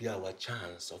could be our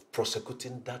chance of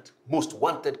prosecuting that most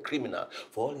wanted criminal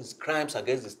for all his crimes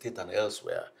against the state and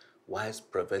elsewhere,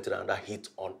 whilst preventing another hit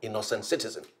on innocent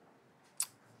citizens.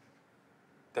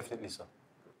 Definitely, sir.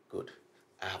 Good.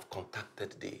 I have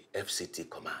contacted the FCT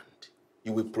command.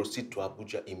 You will proceed to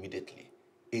Abuja immediately.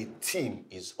 A team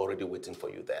is already waiting for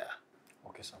you there.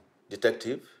 Okay, sir.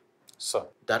 Detective? Sir.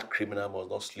 That criminal must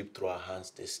not slip through our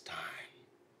hands this time.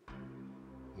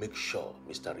 Make sure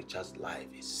Mr. Richard's life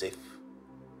is safe.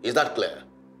 Is that clear?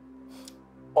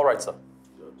 All right, sir.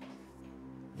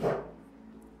 Good.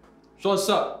 Sure,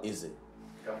 sir. Easy.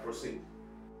 You can proceed.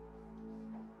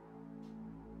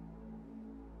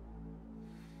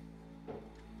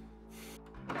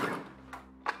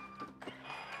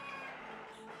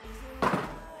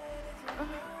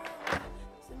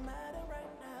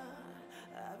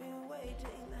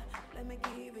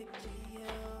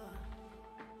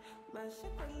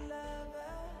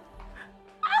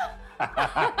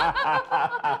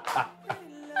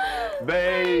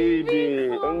 Baby,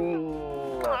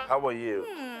 how are you?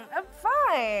 I'm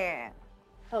fine.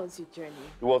 How was your journey?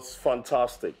 It was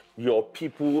fantastic. Your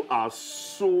people are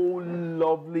so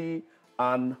lovely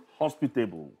and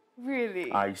hospitable.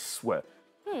 Really? I swear.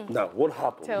 Now, what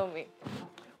happened? Tell me.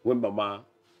 When Mama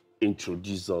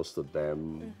introduced us to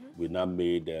them, we now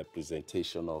made a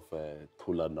presentation of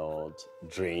cola nuts,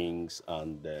 drinks,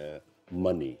 and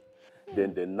money.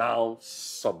 Then they now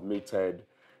submitted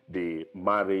the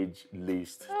marriage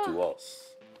list to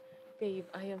us. Babe,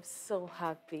 I am so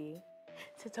happy.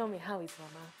 So tell me, how is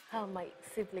Mama? How are my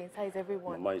siblings? How is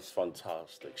everyone? Mama is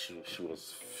fantastic. She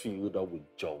was filled up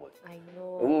with joy. I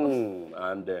know.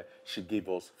 And she gave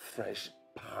us fresh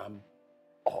palm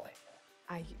oil.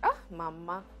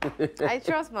 Mama. I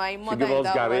trust my She mother gave in us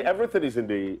that Gary. one. Everything is in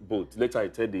the boot. Later, I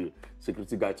tell the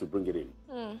security guy to bring it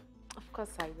in. Of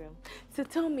course I will. So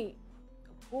tell me,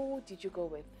 who did you go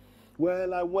with?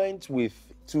 Well, I went with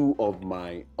two of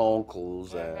my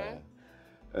uncles, Ibe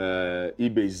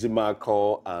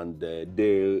Zimako and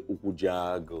Dale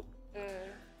Ukujago.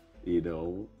 You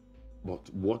know, but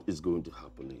what is going to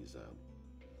happen is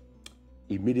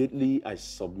immediately I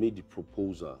submit the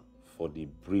proposal for the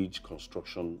bridge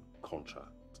construction contract.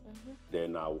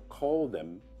 Then I'll call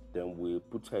them, then we'll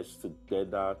put heads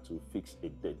together to fix a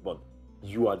date. But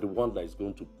you are the one that is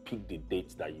going to pick the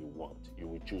date that you want. You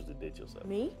will choose the date yourself.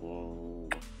 Me?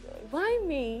 Yes. Why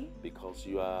me? Because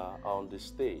you are on the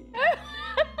stage.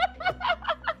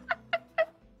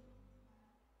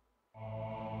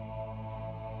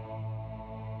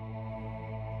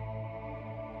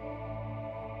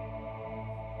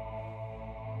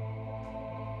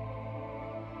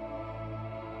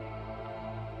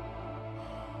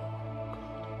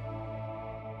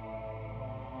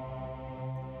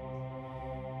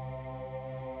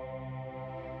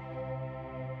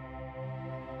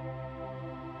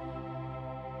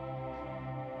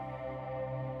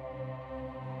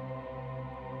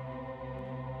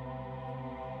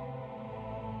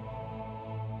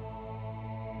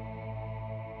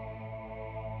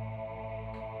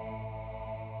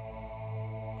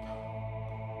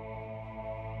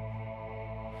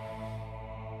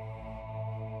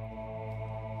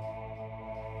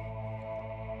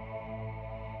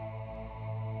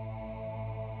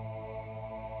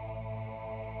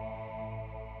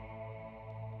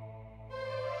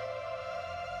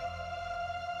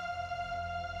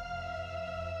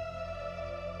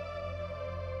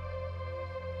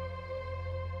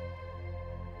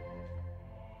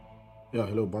 Yeah,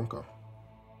 hello, Bunker.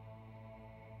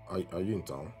 Are you in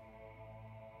town?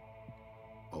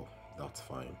 Oh, that's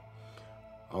fine.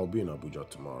 I'll be in Abuja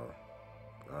tomorrow.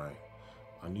 Alright?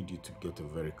 I need you to get a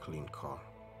very clean car.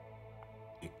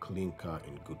 A clean car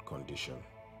in good condition.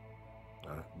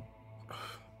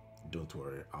 Don't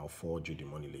worry, I'll forward you the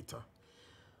money later.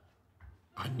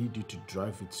 I need you to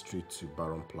drive it straight to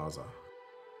Baron Plaza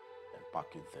and park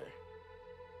it there.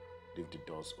 Leave the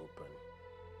doors open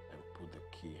and put the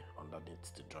key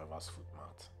underneath the driver's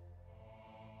footmat.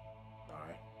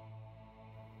 Alright?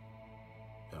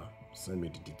 Yeah, send me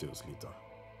the details later.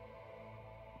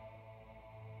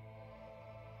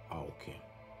 Ah, okay.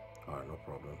 Alright, no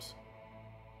problems.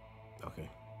 Okay,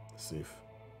 safe.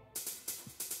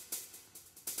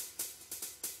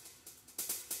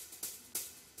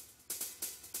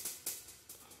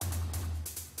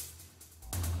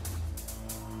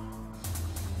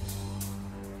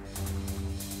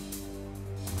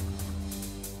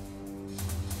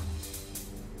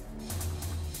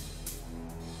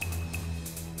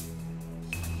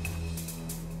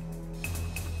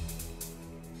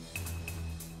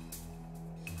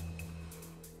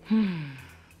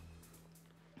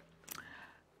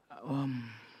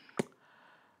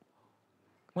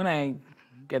 When I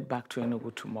get back to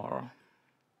Enugu tomorrow,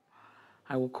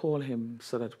 I will call him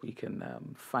so that we can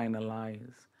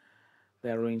finalize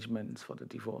the arrangements for the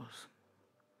divorce.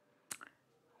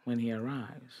 When he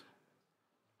arrives,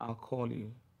 I'll call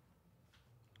you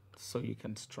so you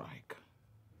can strike.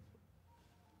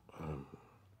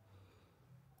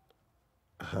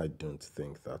 I don't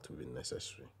think that will be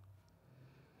necessary.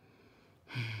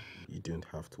 You don't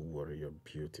have to worry your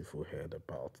beautiful head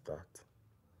about that.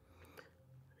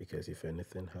 Because if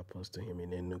anything happens to him in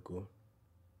Enugu,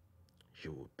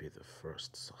 you will be the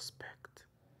first suspect.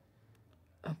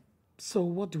 So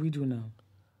what do we do now?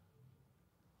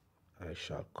 I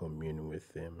shall commune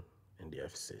with him in the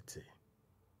FCT.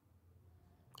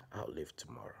 I'll leave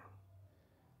tomorrow.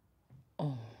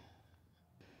 Oh,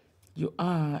 you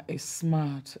are a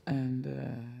smart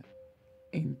and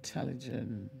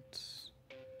intelligent.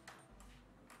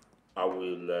 I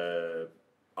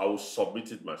will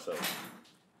submit it myself.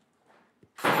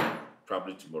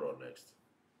 Probably tomorrow or next.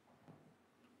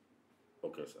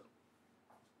 Okay, sir.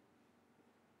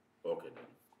 Okay, then.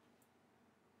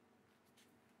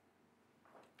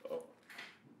 Oh,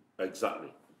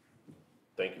 exactly.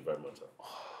 Thank you very much, sir.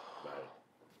 Bye.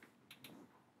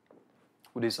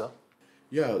 Good day, sir.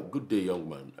 Yeah, good day, young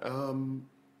man.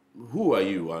 Who are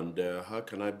you and how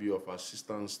can I be of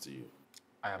assistance to you?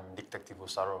 I am Detective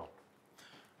Osaro.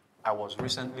 I was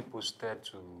recently posted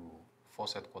to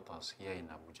Force Headquarters here in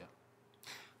Abuja.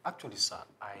 Actually, sir,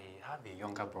 I have a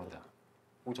younger brother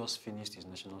who just finished his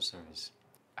national service.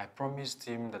 I promised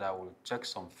him that I will check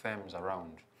some firms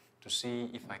around to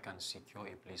see if I can secure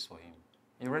a place for him.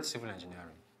 He read civil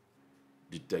engineering.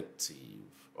 Detective,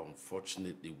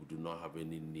 unfortunately, we do not have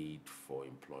any need for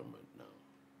employment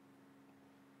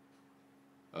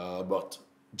now. But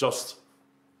just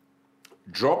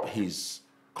drop his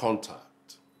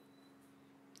contact,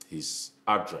 his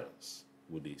address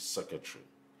with the secretary.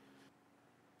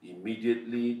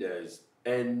 Immediately there's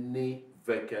any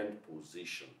vacant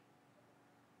position,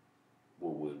 we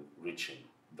will reach him.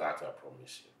 That I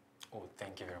promise you. Oh,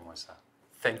 thank you very much, sir.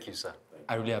 Thank you, sir.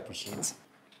 I really appreciate it.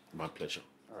 My pleasure.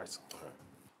 All right, sir. All right.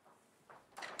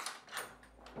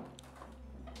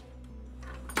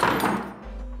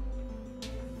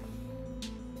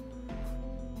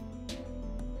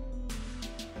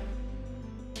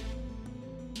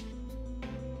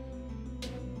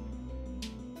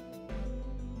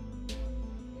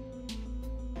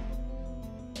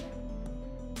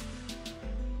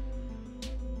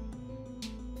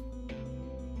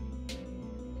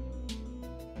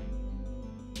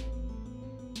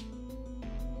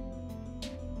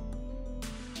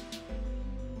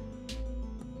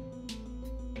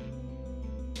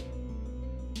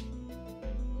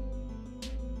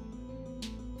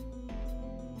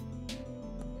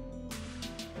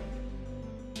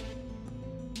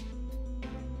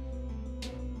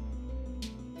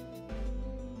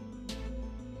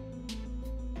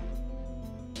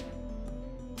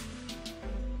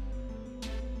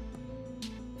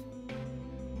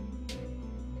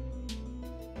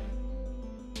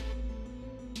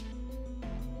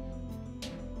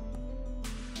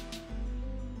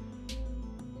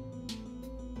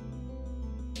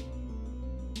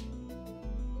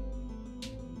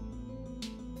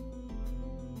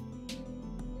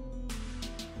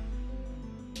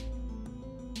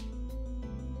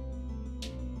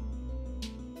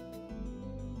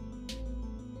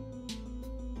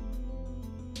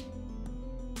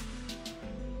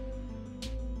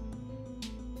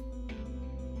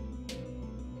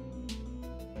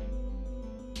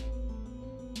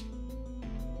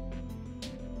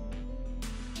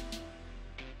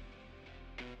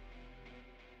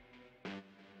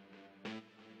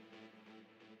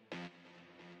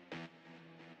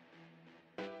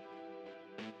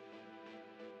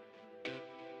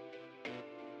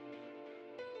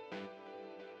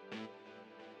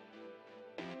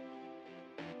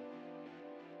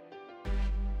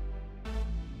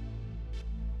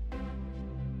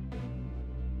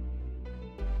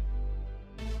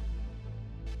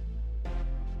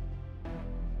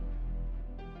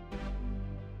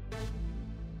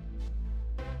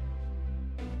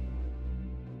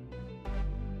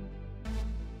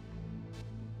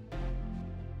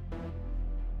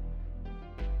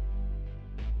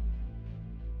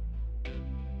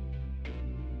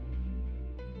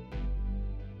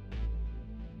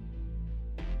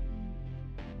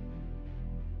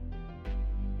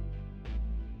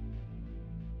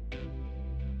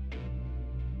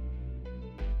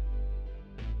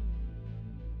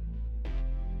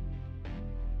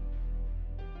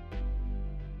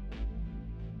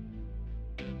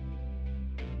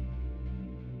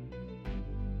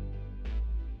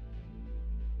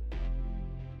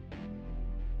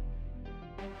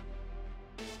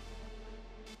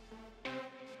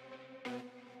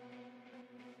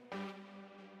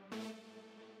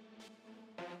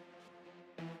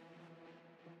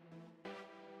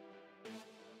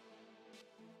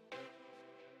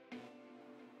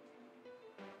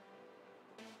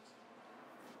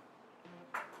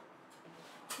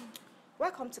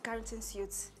 Welcome to Carrington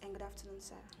Suites and good afternoon,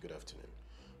 sir. Good afternoon.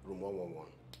 Room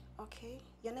 111. Okay,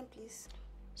 your name, please.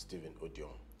 Stephen Odion.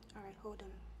 All right, hold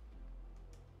on.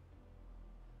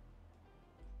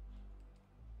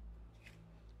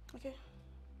 Okay.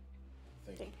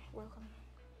 Thank you. Welcome.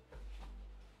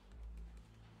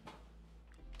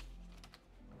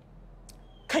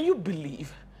 Can you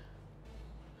believe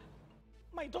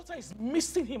my daughter is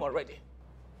missing him already?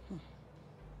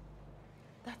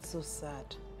 That's so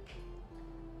sad.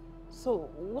 So,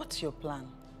 what's your plan?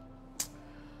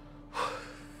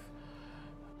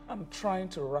 I'm trying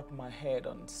to wrap my head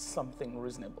on something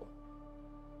reasonable.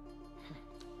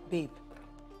 Babe,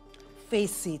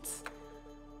 face it.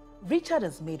 Richard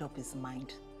has made up his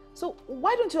mind. So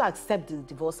why don't you accept the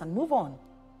divorce and move on?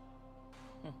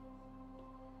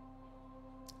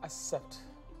 Accept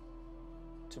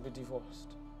to be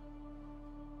divorced.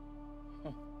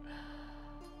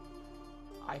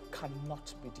 I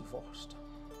cannot be divorced.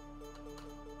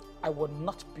 I will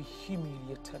not be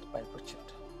humiliated by Richard.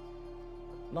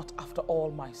 Not after all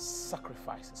my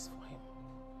sacrifices for him.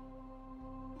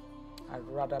 I'd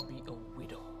rather be a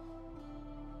widow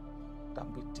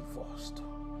than be divorced.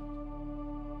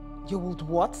 You would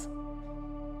what?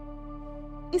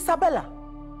 Isabella?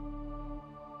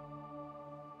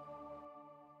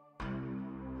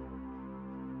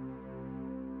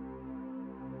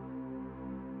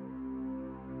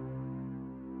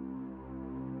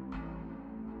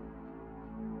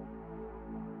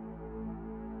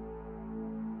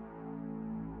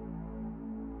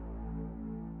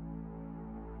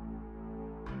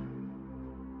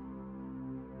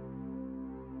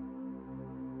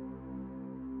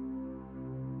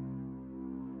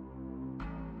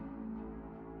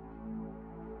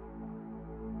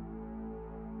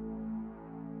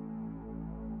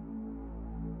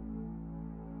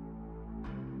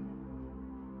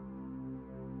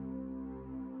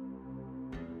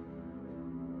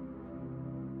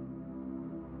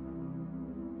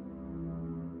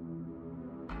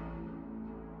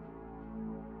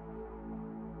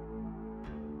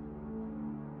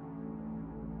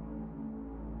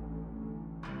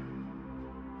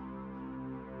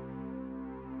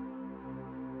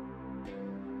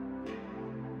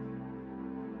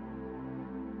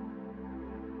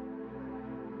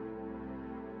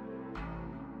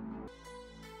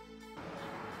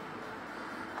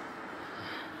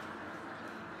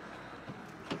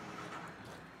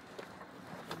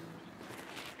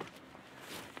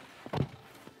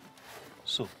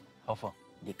 So, how far?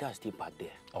 The car is still parked there.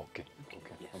 Okay.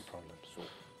 Yes. No problem. So,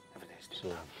 everything's So,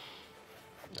 still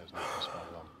there's no false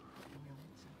alarm.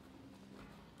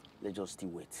 Let's just still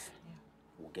wait.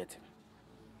 We'll get him.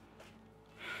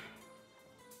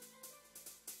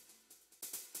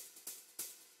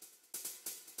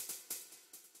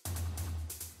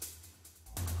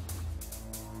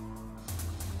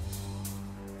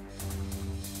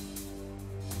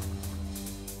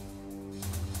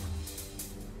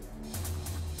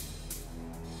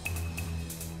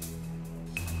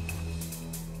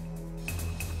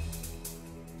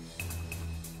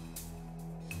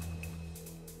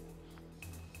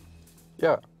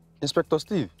 Yeah, Inspector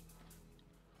Steve.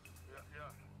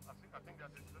 I think that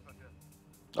is better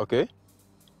here. Okay.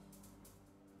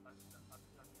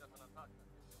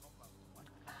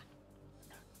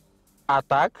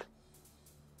 Attack?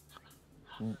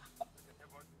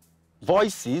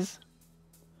 Voices?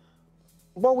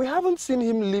 But we haven't seen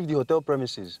him leave the hotel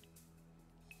premises.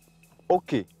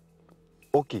 Okay.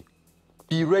 Okay.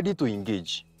 Be ready to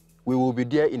engage. We will be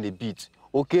there in a bit.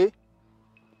 Okay?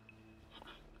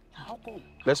 How come?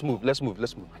 Let's move. Let's move.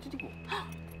 Let's move. Where did he go?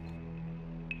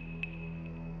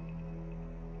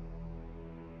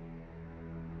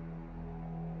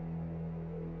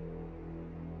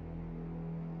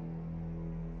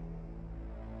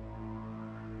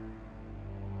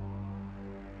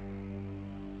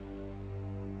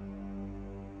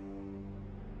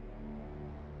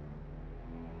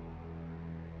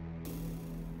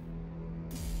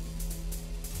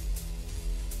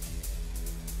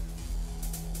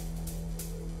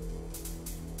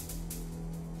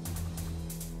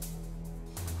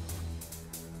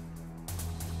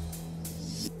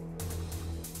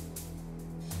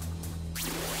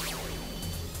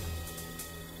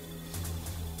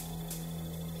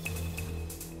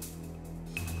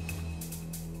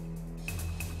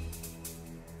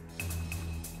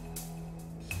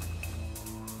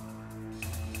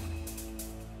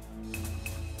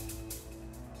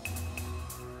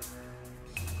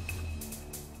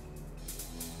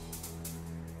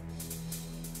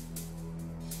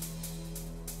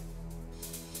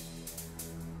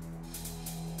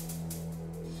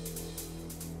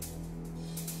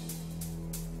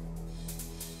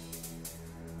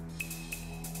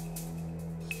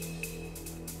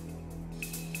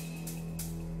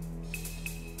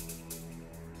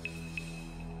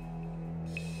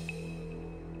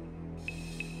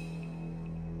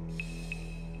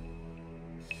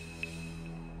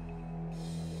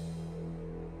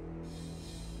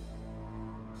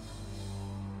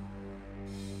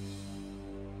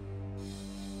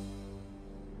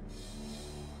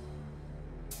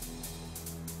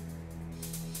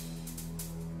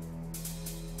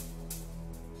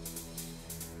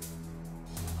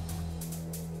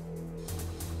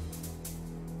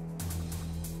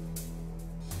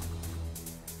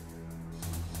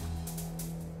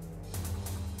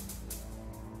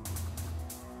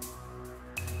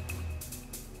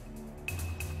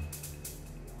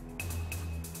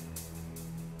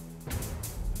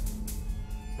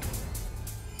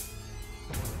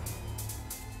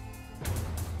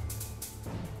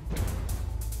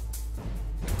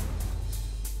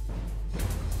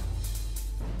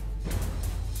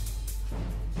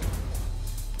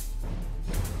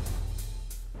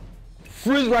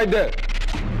 Freeze right there.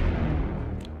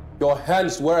 Your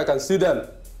hands where I can see them.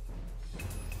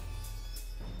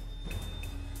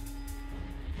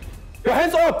 Your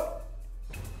hands up!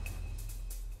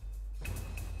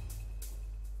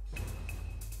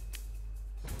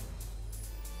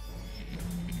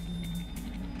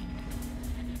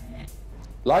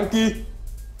 Lanky,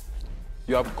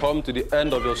 you have come to the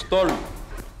end of your story.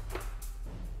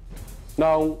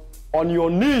 Now, on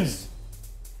your knees.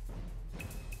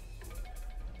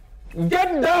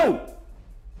 Get down!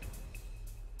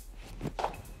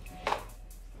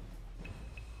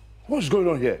 What's going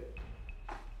on here?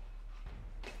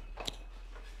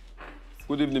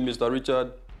 Good evening, Mr.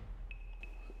 Richard.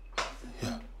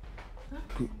 Yeah.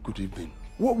 Good evening.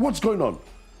 What's going on?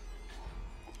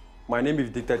 My name is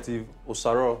Detective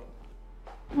Osaro.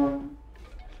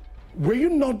 Were you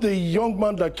not the young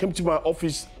man that came to my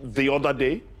office the other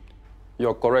day?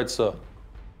 You're correct, sir.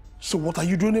 So what are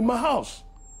you doing in my house?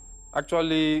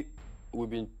 Actually, we've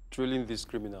been trailing this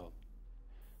criminal.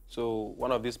 So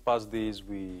one of these past days,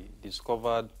 we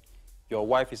discovered your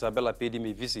wife, Isabella, paid him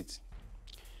a visit.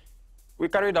 We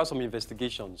carried out some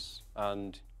investigations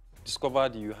and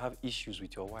discovered you have issues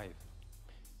with your wife.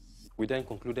 We then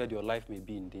concluded your life may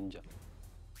be in danger.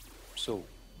 So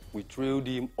we trailed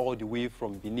him all the way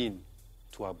from Benin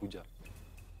to Abuja.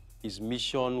 His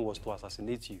mission was to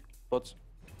assassinate you, but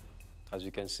as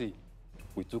you can see,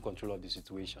 we took control of the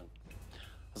situation.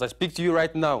 As I speak to you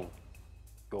right now,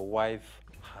 your wife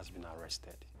has been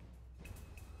arrested. You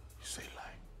say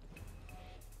lie.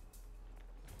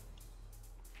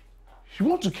 You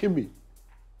want to kill me?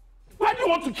 Why do you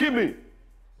want to kill me?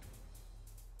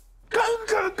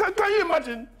 Can you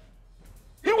imagine?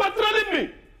 You were threatening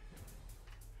me.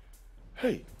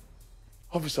 Hey,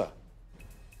 officer,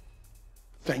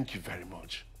 thank you very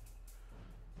much.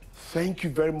 Thank you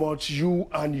very much, you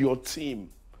and your team.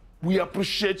 We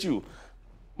appreciate you.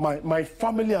 My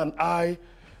family and I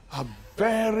are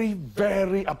very,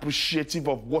 very appreciative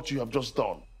of what you have just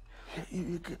done.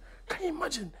 Can you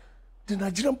imagine? The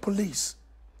Nigerian police,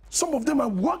 some of them are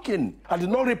working. I did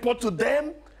not report to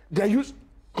them. They use.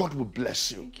 God will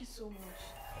bless you. Thank you so much.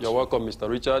 You're welcome, Mr.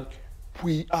 Richard.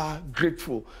 We are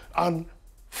grateful. And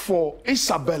for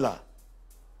Isabella,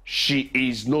 she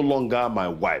is no longer my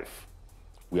wife.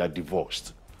 We are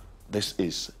divorced. This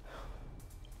is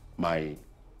my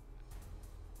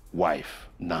wife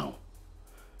now.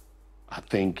 I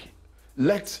think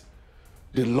let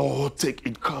the law take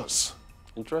its course.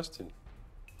 Interesting.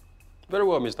 Very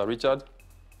well, Mr. Richard.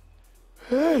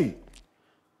 Hey!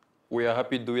 We are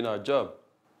happy doing our job.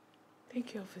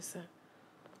 Thank you, officer.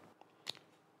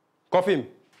 Cuff him.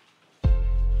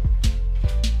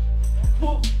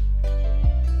 Oh,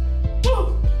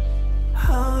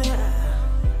 yeah.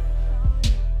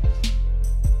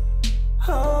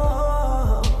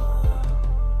 Oh,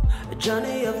 a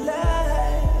journey of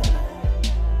life.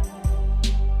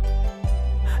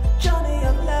 A journey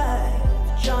of life.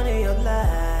 A journey of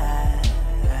life.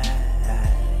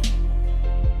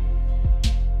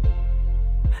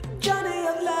 Journey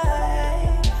of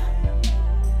life.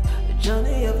 A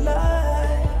journey of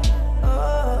life.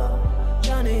 Oh,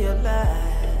 journey of life.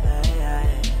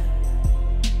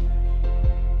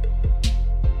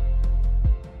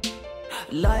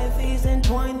 Life is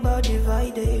entwined but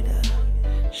divided.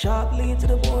 Sharply to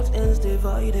the both ends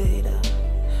divided.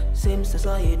 Same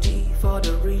society for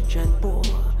the rich and poor.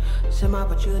 Same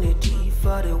opportunity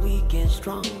for the weak and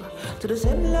strong. To the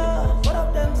same law, both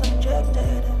of them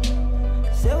subjected.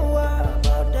 Same world,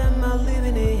 both them are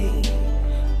living in.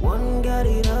 One got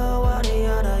it all while the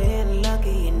other ain't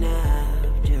lucky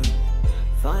enough to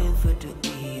find food to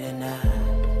eat and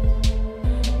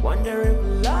wonder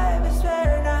if life is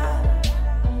fair enough.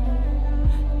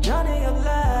 Journey of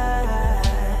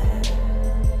life.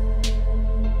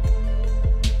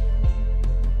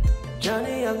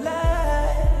 Journey of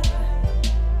life.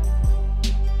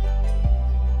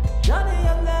 Journey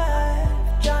of life.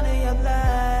 Journey of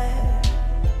life.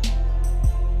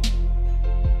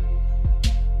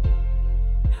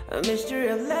 A mystery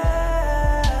of life.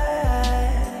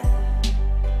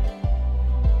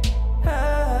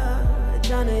 A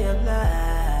journey of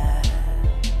life.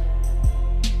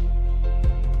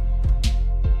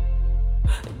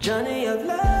 Journey of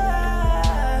life.